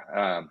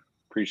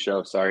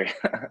pre-show, sorry.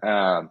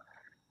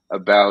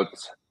 About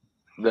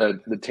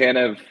the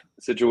Tanev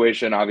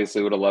situation.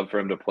 Obviously would have loved for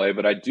him to play,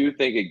 but I do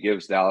think it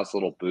gives Dallas a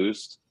little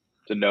boost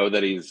to know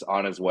that he's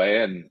on his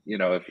way. And,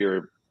 if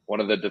you're one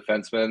of the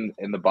defensemen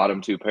in the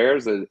bottom 2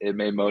 pairs, it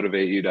may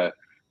motivate you to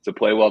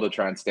play well to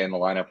try and stay in the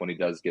lineup when he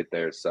does get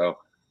there. So,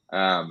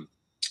 I'm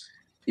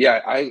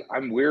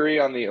weary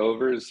on the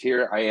overs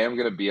here. I am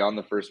going to be on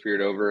the first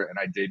period over, and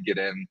I did get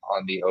in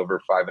on the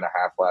over 5.5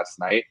 last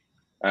night.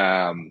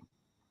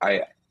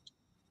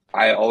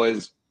 I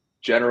always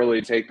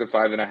generally take the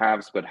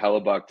 5.5s, but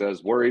Hellebuyck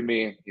does worry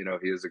me.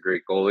 He is a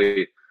great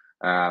goalie.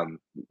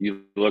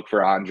 You look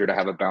for Andre to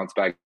have a bounce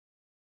back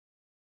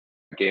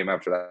game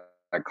after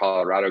that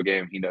Colorado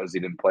game. He knows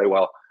he didn't play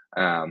well.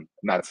 I'm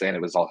not saying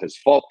it was all his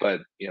fault, but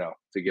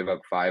to give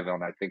up 5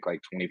 on I think like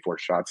 24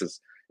 shots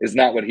is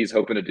not what he's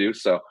hoping to do.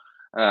 So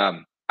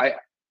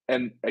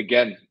and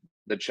again,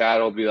 the chat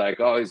will be like,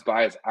 oh, he's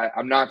biased.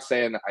 I'm not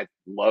saying I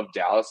love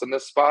Dallas in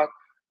this spot.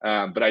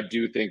 But I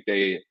do think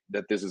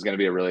that this is going to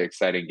be a really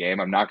exciting game.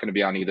 I'm not going to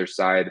be on either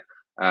side.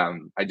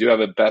 I do have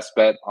a best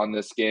bet on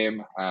this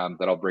game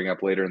that I'll bring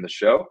up later in the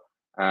show.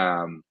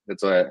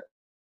 It's a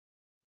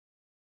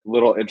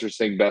little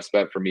interesting best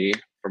bet for me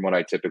from what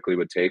I typically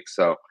would take.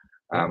 So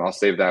I'll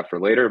save that for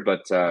later.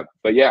 But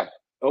yeah,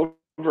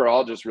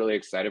 overall, just really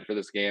excited for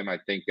this game. I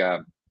think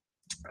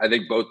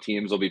both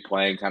teams will be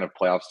playing kind of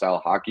playoff style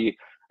hockey.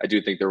 I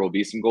do think there will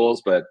be some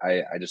goals, but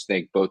I just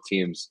think both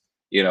teams,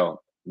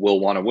 will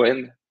want to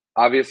win,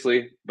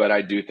 obviously, but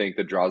I do think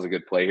the draw is a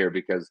good play here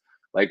because,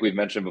 like we've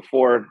mentioned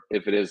before,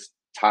 if it is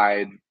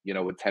tied,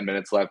 with 10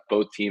 minutes left,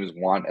 both teams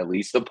want at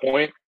least a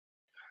point.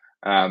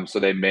 So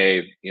they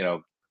may,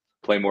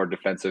 play more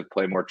defensive,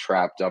 play more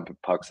trap, dump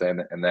pucks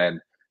in, and then,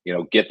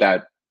 get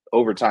that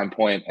overtime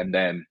point and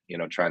then,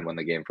 try and win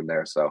the game from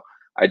there. So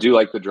I do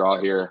like the draw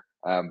here,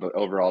 but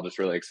overall, just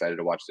really excited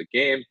to watch the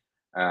game.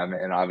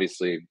 And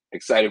obviously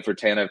excited for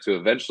Tanev to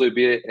eventually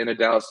be in a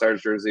Dallas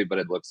Stars jersey, but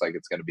it looks like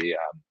it's going to be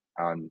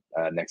on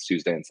next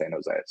Tuesday in San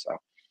Jose. So,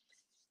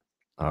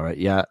 all right,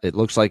 yeah, it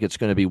looks like it's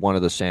going to be one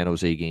of the San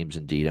Jose games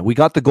indeed. And we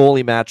got the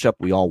goalie matchup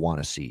we all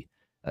want to see.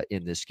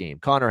 in this game.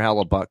 Connor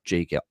Hellebuck,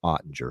 Jake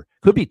Ottinger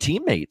could be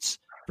teammates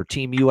for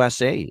Team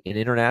USA in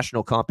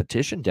international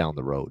competition down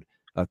the road,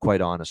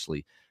 quite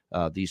honestly,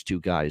 these two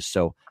guys.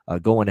 So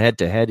going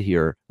head-to-head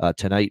here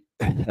tonight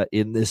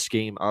in this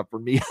game for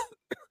me,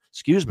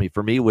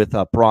 for me with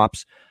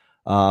props,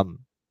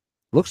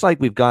 looks like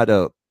we've got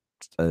a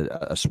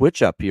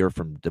switch up here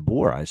from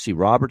DeBoer. I see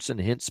Robertson,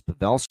 Hintz,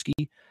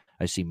 Pavelski.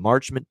 I see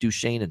Marchment,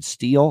 Duchesne, and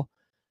Steele.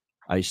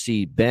 I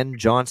see Ben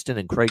Johnston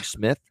and Craig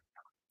Smith.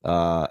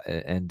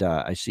 And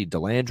I see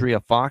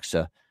Delandria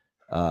Foxa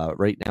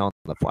right now.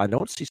 I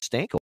don't see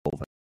Stankoven.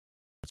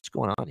 What's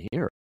going on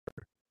here?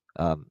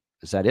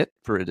 Is that it?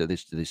 Did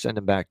they send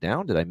him back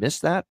down? Did I miss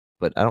that?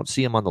 But I don't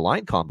see him on the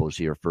line combos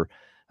here for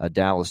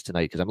Dallas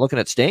tonight because I'm looking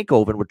at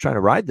Stankoven. We're trying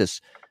to ride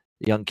this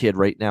young kid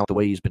right now the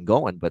way he's been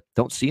going, but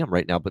don't see him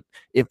right now. But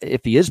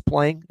if he is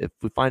playing, if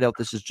we find out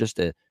this is just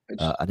an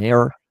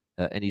error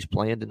and he's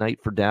playing tonight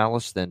for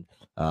Dallas, then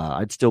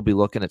I'd still be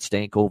looking at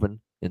Stankoven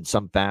in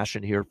some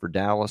fashion here for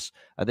Dallas.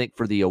 I think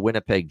for the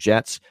Winnipeg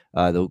Jets,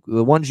 the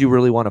ones you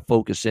really want to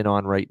focus in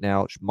on right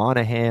now,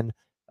 Monahan,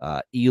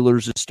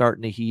 Ehlers is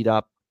starting to heat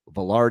up.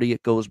 Velarde,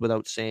 it goes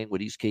without saying what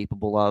he's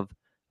capable of.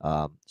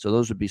 So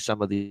those would be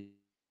some of the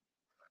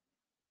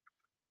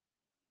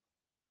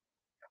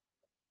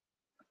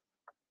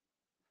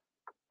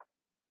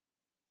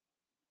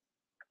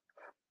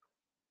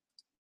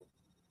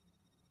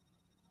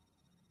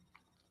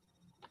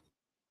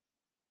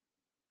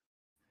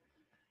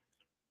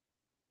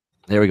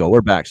There we go.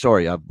 We're back.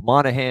 Sorry.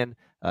 Monahan,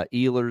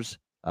 Ehlers,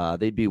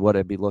 they'd be what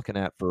I'd be looking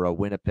at for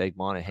Winnipeg,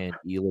 Monahan,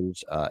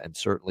 Ehlers, and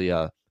certainly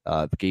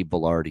Gabe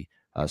Velarde.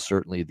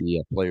 Certainly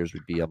the players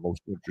would be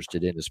most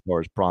interested in as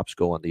far as props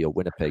go on the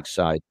Winnipeg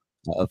side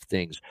of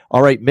things.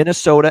 All right,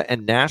 Minnesota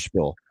and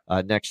Nashville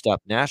next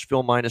up.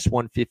 Nashville minus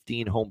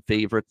 115 home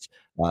favorites.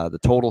 The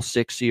total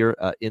 6 here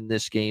in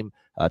this game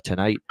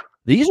tonight.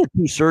 These are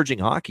two surging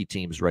hockey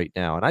teams right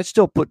now, and I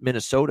still put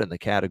Minnesota in the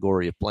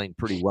category of playing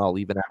pretty well,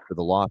 even after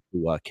the loss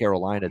to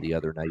Carolina the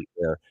other night.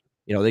 Where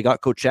they got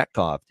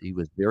Kochetkov. He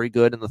was very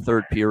good in the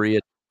third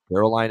period.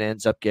 Carolina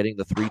ends up getting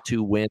the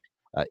 3-2 win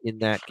in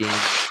that game.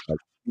 How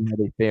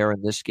they fare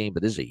in this game,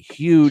 but this is a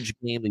huge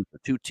game. These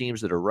are two teams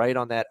that are right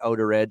on that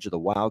outer edge of the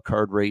wild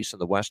card race in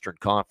the Western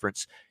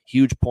Conference.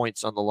 Huge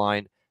points on the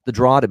line. The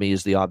draw to me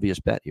is the obvious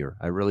bet here.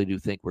 I really do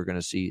think we're going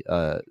to see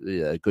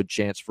a good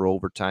chance for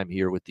overtime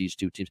here with these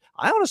two teams.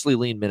 I honestly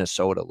lean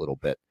Minnesota a little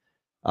bit.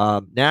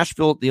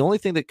 Nashville, the only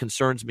thing that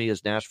concerns me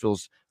is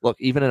Nashville's, look,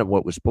 even in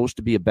what was supposed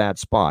to be a bad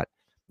spot,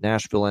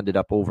 Nashville ended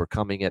up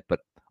overcoming it, but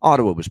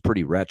Ottawa was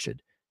pretty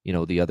wretched,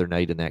 the other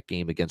night in that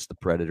game against the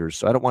Predators.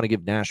 So I don't want to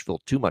give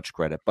Nashville too much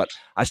credit, but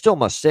I still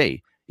must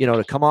say,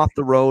 to come off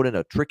the road in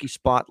a tricky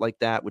spot like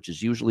that, which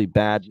is usually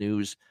bad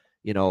news,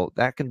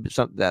 that can be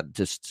something that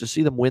just to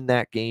see them win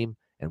that game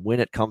and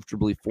win it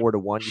comfortably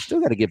 4-1, you still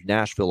got to give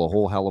Nashville a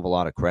whole hell of a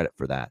lot of credit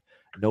for that.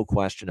 No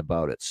question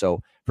about it.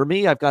 So for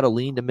me, I've got to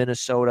lean to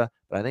Minnesota,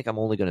 but I think I'm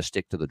only going to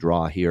stick to the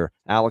draw here.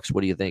 Alex,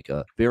 what do you think?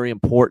 A very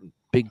important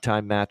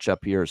big-time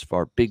matchup here as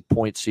far big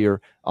points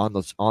here on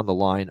the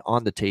line,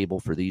 on the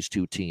table for these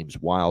two teams,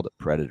 Wild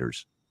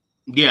Predators.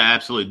 Yeah,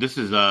 absolutely. This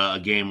is a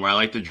game where I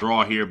like to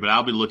draw here, but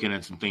I'll be looking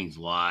at some things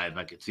live.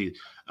 I could see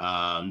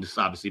this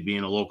obviously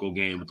being a local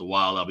game with the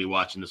Wild. I'll be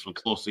watching this one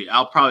closely.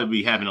 I'll probably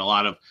be having a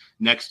lot of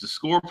next to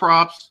score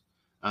props.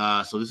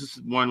 So this is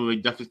one where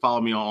you definitely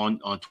follow me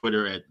on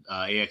Twitter at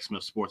AX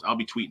Smith Sports. I'll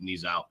be tweeting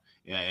these out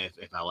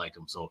if I like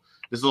them. So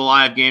this is a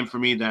live game for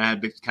me that I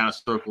had kind of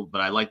circled,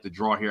 but I like the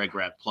draw here. I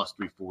grabbed plus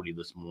 340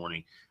 this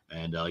morning.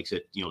 And like I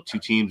said, two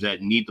teams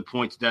that need the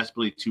points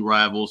desperately, two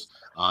rivals.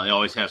 They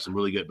always have some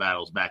really good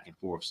battles back and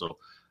forth. So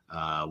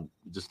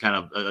just kind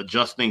of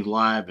adjust things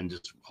live and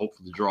just hope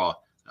for the draw.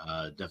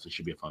 Definitely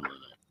should be a fun one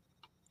tonight.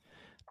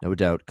 No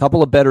doubt. A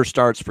couple of better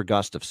starts for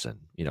Gustafsson.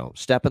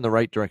 Step in the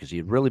right direction. He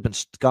had really been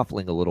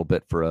scuffling a little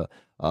bit for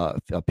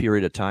a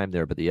period of time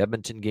there. But the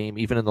Edmonton game,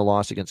 even in the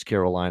loss against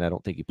Carolina, I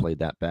don't think he played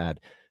that bad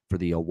for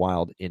the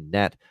Wild in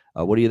net.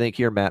 What do you think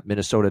here, Matt?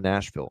 Minnesota,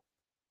 Nashville.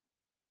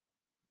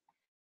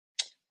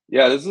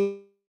 Yeah, this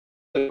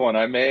is one.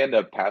 I may end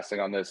up passing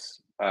on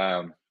this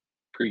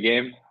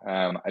pregame.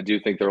 I do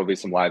think there will be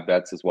some live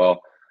bets as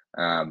well.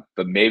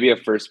 But maybe a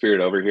first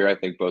period over here. I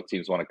think both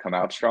teams want to come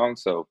out strong.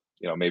 So,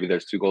 maybe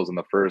there's 2 goals in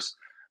the first.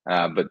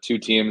 But two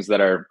teams that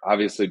are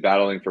obviously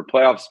battling for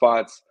playoff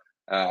spots.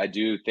 I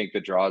do think the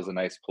draw is a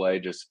nice play,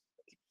 just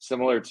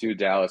similar to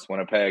Dallas,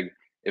 Winnipeg.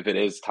 If it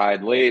is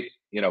tied late,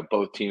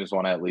 both teams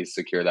want to at least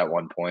secure that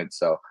 1 point.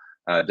 So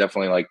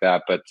definitely like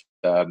that. But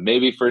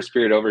maybe first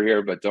period over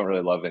here, but don't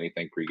really love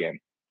anything pregame.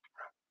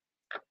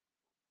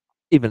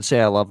 Even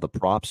say I love the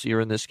props here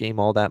in this game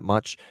all that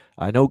much.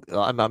 I know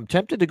I'm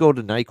tempted to go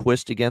to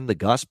Nyquist again, the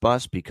Gus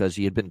bus, because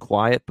he had been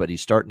quiet, but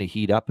he's starting to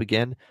heat up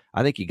again.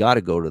 I think you got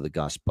to go to the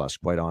Gus bus,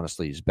 quite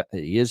honestly.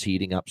 He is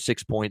heating up.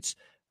 6 points,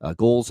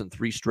 goals in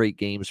 3 straight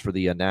games for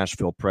the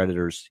Nashville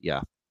Predators.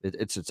 Yeah, I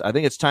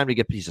think it's time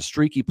to he's a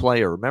streaky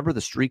player. Remember the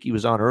streak he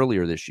was on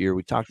earlier this year?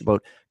 We talked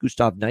about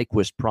Gustav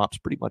Nyquist props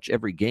pretty much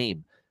every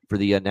game for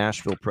the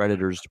Nashville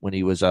Predators when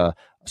he was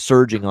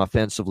surging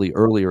offensively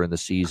earlier in the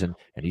season,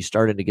 and he's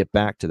starting to get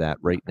back to that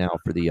right now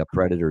for the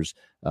Predators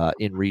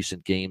in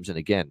recent games. And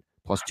again,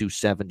 plus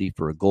 270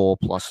 for a goal,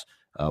 plus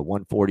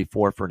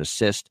 144 for an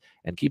assist.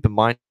 And keep in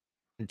mind,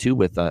 too,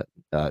 with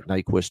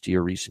Nyquist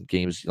here, recent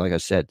games, like I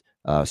said,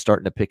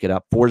 starting to pick it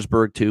up.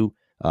 Forsberg, too,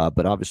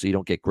 but obviously you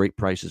don't get great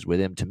prices with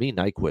him. To me,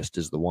 Nyquist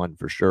is the one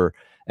for sure.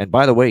 And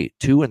by the way,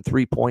 2 and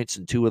 3 points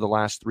in 2 of the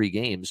last 3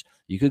 games.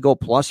 You could go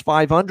plus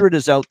 500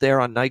 is out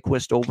there on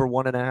Nyquist over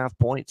 1.5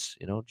 points.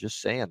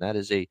 Just saying that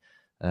is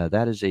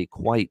a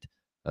quite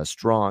a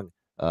strong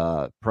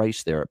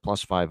price there at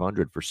plus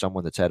 500 for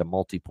someone that's had a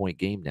multi-point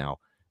game now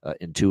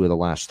in 2 of the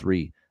last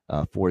 3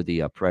 for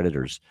the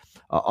Predators.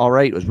 All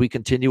right, as we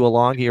continue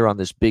along here on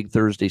this big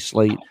Thursday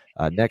slate,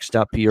 next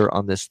up here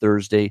on this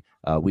Thursday,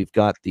 we've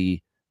got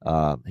the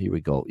here we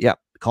go. Yeah,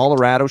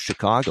 Colorado,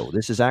 Chicago.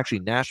 This is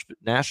actually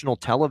national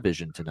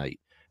television tonight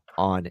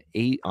on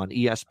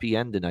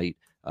ESPN tonight.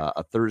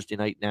 A Thursday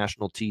night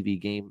national TV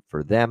game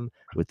for them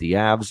with the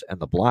Avs and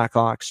the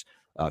Blackhawks.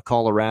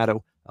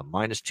 Colorado,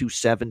 minus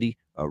 270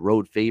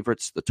 road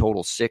favorites. The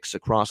total 6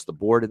 across the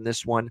board in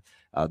this one.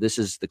 This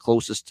is the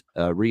closest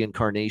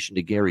reincarnation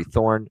to Gary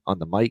Thorne on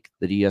the mic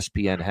that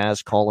ESPN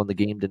has calling the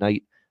game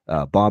tonight.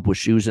 Bob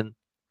Wischusen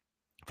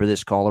for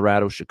this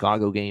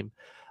Colorado-Chicago game.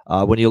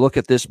 When you look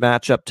at this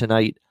matchup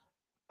tonight,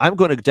 I'm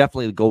going to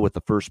definitely go with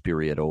the first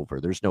period over.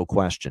 There's no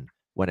question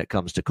when it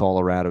comes to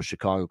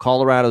Colorado-Chicago.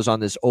 Colorado's on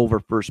this over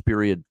first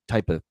period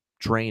type of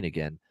train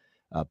again,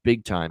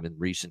 big time in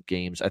recent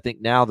games. I think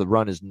now the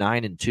run is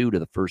 9-2 to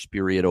the first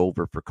period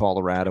over for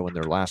Colorado in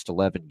their last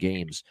 11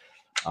 games.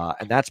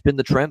 And that's been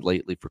the trend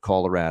lately for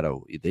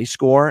Colorado. They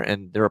score,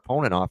 and their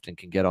opponent often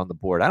can get on the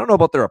board. I don't know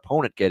about their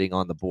opponent getting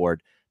on the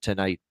board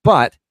tonight,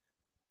 but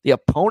the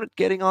opponent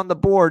getting on the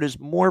board is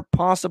more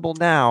possible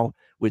now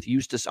with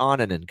Justus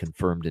Annunen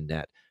confirmed in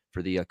net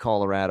for the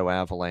Colorado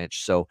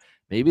Avalanche. So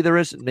maybe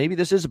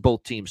this is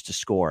both teams to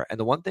score. And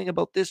the one thing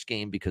about this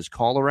game, because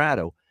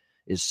Colorado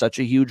is such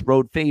a huge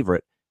road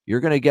favorite,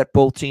 you're going to get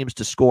both teams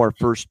to score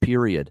first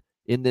period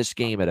in this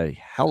game at a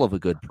hell of a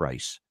good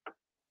price.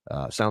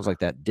 Sounds like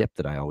that dip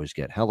that I always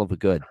get. Hell of a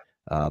good.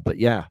 But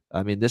yeah,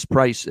 I mean, this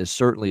price is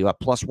certainly up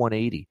plus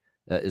 180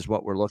 is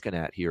what we're looking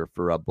at here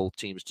for both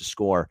teams to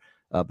score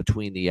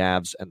between the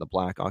Avs and the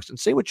Blackhawks. And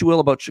say what you will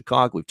about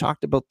Chicago. We've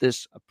talked about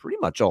this pretty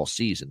much all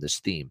season, this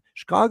theme.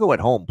 Chicago at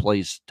home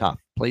plays tough,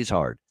 plays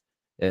hard.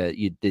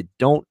 They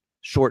don't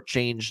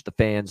shortchange the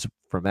fans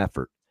from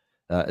effort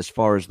as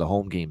far as the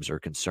home games are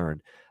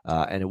concerned.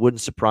 And it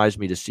wouldn't surprise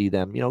me to see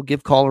them,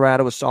 give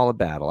Colorado a solid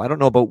battle. I don't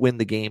know about win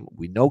the game.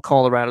 We know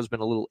Colorado's been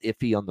a little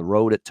iffy on the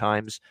road at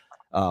times.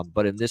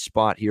 But in this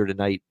spot here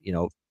tonight,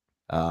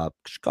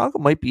 Chicago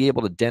might be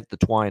able to dent the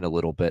twine a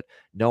little bit,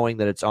 knowing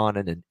that it's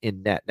Annunen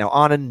in net. Now,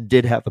 Annunen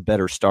did have a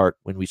better start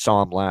when we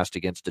saw him last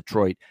against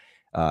Detroit.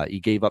 He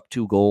gave up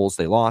 2 goals.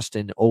 They lost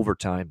in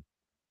overtime.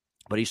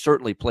 But he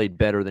certainly played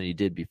better than he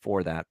did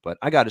before that. But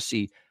I got to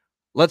see.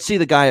 Let's see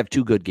the guy have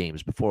 2 good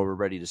games before we're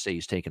ready to say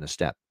he's taken a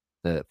step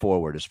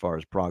forward as far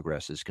as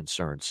progress is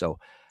concerned. So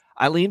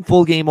I lean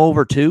full game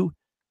over too,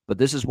 but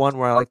this is one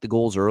where I like the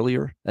goals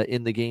earlier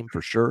in the game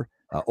for sure.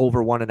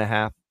 Over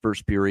 1.5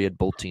 first period,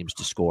 both teams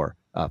to score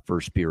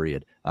first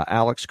period.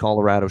 Alex,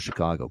 Colorado,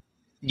 Chicago.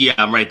 Yeah,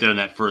 I'm right there in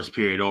that first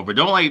period over.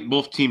 Don't like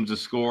both teams to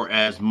score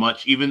as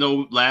much, even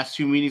though last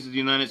 2 meetings at the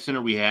United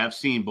Center, we have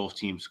seen both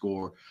teams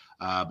score.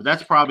 But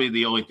that's probably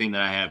the only thing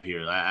that I have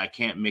here. I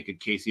can't make a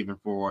case even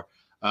for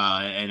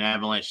an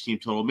Avalanche team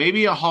total.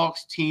 Maybe a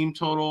Hawks team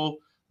total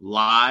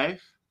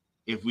live.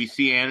 If we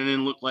see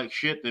Annunen look like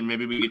shit, then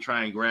maybe we could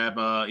try and grab,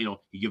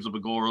 he gives up a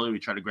goal early. We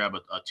try to grab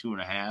a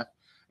 2.5.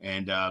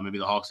 And maybe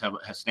the Hawks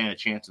stand a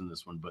chance in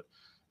this one. But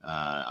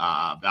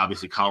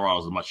obviously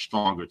Colorado is a much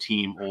stronger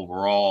team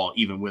overall,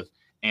 even with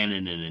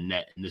Annunen and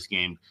net in this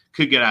game.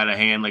 Could get out of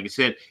hand. Like I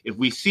said, if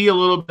we see a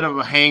little bit of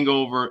a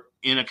hangover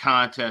in a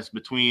contest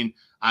between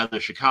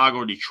either Chicago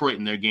or Detroit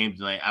in their game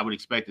tonight, I would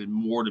expect it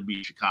more to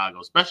be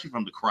Chicago, especially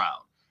from the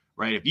crowd,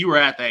 right? If you were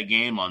at that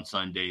game on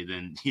Sunday,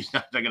 then he's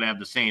not going to have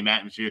the same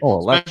atmosphere. Oh,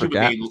 electric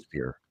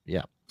atmosphere.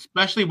 Yeah.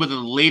 Especially with a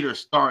later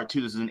start,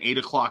 too. This is an 8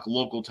 o'clock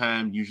local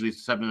time. Usually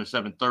it's 7 or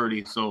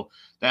 7:30. So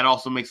that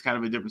also makes kind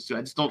of a difference, too.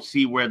 I just don't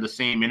see where the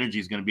same energy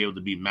is going to be able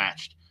to be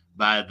matched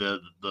by the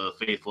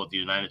faithful at the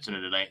United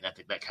Center tonight. And I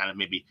think that kind of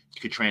maybe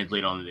could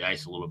translate onto the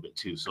ice a little bit,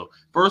 too. So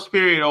first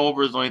period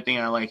over is the only thing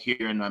I like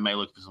here, and I might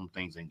look for some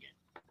things in game.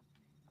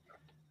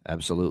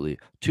 Absolutely.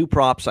 2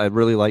 props I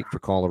really like for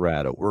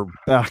Colorado. We're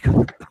back.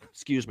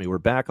 We're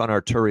back on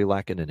our Artturi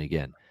Lehkonen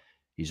again.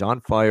 He's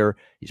on fire.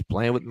 He's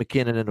playing with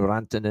McKinnon and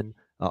Rantanen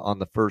on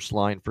the first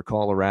line for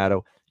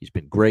Colorado. He's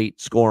been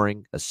great,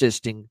 scoring,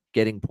 assisting,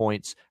 getting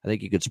points. I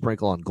think he could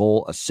sprinkle on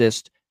goal,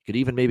 assist. Could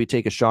even maybe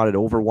take a shot at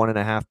over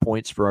 1.5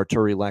 points for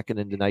Artturi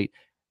Lehkonen tonight.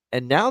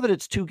 And now that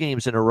it's 2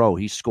 games in a row,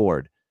 he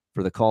scored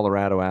for the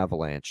Colorado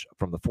Avalanche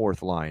from the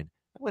fourth line.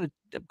 I'm going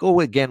to go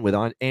again with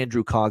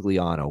Andrew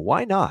Cogliano.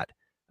 Why not?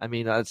 I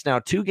mean, it's now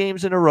 2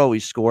 games in a row he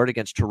scored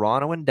against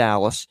Toronto and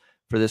Dallas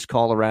for this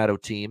Colorado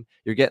team.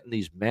 You're getting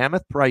these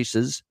mammoth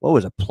prices. What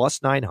was it,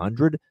 plus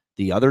 900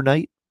 the other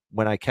night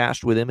when I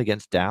cashed with him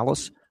against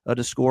Dallas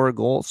to score a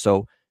goal?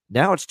 So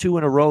now it's 2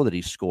 in a row that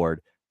he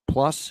scored.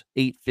 Plus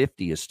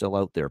 850 is still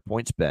out there.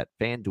 PointsBet,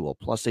 FanDuel,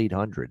 plus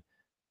 800.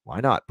 Why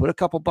not? Put a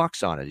couple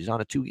bucks on it. He's on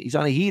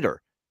a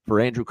heater for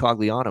Andrew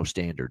Cogliano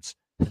standards.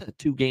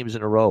 2 games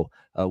in a row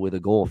with a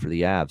goal for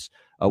the Avs.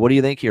 What do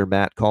you think here,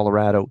 Matt?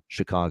 Colorado,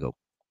 Chicago.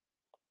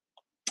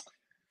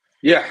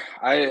 Yeah,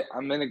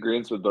 I'm in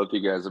agreement with both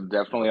you guys. I'm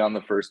definitely on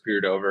the first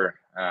period over.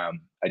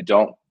 I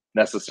don't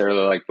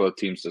necessarily like both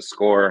teams to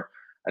score.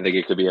 I think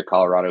it could be a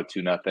Colorado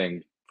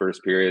 2-0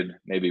 first period,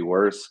 maybe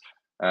worse.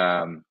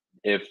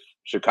 If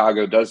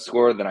Chicago does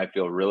score, then I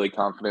feel really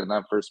confident in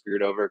that first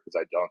period over because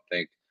I don't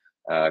think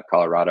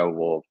Colorado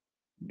will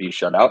be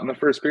shut out in the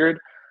first period.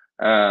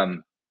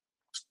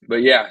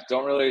 But yeah,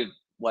 don't really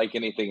like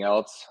anything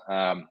else.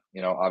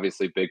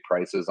 Obviously big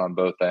prices on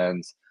both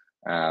ends.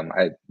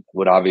 I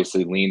would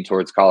obviously lean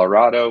towards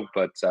Colorado,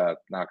 but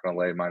not going to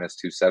lay minus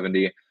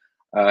 270.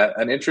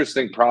 An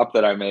interesting prop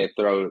that I may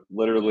throw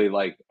literally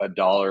like $1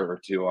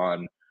 or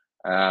 $2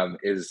 on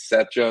is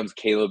Seth Jones,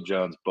 Caleb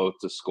Jones, both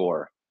to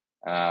score.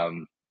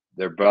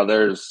 They're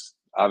brothers.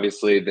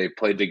 Obviously, they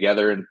played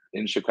together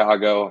in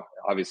Chicago.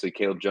 Obviously,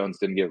 Caleb Jones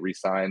didn't get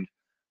re-signed.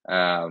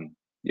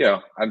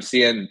 I'm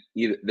seeing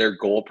their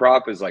goal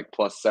prop is like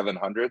plus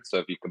 700. So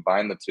if you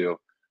combine the two,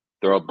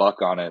 throw a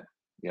buck on it,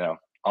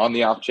 on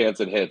the off chance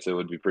it hits, it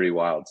would be pretty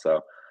wild.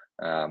 So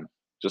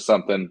just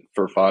something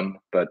for fun.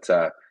 But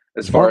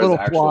as far as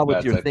actual flaw with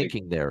bets, your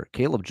thinking there,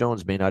 Caleb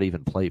Jones may not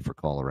even play for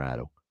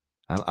Colorado.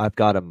 I've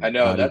got him. I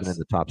know not even in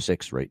the top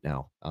 6 right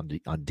now on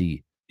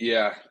D.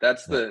 Yeah,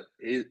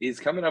 he's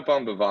coming up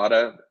on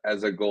Bovada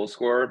as a goal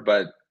scorer,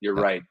 but you're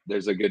right.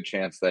 There's a good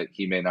chance that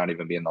he may not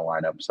even be in the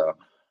lineup. So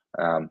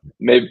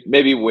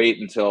maybe wait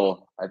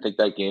until I think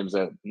that game's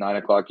at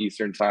 9:00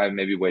 Eastern time.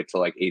 Maybe wait till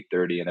like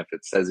 8:30, and if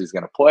it says he's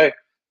going to play,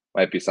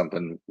 might be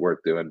something worth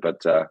doing.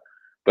 But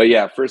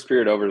yeah, first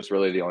period over is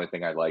really the only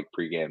thing I like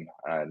pregame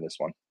in this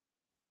one.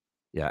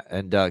 Yeah,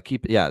 and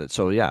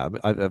So yeah,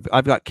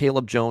 I've got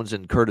Caleb Jones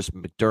and Curtis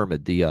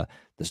McDermott,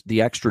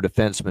 the extra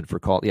defenseman for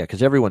call. Yeah,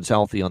 because everyone's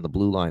healthy on the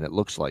blue line. It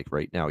looks like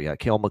right now. Yeah,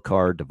 Cale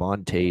Makar,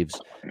 Devon Taves,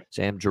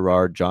 Sam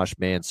Girard, Josh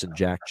Manson,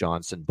 Jack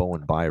Johnson,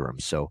 Bowen Byram.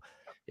 So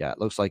yeah, it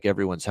looks like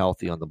everyone's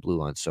healthy on the blue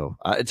line. So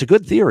it's a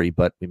good theory,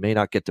 but we may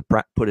not get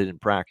to put it in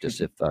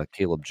practice if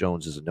Caleb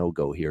Jones is a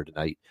no-go here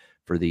tonight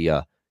for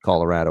the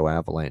Colorado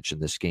Avalanche in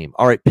this game.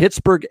 All right,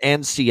 Pittsburgh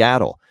and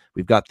Seattle.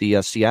 We've got the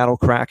Seattle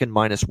Kraken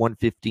minus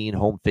 115,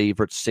 home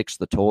favorites, 6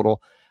 the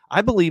total.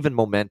 I believe in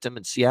momentum,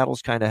 and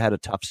Seattle's kind of had a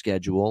tough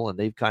schedule, and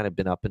they've kind of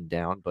been up and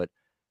down, but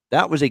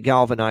that was a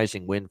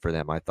galvanizing win for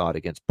them, I thought,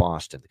 against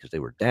Boston, because they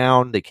were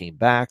down, they came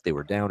back, they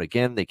were down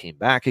again, they came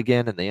back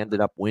again, and they ended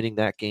up winning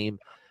that game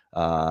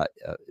for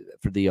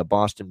the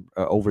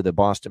over the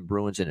Boston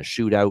Bruins in a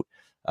shootout.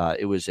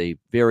 It was a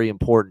very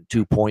important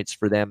 2 points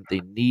for them.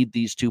 They need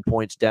these 2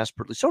 points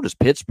desperately. So does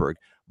Pittsburgh.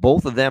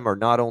 Both of them are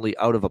not only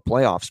out of a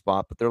playoff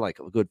spot, but they're like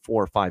a good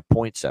 4 or 5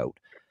 points out.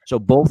 So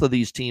both of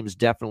these teams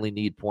definitely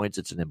need points.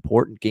 It's an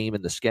important game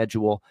in the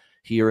schedule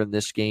here in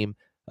this game.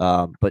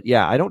 But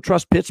yeah, I don't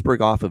trust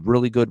Pittsburgh off a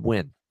really good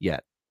win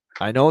yet.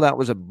 I know that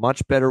was a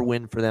much better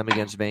win for them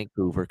against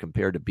Vancouver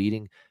compared to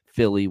beating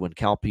Philly when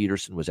Cal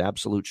Peterson was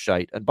absolute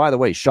shite. And by the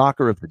way,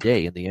 shocker of the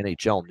day in the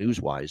NHL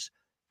news-wise,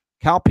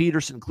 Cal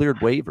Peterson cleared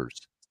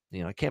waivers.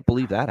 I can't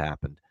believe that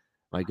happened.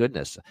 My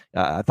goodness.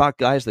 I thought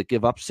guys that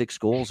give up 6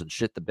 goals and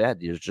shit the bed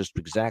is just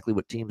exactly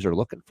what teams are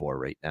looking for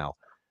right now.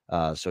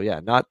 So yeah,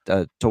 not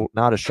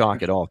a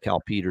shock at all. Cal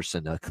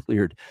Peterson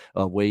cleared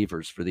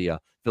waivers for the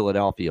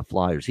Philadelphia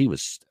Flyers.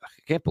 I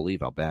can't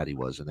believe how bad he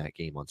was in that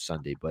game on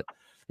Sunday. But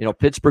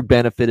Pittsburgh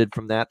benefited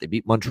from that. They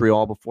beat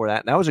Montreal before that.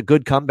 And that was a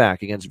good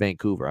comeback against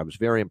Vancouver. I was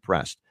very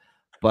impressed.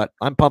 But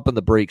I'm pumping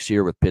the brakes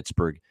here with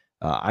Pittsburgh.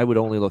 I would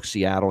only look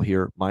Seattle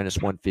here, minus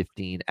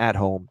 115 at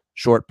home,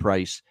 short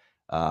price.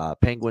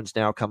 Penguins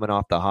now coming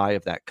off the high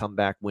of that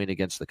comeback win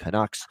against the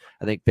Canucks.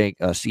 I think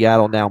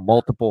Seattle now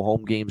multiple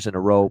home games in a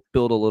row,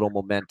 build a little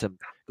momentum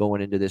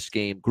going into this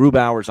game.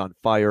 Grubauer's on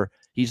fire.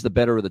 He's the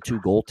better of the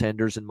 2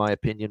 goaltenders, in my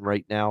opinion,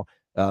 right now.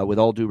 With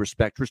all due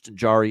respect, Tristan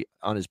Jarry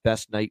on his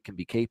best night can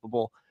be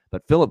capable,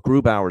 but Philip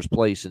Grubauer's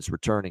play since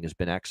returning has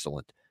been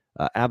excellent.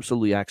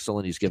 Absolutely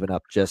excellent. He's given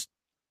up just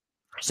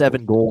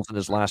 7 goals in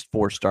his last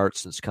 4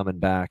 starts since coming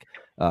back.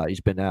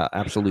 He's been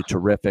absolutely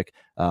terrific,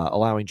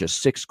 allowing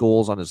just 6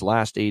 goals on his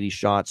last 80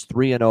 shots,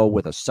 3-0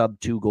 with a sub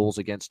 2 goals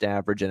against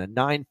average, and a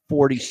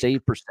 .940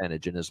 save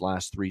percentage in his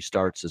last 3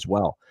 starts as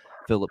well,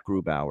 Philip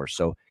Grubauer.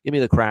 So give me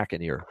the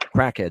Kraken here.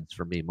 Crackheads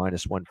for me,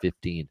 minus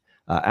 115.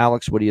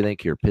 Alex, what do you think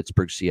here?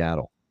 Pittsburgh,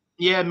 Seattle.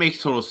 Yeah, it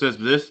makes total sense.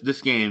 But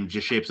this game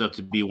just shapes up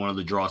to be one of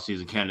the draw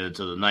season candidates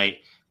of the night.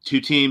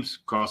 2 teams,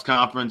 cross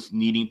conference,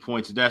 needing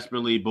points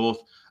desperately,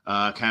 both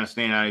kind of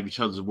staying out of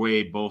each other's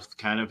way, both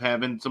kind of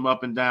having some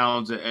up and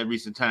downs at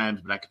recent times.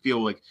 But I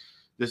feel like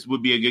this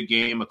would be a good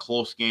game, a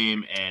close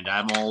game, and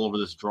I'm all over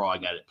this draw. I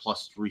got it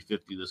plus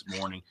 350 this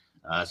morning.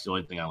 That's the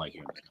only thing I like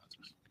here in this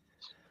contest.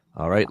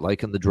 All right,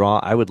 liking the draw.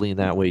 I would lean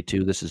that way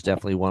too. This is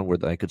definitely one where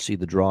I could see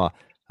the draw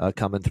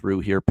coming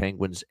through here,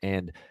 Penguins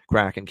and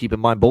Kraken. Keep in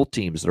mind, both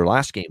teams, their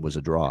last game was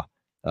a draw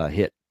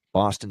hit.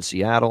 Boston,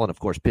 Seattle, and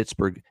of course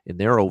Pittsburgh in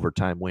their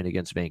overtime win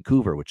against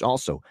Vancouver, which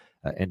also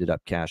ended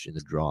up cashing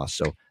the draw.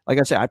 So, like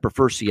I said, I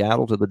prefer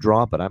Seattle to the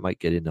draw, but I might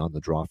get in on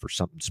the draw for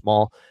something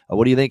small.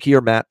 What do you think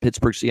here, Matt?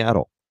 Pittsburgh,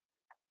 Seattle.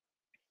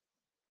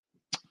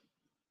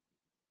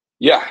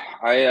 Yeah,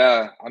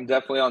 I'm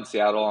definitely on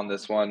Seattle on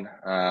this one.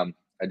 I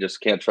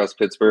just can't trust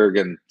Pittsburgh,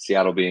 and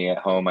Seattle being at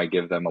home, I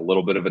give them a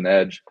little bit of an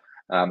edge.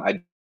 I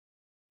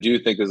do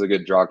think is a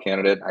good draw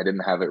candidate. I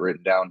didn't have it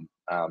written down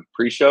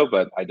pre-show,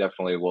 but I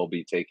definitely will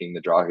be taking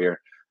the draw here.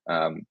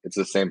 It's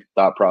the same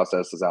thought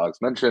process as Alex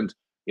mentioned.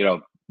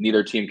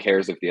 Neither team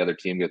cares if the other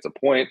team gets a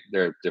point.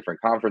 They're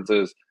different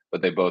conferences,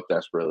 but they both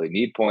desperately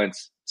need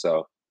points.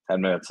 So 10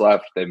 minutes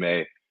left. They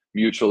may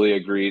mutually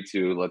agree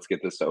to let's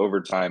get this to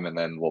overtime, and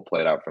then we'll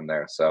play it out from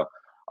there. So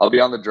I'll be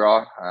on the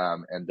draw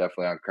and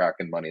definitely on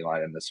Kraken money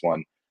line in this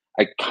one.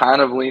 I kind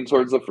of lean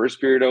towards the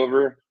first period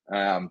over,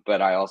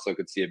 but I also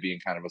could see it being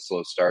kind of a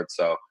slow start.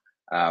 So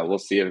we'll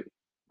see it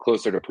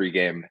closer to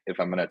pregame if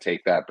I'm going to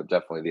take that, but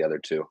definitely the other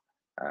two.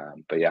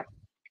 But yeah.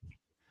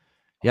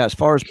 Yeah, as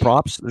far as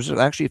props, there's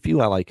actually a few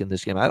I like in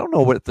this game. I don't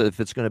know if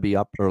it's going to be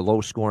up or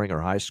low scoring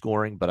or high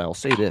scoring, but I'll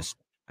say this.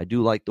 I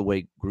do like the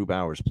way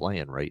Grubauer's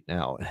playing right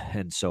now.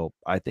 And so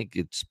I think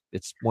it's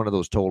one of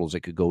those totals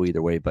that could go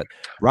either way. But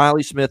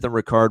Riley Smith and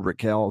Rickard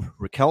Rakell.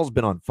 Rakell's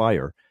been on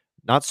fire.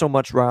 Not so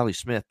much Riley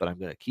Smith, but I'm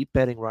going to keep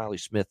betting Riley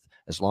Smith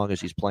as long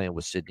as he's playing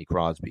with Sidney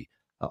Crosby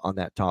on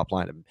that top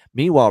line. And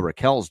meanwhile,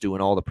 Rakell's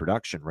doing all the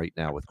production right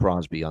now with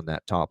Crosby on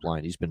that top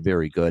line. He's been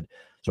very good.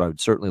 So I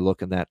would certainly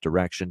look in that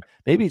direction.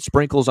 Maybe it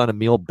sprinkles on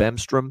Emil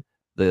Bemstrom,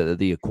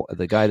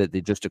 the guy that they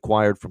just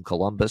acquired from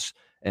Columbus,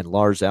 and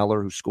Lars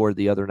Eller, who scored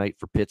the other night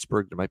for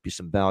Pittsburgh. There might be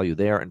some value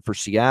there. And for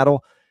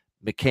Seattle,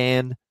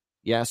 McCann,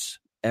 yes.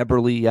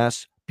 Eberle,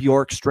 yes.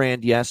 Bjorkstrand,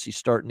 yes. He's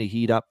starting to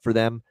heat up for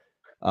them.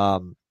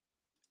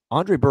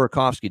 Andre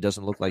Burakovsky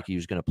doesn't look like he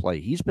was going to play.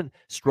 He's been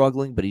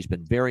struggling, but he's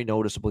been very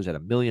noticeable. He's had a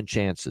million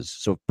chances.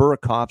 So if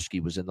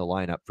Burakovsky was in the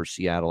lineup for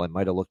Seattle, I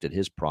might have looked at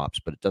his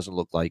props, but it doesn't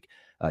look like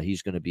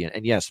he's going to be in.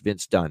 And yes,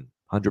 Vince Dunn,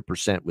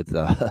 100% with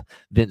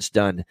Vince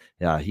Dunn.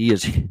 He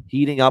is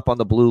heating up on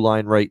the blue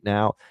line right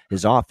now.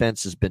 His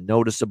offense has been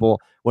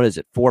noticeable. What is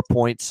it? 4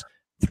 points,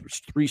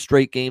 3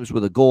 straight games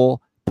with a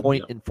goal,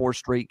 point in 4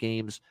 straight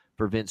games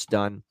for Vince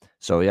Dunn.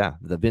 So yeah,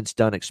 the Vince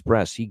Dunn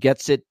Express. He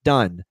gets it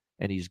done,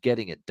 and he's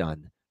getting it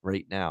done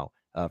right now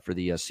for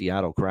the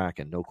Seattle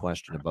Kraken. No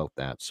question about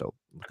that. So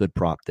good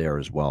prop there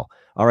as well.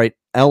 All right,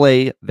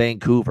 LA,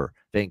 Vancouver.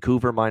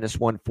 Vancouver minus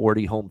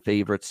 140, home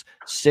favorites,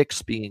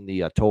 6 being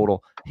the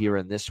total here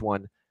in this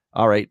one.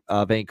 All right,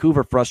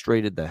 Vancouver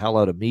frustrated the hell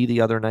out of me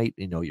the other night.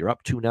 You're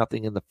up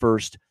 2-0 in the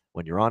first.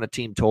 When you're on a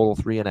team total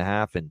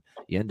 3.5 and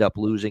you end up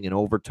losing in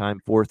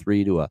overtime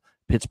 4-3 to a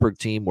Pittsburgh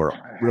team where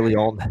really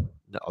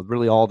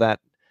all that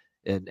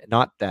and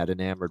not that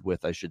enamored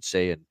with, I should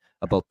say, and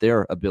about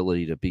their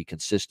ability to be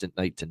consistent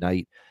night to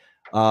night.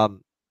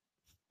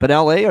 But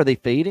LA, are they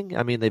fading?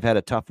 I mean, they've had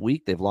a tough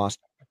week. They've lost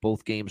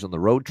both games on the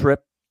road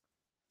trip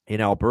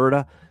in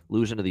Alberta,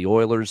 losing to the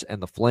Oilers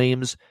and the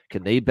Flames.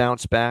 Can they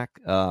bounce back?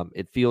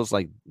 It feels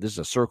like this is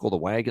a circle the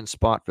wagon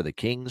spot for the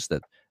Kings,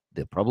 that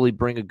they'll probably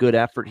bring a good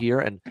effort here.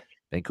 And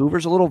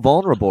Vancouver's a little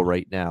vulnerable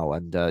right now.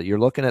 And you're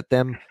looking at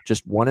them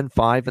just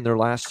 1-5 in their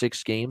last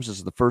 6 games. This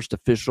is the first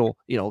official,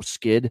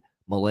 skid,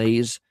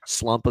 malaise,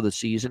 slump of the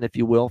season, if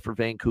you will, for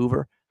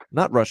Vancouver. I'm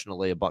not rushing to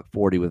lay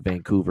 $140 with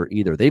Vancouver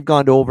either. They've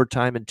gone to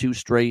overtime in 2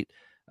 straight.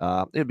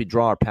 It'd be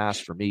draw or pass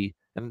for me.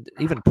 And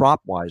even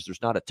prop-wise,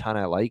 there's not a ton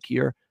I like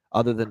here,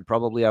 other than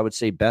probably I would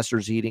say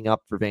Besser's eating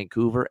up for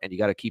Vancouver, and you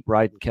got to keep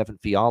riding Kevin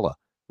Fiala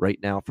right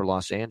now for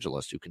Los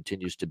Angeles, who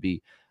continues to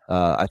be,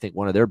 I think,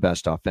 one of their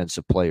best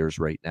offensive players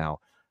right now.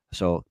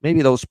 So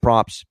maybe those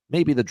props,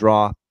 maybe the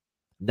draw.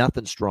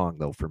 Nothing strong,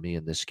 though, for me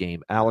in this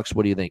game. Alex,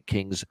 what do you think?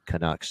 Kings,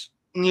 Canucks.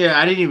 Yeah,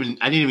 I didn't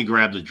even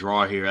grab the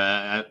draw here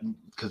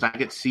because I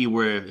could see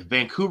where if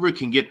Vancouver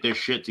can get their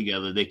shit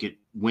together, they could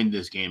win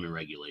this game in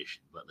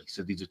regulation. But like I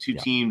said, these are 2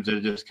 teams that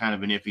are just kind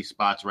of in iffy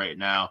spots right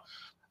now.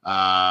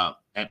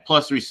 At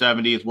plus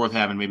 370, it's worth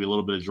having maybe a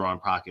little bit of draw in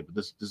pocket. But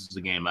this is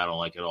a game I don't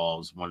like at all. I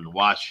was wanting to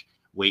watch,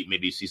 wait,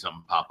 maybe see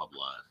something pop up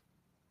live.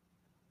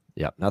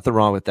 Yeah, nothing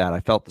wrong with that.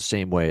 I felt the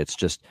same way. It's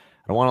just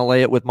I don't want to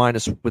lay it with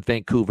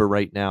Vancouver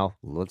right now.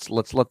 Let's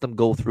let them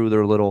go through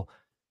their little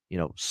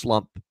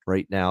slump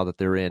right now that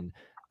they're in.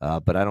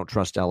 But I don't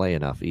trust LA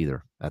enough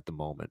either at the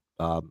moment.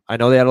 I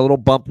know they had a little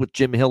bump with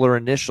Jim Hiller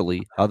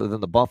initially. Other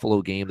than the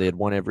Buffalo game, they had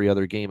won every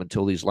other game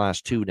until these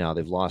last 2 now.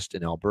 They've lost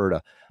in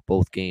Alberta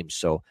both games.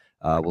 So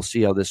we'll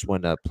see how this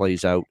one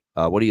plays out.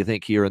 What do you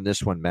think here in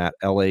this one, Matt?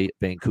 LA,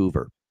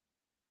 Vancouver.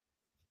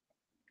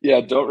 Yeah,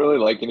 don't really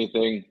like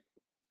anything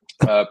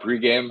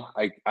pregame.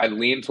 I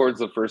lean towards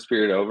the first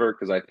period over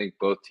because I think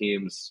both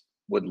teams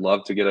would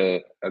love to get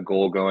a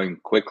goal going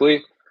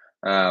quickly.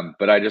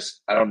 But I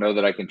don't know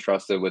that I can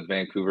trust it with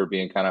Vancouver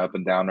being kind of up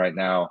and down right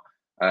now.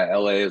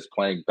 LA is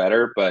playing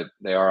better, but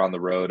they are on the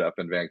road up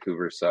in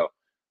Vancouver. So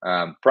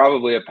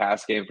Probably a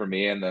pass game for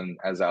me. And then,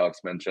 as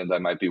Alex mentioned, I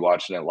might be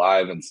watching it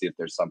live and see if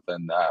there's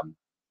something,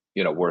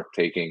 worth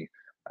taking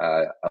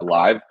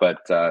live. But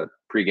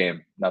pregame,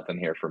 nothing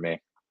here for me.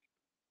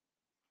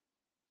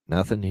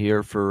 Nothing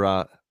here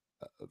for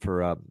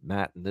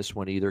Matt in this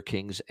one either,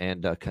 Kings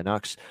and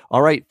Canucks.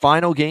 All right,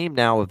 final game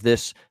now of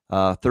this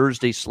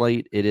Thursday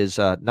slate. It is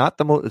not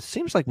the most. It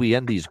seems like we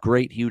end these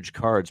great, huge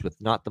cards with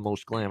not the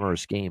most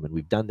glamorous game, and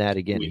we've done that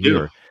again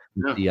here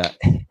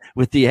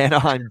with the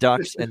Anaheim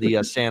Ducks and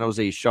the San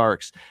Jose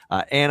Sharks.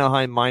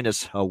 Anaheim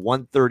minus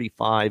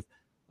 135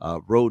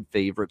 road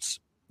favorites.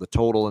 The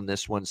total in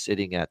this one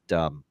sitting at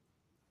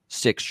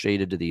 6,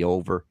 shaded to the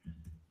over.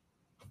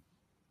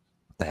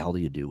 The hell do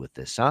you do with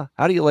this, huh?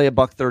 How do you lay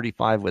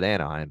 $135 with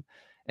Anaheim?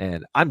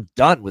 And I'm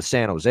done with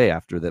San Jose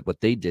after that. What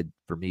they did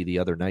for me the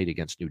other night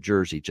against New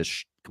Jersey,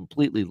 just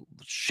completely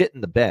shit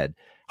in the bed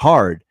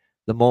hard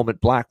the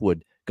moment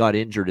Blackwood got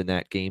injured in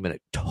that game, and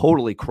it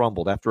totally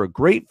crumbled after a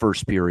great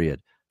first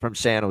period from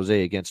San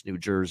Jose against New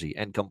Jersey,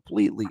 and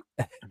completely,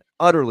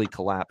 utterly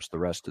collapsed the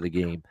rest of the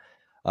game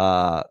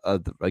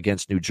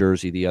against New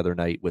Jersey the other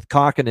night with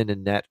Kakkonen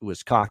in net. Who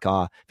was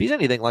Kaka. If he's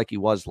anything like he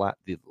was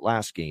the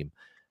last game,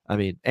 I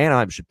mean,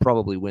 Anaheim should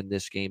probably win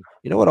this game.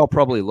 You know what I'll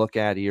probably look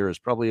at here is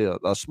probably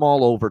a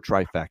small over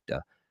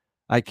trifecta.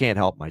 I can't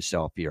help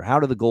myself here. How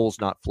do the goals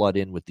not flood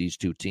in with these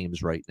two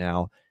teams right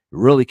now? You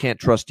really can't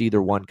trust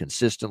either one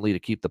consistently to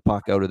keep the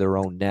puck out of their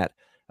own net.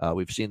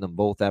 We've seen them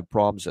both have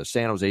problems.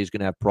 San Jose is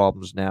going to have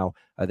problems now.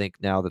 I think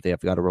now that they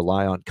have got to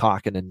rely on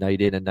Kakkonen night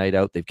in and night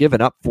out. They've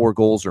given up 4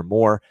 goals or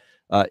more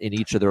in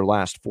each of their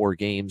last 4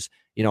 games.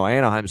 You know,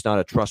 Anaheim's not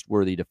a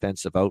trustworthy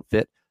defensive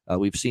outfit.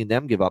 We've seen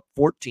them give up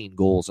 14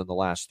 goals in the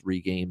last 3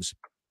 games.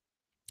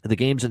 The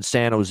games in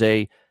San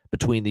Jose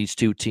between these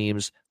two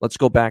teams, let's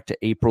go back to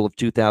April of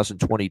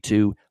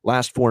 2022.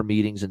 Last 4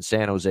 meetings in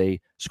San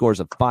Jose, scores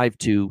of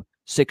 5-2,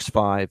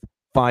 6-5,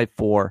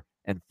 5-4,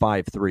 and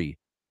 5-3.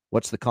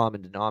 What's the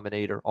common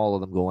denominator? All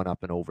of them going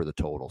up and over the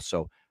total.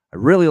 So I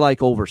really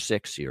like over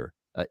 6 here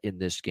in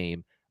this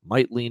game.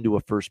 Might lean to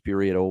a first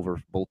period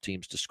over, both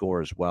teams to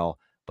score as well.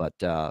 But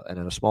and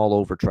in a small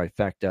over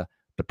trifecta.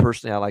 But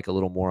personally, I like a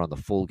little more on the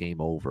full game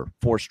over.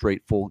 4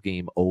 straight full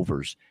game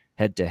overs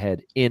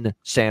head-to-head in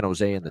San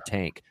Jose in the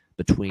tank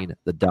between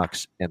the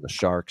Ducks and the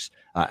Sharks.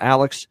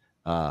 Alex,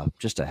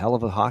 just a hell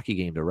of a hockey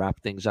game to wrap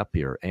things up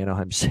here.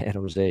 Anaheim, San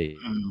Jose.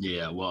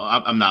 Yeah, well,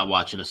 I'm not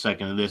watching a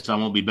second of this. I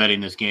won't be betting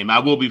this game. I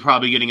will be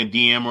probably getting a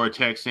DM or a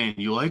text saying,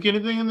 you like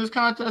anything in this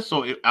contest?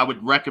 So I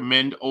would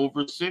recommend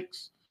over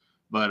 6,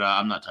 but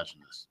I'm not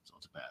touching this.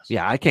 Pass.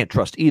 Yeah, I can't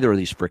trust either of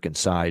these freaking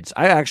sides.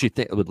 I actually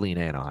think it would lean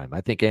Anaheim.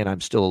 I think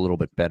Anaheim's still a little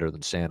bit better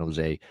than San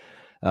Jose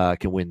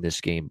can win this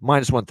game.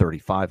 Minus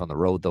 135 on the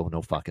road, though,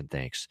 no fucking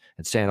thanks.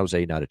 And San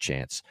Jose, not a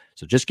chance.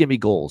 So just give me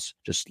goals.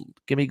 Just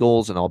give me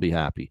goals, and I'll be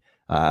happy.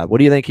 What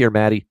do you think here,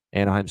 Maddie?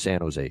 Anaheim, San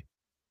Jose.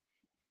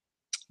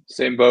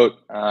 Same boat.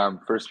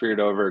 First period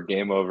over,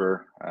 game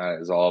over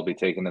is all I'll be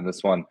taking in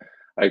this one.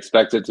 I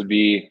expect it to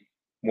be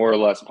more or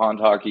less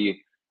pond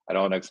hockey. I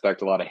don't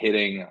expect a lot of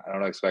hitting. I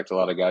don't expect a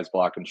lot of guys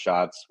blocking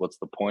shots. What's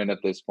the point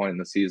at this point in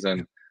the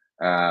season?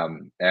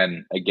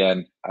 And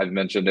again, I've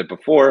mentioned it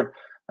before,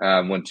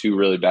 when 2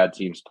 really bad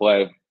teams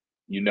play,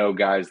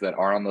 guys that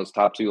are on those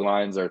top 2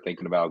 lines are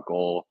thinking about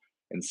goal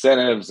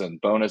incentives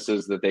and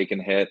bonuses that they can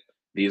hit.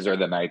 These are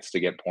the nights to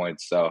get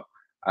points. So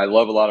I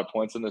love a lot of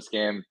points in this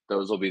game.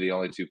 Those will be the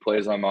only 2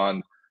 plays I'm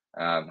on.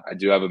 I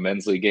do have a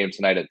men's league game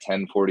tonight at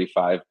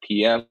 10:45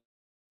 p.m.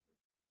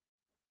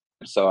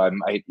 So I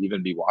might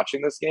even be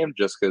watching this game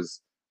just because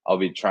I'll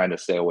be trying to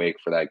stay awake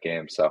for that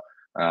game. So,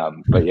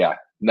 but yeah,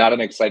 not an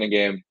exciting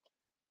game,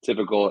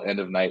 typical end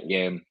of night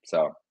game.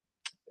 So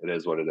it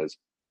is what it is.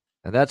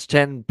 And that's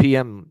 10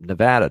 p.m.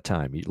 Nevada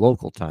time,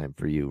 local time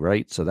for you,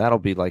 right? So that'll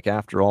be like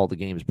after all the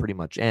games pretty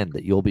much end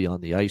that you'll be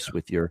on the ice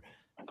with your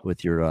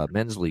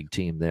men's league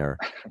team there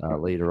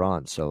later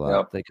on. So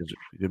I think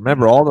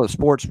remember all those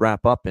sports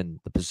wrap up in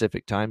the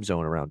Pacific time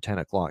zone around 10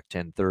 o'clock,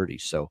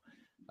 10:30. So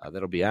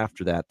that'll be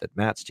after that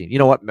Matt's team. You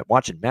know what?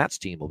 Watching Matt's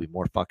team will be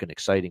more fucking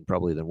exciting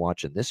probably than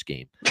watching this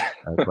game,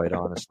 quite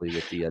honestly,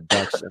 with the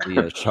Ducks and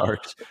the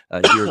Sharks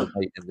here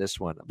tonight in this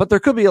one. But there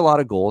could be a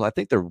lot of goals. I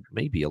think there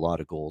may be a lot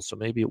of goals, so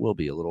maybe it will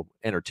be a little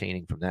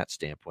entertaining from that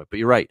standpoint. But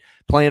you're right.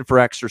 Playing for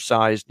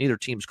exercise. Neither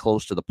team's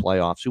close to the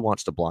playoffs. Who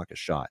wants to block a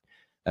shot?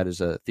 That is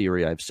a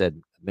theory I've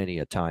said many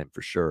a time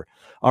for sure.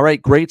 All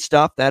right, great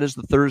stuff. That is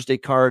the Thursday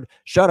card.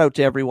 Shout out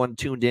to everyone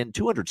tuned in.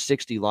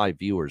 260 live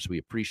viewers. We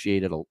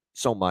appreciate it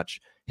so much.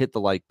 Hit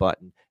the like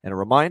button. And a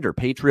reminder,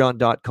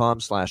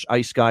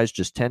 patreon.com/iceguys,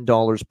 just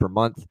 $10 per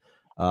month.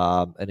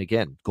 And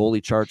again,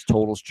 goalie charts,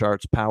 totals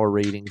charts, power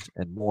ratings,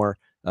 and more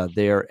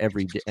there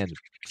every day. And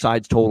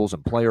sides totals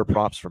and player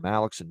props from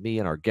Alex and me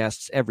and our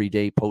guests every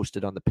day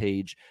posted on the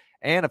page.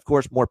 And, of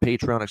course, more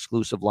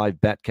Patreon-exclusive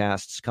live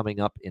betcasts coming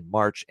up in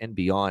March and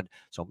beyond.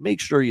 So make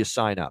sure you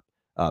sign up.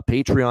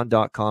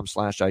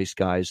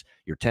 Patreon.com/iceguys.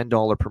 Your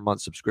 $10 per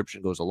month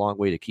subscription goes a long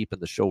way to keeping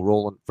the show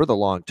rolling for the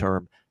long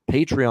term.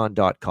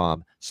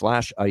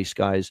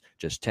 patreon.com/iceguys,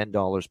 just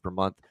 $10 per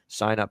month.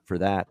 Sign up for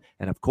that.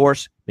 And of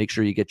course, make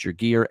sure you get your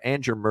gear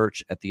and your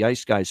merch at the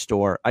Ice Guys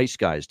store,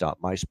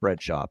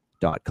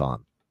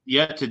 iceguys.myspreadshop.com.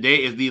 Yeah,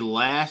 today is the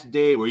last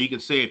day where you can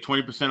save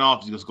 20%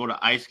 off. Just go to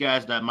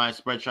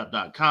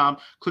iceguys.myspreadshop.com,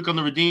 click on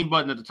the redeem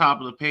button at the top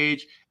of the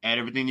page, add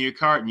everything to your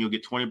cart, and you'll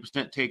get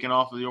 20% taken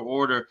off of your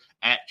order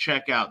at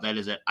checkout. That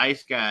is at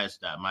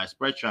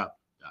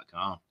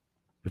iceguys.myspreadshop.com.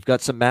 We've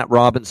got some Matt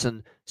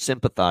Robinson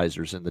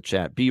sympathizers in the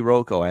chat. B.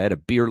 Rocco, I had a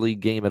beer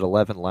league game at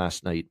 11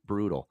 last night.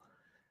 Brutal.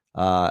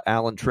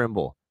 Alan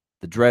Trimble,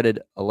 the dreaded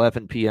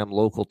 11 p.m.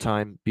 local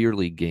time beer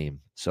league game.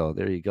 So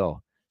there you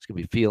go. He's going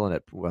to be feeling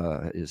it,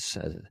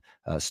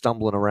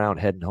 stumbling around,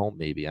 heading home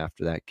maybe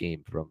after that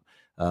game from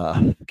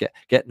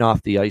getting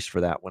off the ice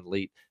for that one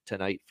late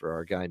tonight for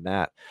our guy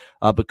Matt.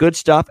 But good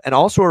stuff. And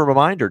also a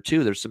reminder,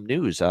 too, there's some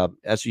news.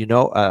 As you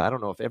know, I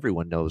don't know if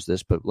everyone knows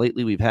this, but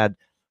lately we've had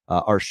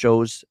our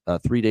shows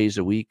 3 days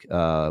a week.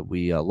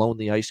 We loan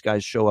the Ice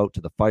Guys show out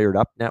to the Fired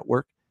Up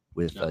Network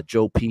with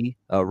Joe P.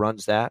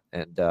 Runs that,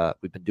 and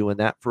we've been doing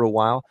that for a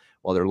while.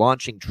 Well, they're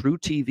launching True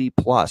TV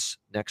Plus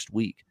next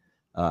week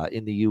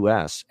in the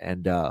U.S.,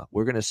 and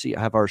we're going to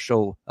have our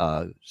show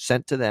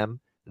sent to them.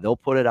 They'll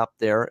put it up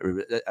there.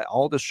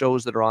 All the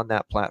shows that are on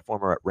that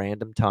platform are at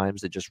random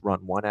times. They just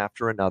run one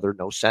after another,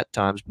 no set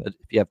times. But if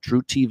you have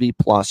True TV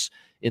Plus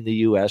in the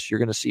U.S., you're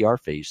going to see our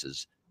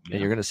faces, and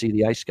you're going to see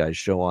the Ice Guys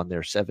show on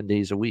there 7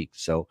 days a week.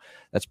 So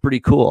that's pretty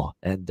cool.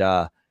 And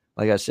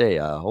like I say,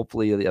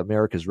 hopefully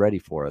America's ready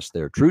for us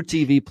there. True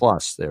TV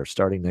Plus, they're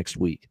starting next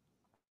week.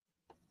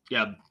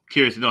 Yeah,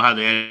 curious to know how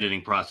the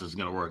editing process is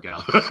going to work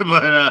out.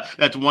 But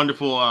that's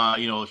wonderful.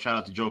 Shout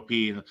out to Joe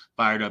P. and the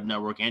Fired Up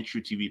Network and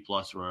True TV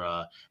Plus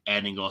for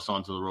adding us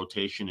onto the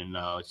rotation. And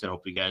I said,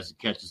 hope you guys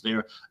catch us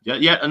there.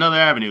 Yet another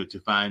avenue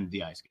to find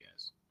the Ice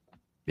Guys.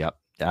 Yep.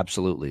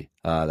 Absolutely.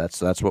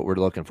 That's what we're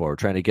looking for. We're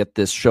trying to get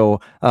this show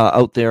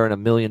out there in a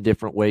million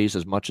different ways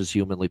as much as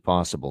humanly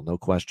possible. No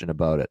question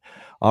about it.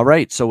 All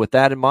right. So with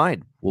that in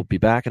mind, we'll be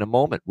back in a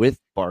moment with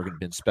Bargain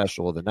Bin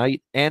Special of the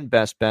Night and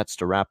Best Bets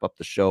to wrap up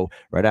the show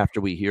right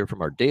after we hear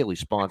from our daily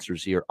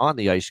sponsors here on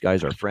the Ice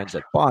Guys, our friends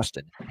at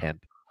Boston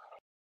Hemp.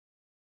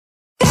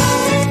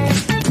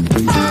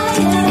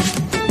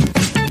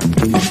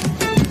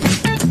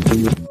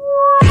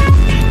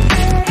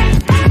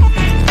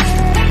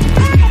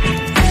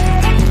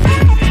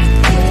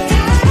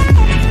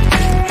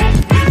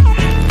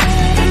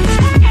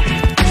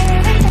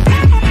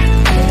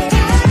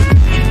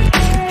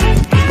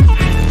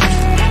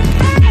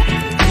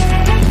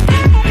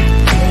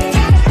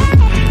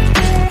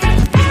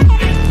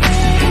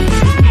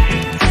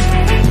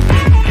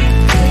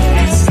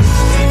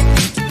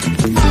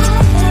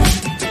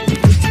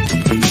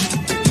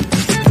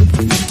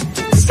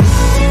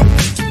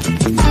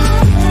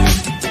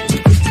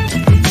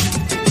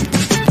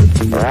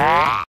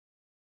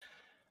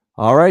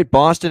 All right,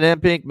 Boston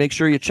Hemp Inc. Make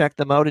sure you check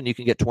them out, and you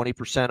can get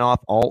 20%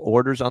 off all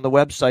orders on the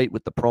website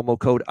with the promo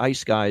code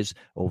IceGuys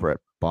over at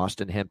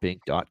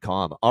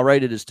bostonhempinc.com. All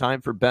right, it is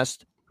time for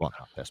not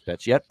best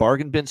bets yet,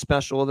 Bargain Bin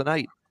Special of the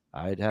Night.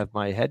 I'd have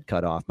my head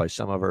cut off by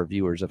some of our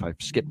viewers if I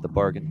skipped the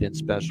Bargain Bin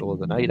Special of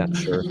the Night, I'm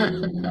sure.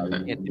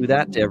 We can't do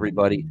that to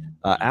everybody.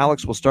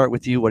 Alex, we'll start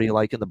with you. What do you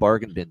like in the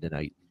Bargain Bin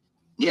tonight?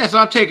 Yeah, so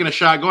I'm taking a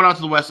shot. Going out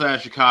to the west side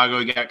of Chicago,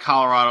 you got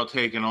Colorado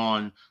taking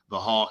on the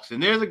Hawks.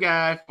 And there's a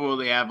guy for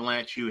the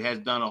Avalanche who has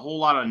done a whole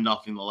lot of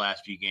nothing the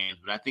last few games.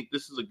 But I think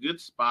this is a good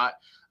spot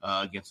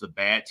against a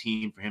bad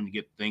team for him to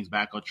get things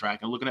back on track.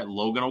 And looking at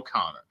Logan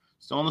O'Connor,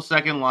 still on the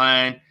second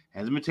line,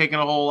 hasn't been taking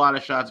a whole lot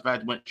of shots. In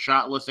fact, went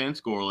shotless and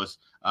scoreless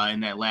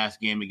in that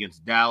last game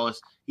against Dallas.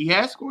 He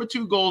has scored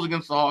 2 goals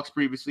against the Hawks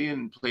previously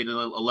and played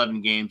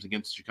 11 games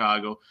against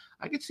Chicago.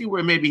 I can see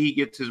where maybe he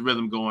gets his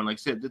rhythm going. Like I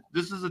said,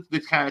 this is the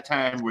kind of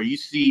time where you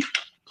see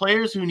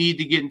players who need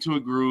to get into a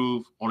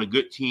groove on a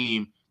good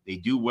team. They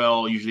do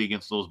well usually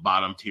against those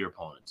bottom tier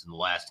opponents in the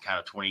last kind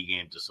of 20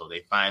 games or so.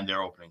 They find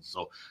their openings.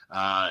 So,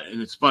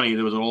 and it's funny,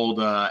 there was an old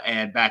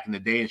ad back in the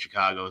day in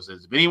Chicago that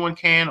says, if anyone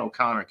can,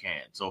 O'Connor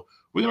can. So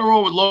we're going to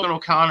roll with Logan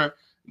O'Connor,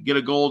 get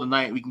a goal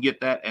tonight. We can get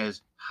that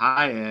as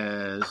high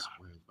as,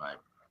 where's my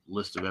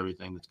list of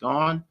everything that's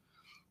gone?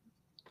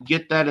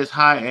 Get that as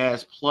high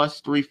as plus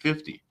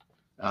 350.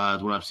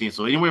 Is what I'm seeing.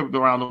 So anywhere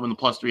around in the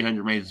plus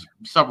 300 range,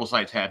 several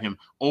sites have him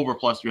over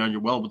plus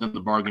 300, well within the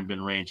bargain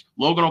bin range.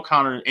 Logan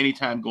O'Connor,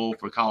 anytime goal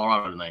for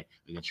Colorado tonight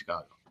against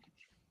Chicago.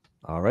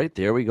 All right,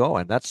 there we go.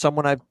 And that's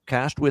someone I've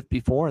cashed with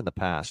before in the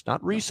past.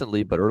 Not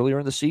recently, but earlier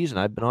in the season.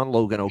 I've been on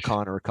Logan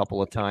O'Connor a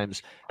couple of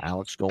times.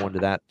 Alex going to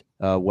that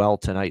well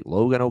tonight.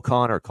 Logan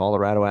O'Connor,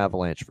 Colorado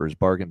Avalanche for his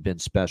bargain bin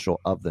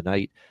special of the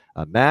night.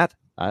 Matt,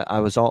 I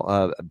was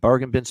all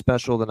bargain bin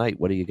special of the night.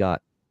 What do you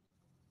got?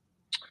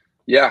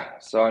 Yeah,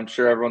 so I'm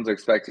sure everyone's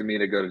expecting me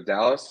to go to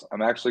Dallas.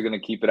 I'm actually going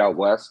to keep it out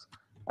west.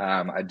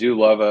 I do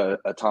love a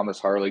Thomas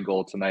Harley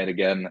goal tonight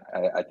again.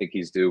 I think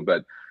he's due.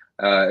 But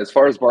as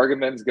far as bargain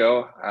bins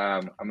go,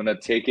 I'm going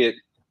to take it.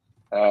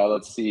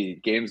 Let's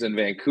see, games in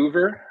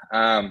Vancouver.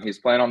 He's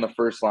playing on the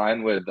first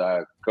line with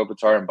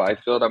Kopitar and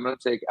Byfield. I'm going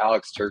to take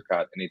Alex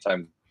Turcotte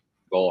anytime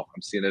goal.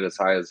 I'm seeing it as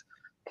high as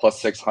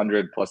plus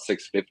 600, plus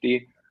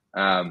 650.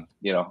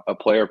 A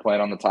player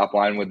playing on the top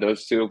line with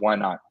those two, why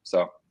not?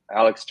 So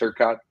Alex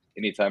Turcotte,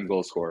 anytime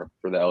goal scorer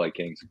for the LA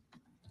Kings.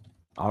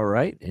 All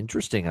right.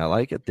 Interesting. I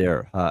like it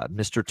there.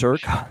 Mr.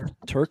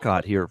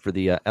 Turcotte here for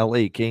the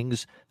LA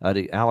Kings.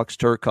 The Alex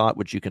Turcotte,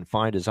 which you can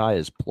find as high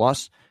as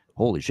plus,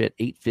 holy shit,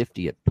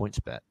 850 at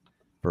PointsBet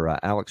for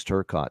Alex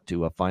Turcotte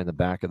to find the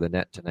back of the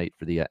net tonight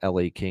for the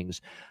LA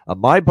Kings.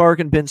 My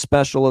bargain bin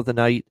special of the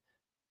night.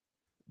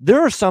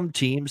 There are some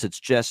teams, it's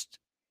just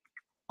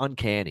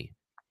uncanny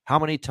how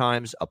many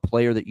times a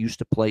player that used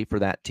to play for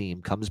that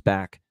team comes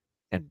back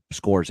and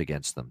scores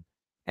against them.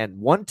 And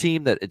one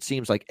team that it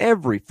seems like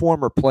every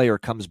former player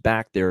comes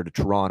back there to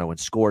Toronto and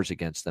scores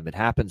against them. It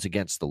happens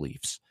against the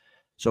Leafs.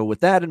 So with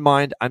that in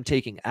mind, I'm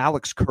taking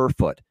Alex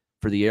Kerfoot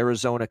for the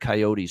Arizona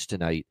Coyotes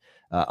tonight,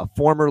 a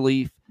former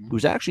Leaf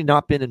who's actually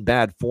not been in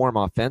bad form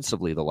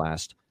offensively the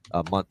last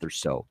month or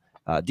so.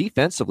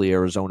 Defensively,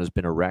 Arizona's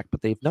been a wreck,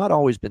 but they've not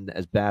always been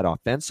as bad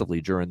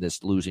offensively during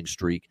this losing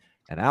streak.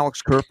 And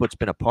Alex Kerfoot's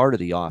been a part of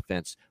the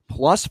offense.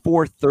 Plus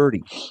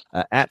 430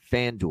 at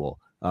FanDuel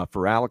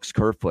for Alex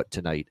Kerfoot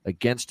tonight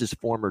against his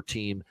former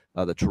team,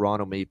 the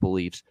Toronto Maple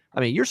Leafs.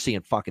 I mean, you're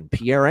seeing fucking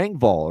Pierre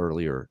Engvall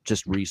earlier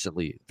just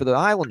recently for the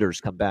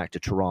Islanders come back to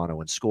Toronto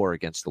and score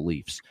against the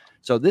Leafs.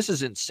 So this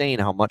is insane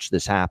how much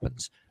this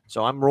happens.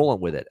 So I'm rolling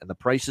with it. And the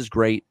price is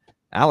great.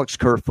 Alex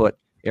Kerfoot,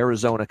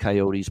 Arizona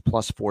Coyotes,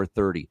 plus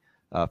 430.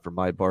 For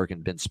my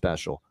bargain bin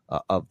special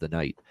of the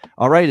night.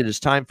 All right, it is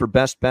time for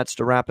best bets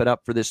to wrap it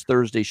up for this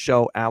Thursday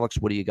show. Alex,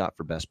 what do you got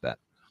for best bet?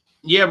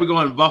 Yeah, we're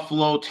going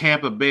Buffalo,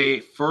 Tampa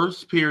Bay.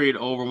 First period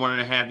over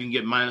 1.5. You can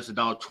get minus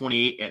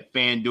 $1.28 at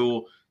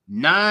FanDuel.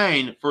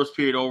 9 first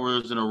period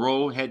overs in a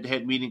row.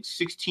 Head-to-head meetings,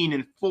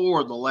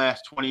 16-4 the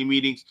last 20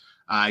 meetings.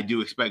 I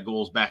do expect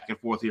goals back and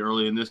forth here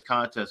early in this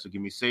contest. So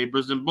give me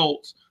Sabres and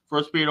Bolts.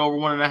 First period over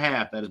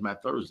 1.5. That is my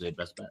Thursday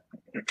best bet.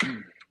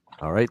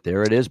 All right,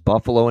 there it is.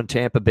 Buffalo and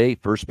Tampa Bay,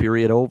 first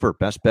period over.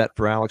 Best bet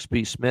for Alex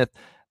B. Smith.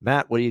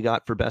 Matt, what do you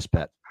got for best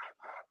bet?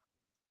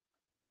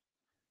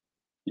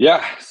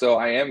 Yeah, so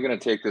I am going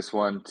to take this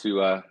one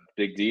to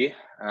Big D.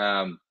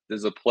 This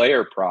is a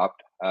player prop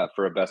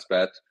for a best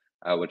bet,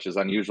 which is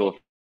unusual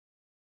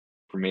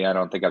for me. I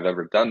don't think I've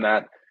ever done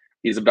that.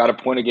 He's about a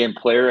point-a-game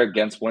player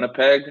against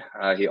Winnipeg.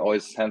 He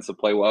always tends to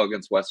play well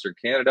against Western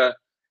Canada,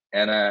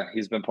 and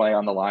he's been playing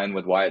on the line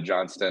with Wyatt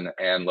Johnston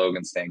and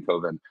Logan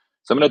Stankoven.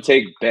 So I'm going to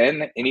take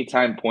Ben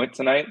anytime point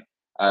tonight.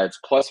 It's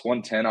plus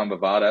 110 on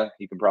Bovada.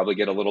 You can probably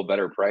get a little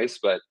better price,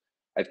 but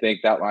I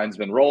think that line's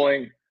been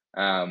rolling.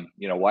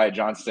 Wyatt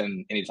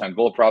Johnston, anytime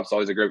goal prop's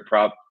always a great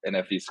prop. And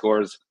if he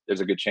scores, there's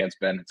a good chance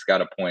Ben has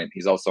got a point.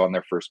 He's also on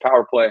their first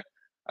power play.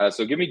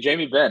 So give me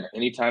Jamie Benn,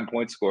 anytime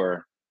point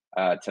scorer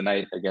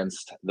tonight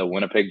against the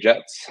Winnipeg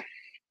Jets.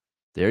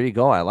 There you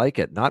go. I like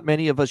it. Not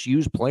many of us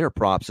use player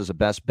props as a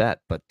best bet,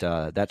 but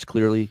that's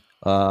clearly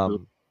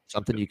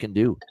something you can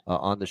do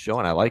on the show,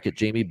 and I like it.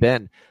 Jamie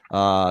Benn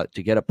to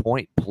get a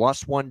point,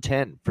 plus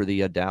 110 for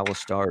the Dallas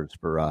Stars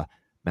for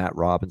Matt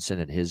Robinson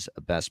and his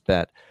best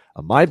bet.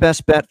 My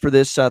best bet for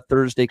this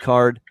Thursday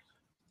card,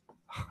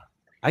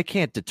 I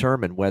can't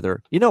determine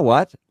whether, you know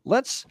what?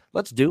 Let's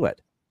do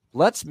it.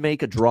 Let's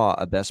make a draw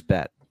a best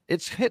bet.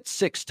 It's hit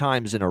 6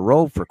 times in a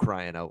row for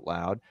crying out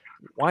loud.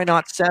 Why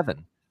not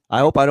 7? I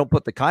hope I don't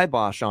put the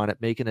kibosh on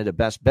it, making it a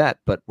best bet,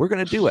 but we're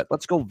going to do it.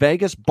 Let's go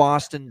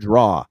Vegas-Boston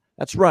draw.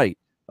 That's right.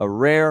 A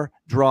rare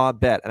draw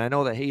bet. And I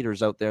know the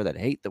haters out there that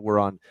hate that we're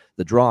on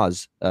the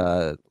draws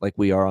like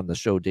we are on the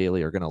show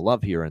daily are going to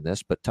love hearing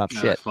this, but tough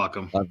shit. Fuck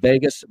them.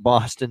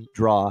 Vegas-Boston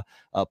draw,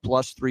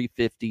 plus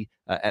 350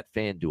 at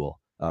FanDuel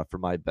for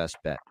my best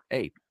bet.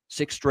 Hey,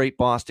 6 straight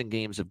Boston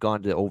games have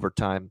gone to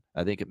overtime.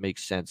 I think it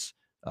makes sense.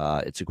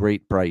 It's a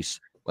great price.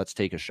 Let's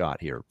take a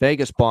shot here.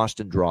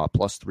 Vegas-Boston draw,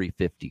 plus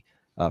 350.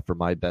 For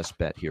my best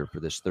bet here for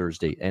this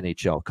Thursday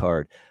NHL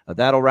card.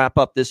 That'll wrap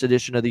up this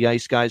edition of the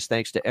Ice Guys.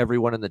 Thanks to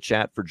everyone in the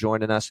chat for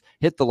joining us.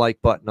 Hit the like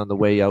button on the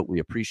way out. We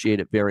appreciate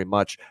it very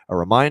much. A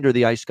reminder,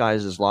 the Ice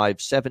Guys is live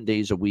 7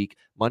 days a week,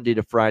 Monday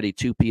to Friday,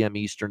 2 p.m.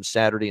 Eastern,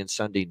 Saturday and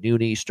Sunday,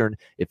 noon Eastern.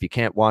 If you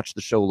can't watch the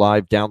show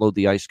live, download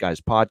the Ice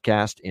Guys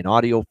podcast in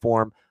audio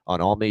form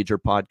on all major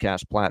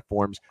podcast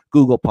platforms,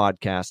 Google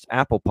Podcasts,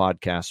 Apple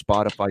Podcasts,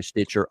 Spotify,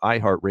 Stitcher,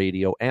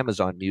 iHeartRadio,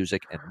 Amazon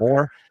Music, and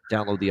more.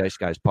 Download the Ice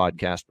Guys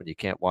podcast when you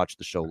can't watch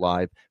the show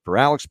live. For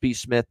Alex B.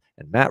 Smith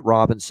and Matt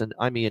Robinson,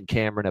 I'm Ian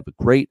Cameron. Have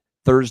a great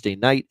Thursday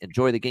night.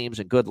 Enjoy the games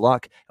and good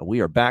luck. And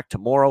we are back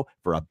tomorrow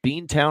for a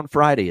Beantown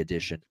Friday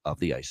edition of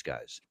the Ice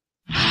Guys.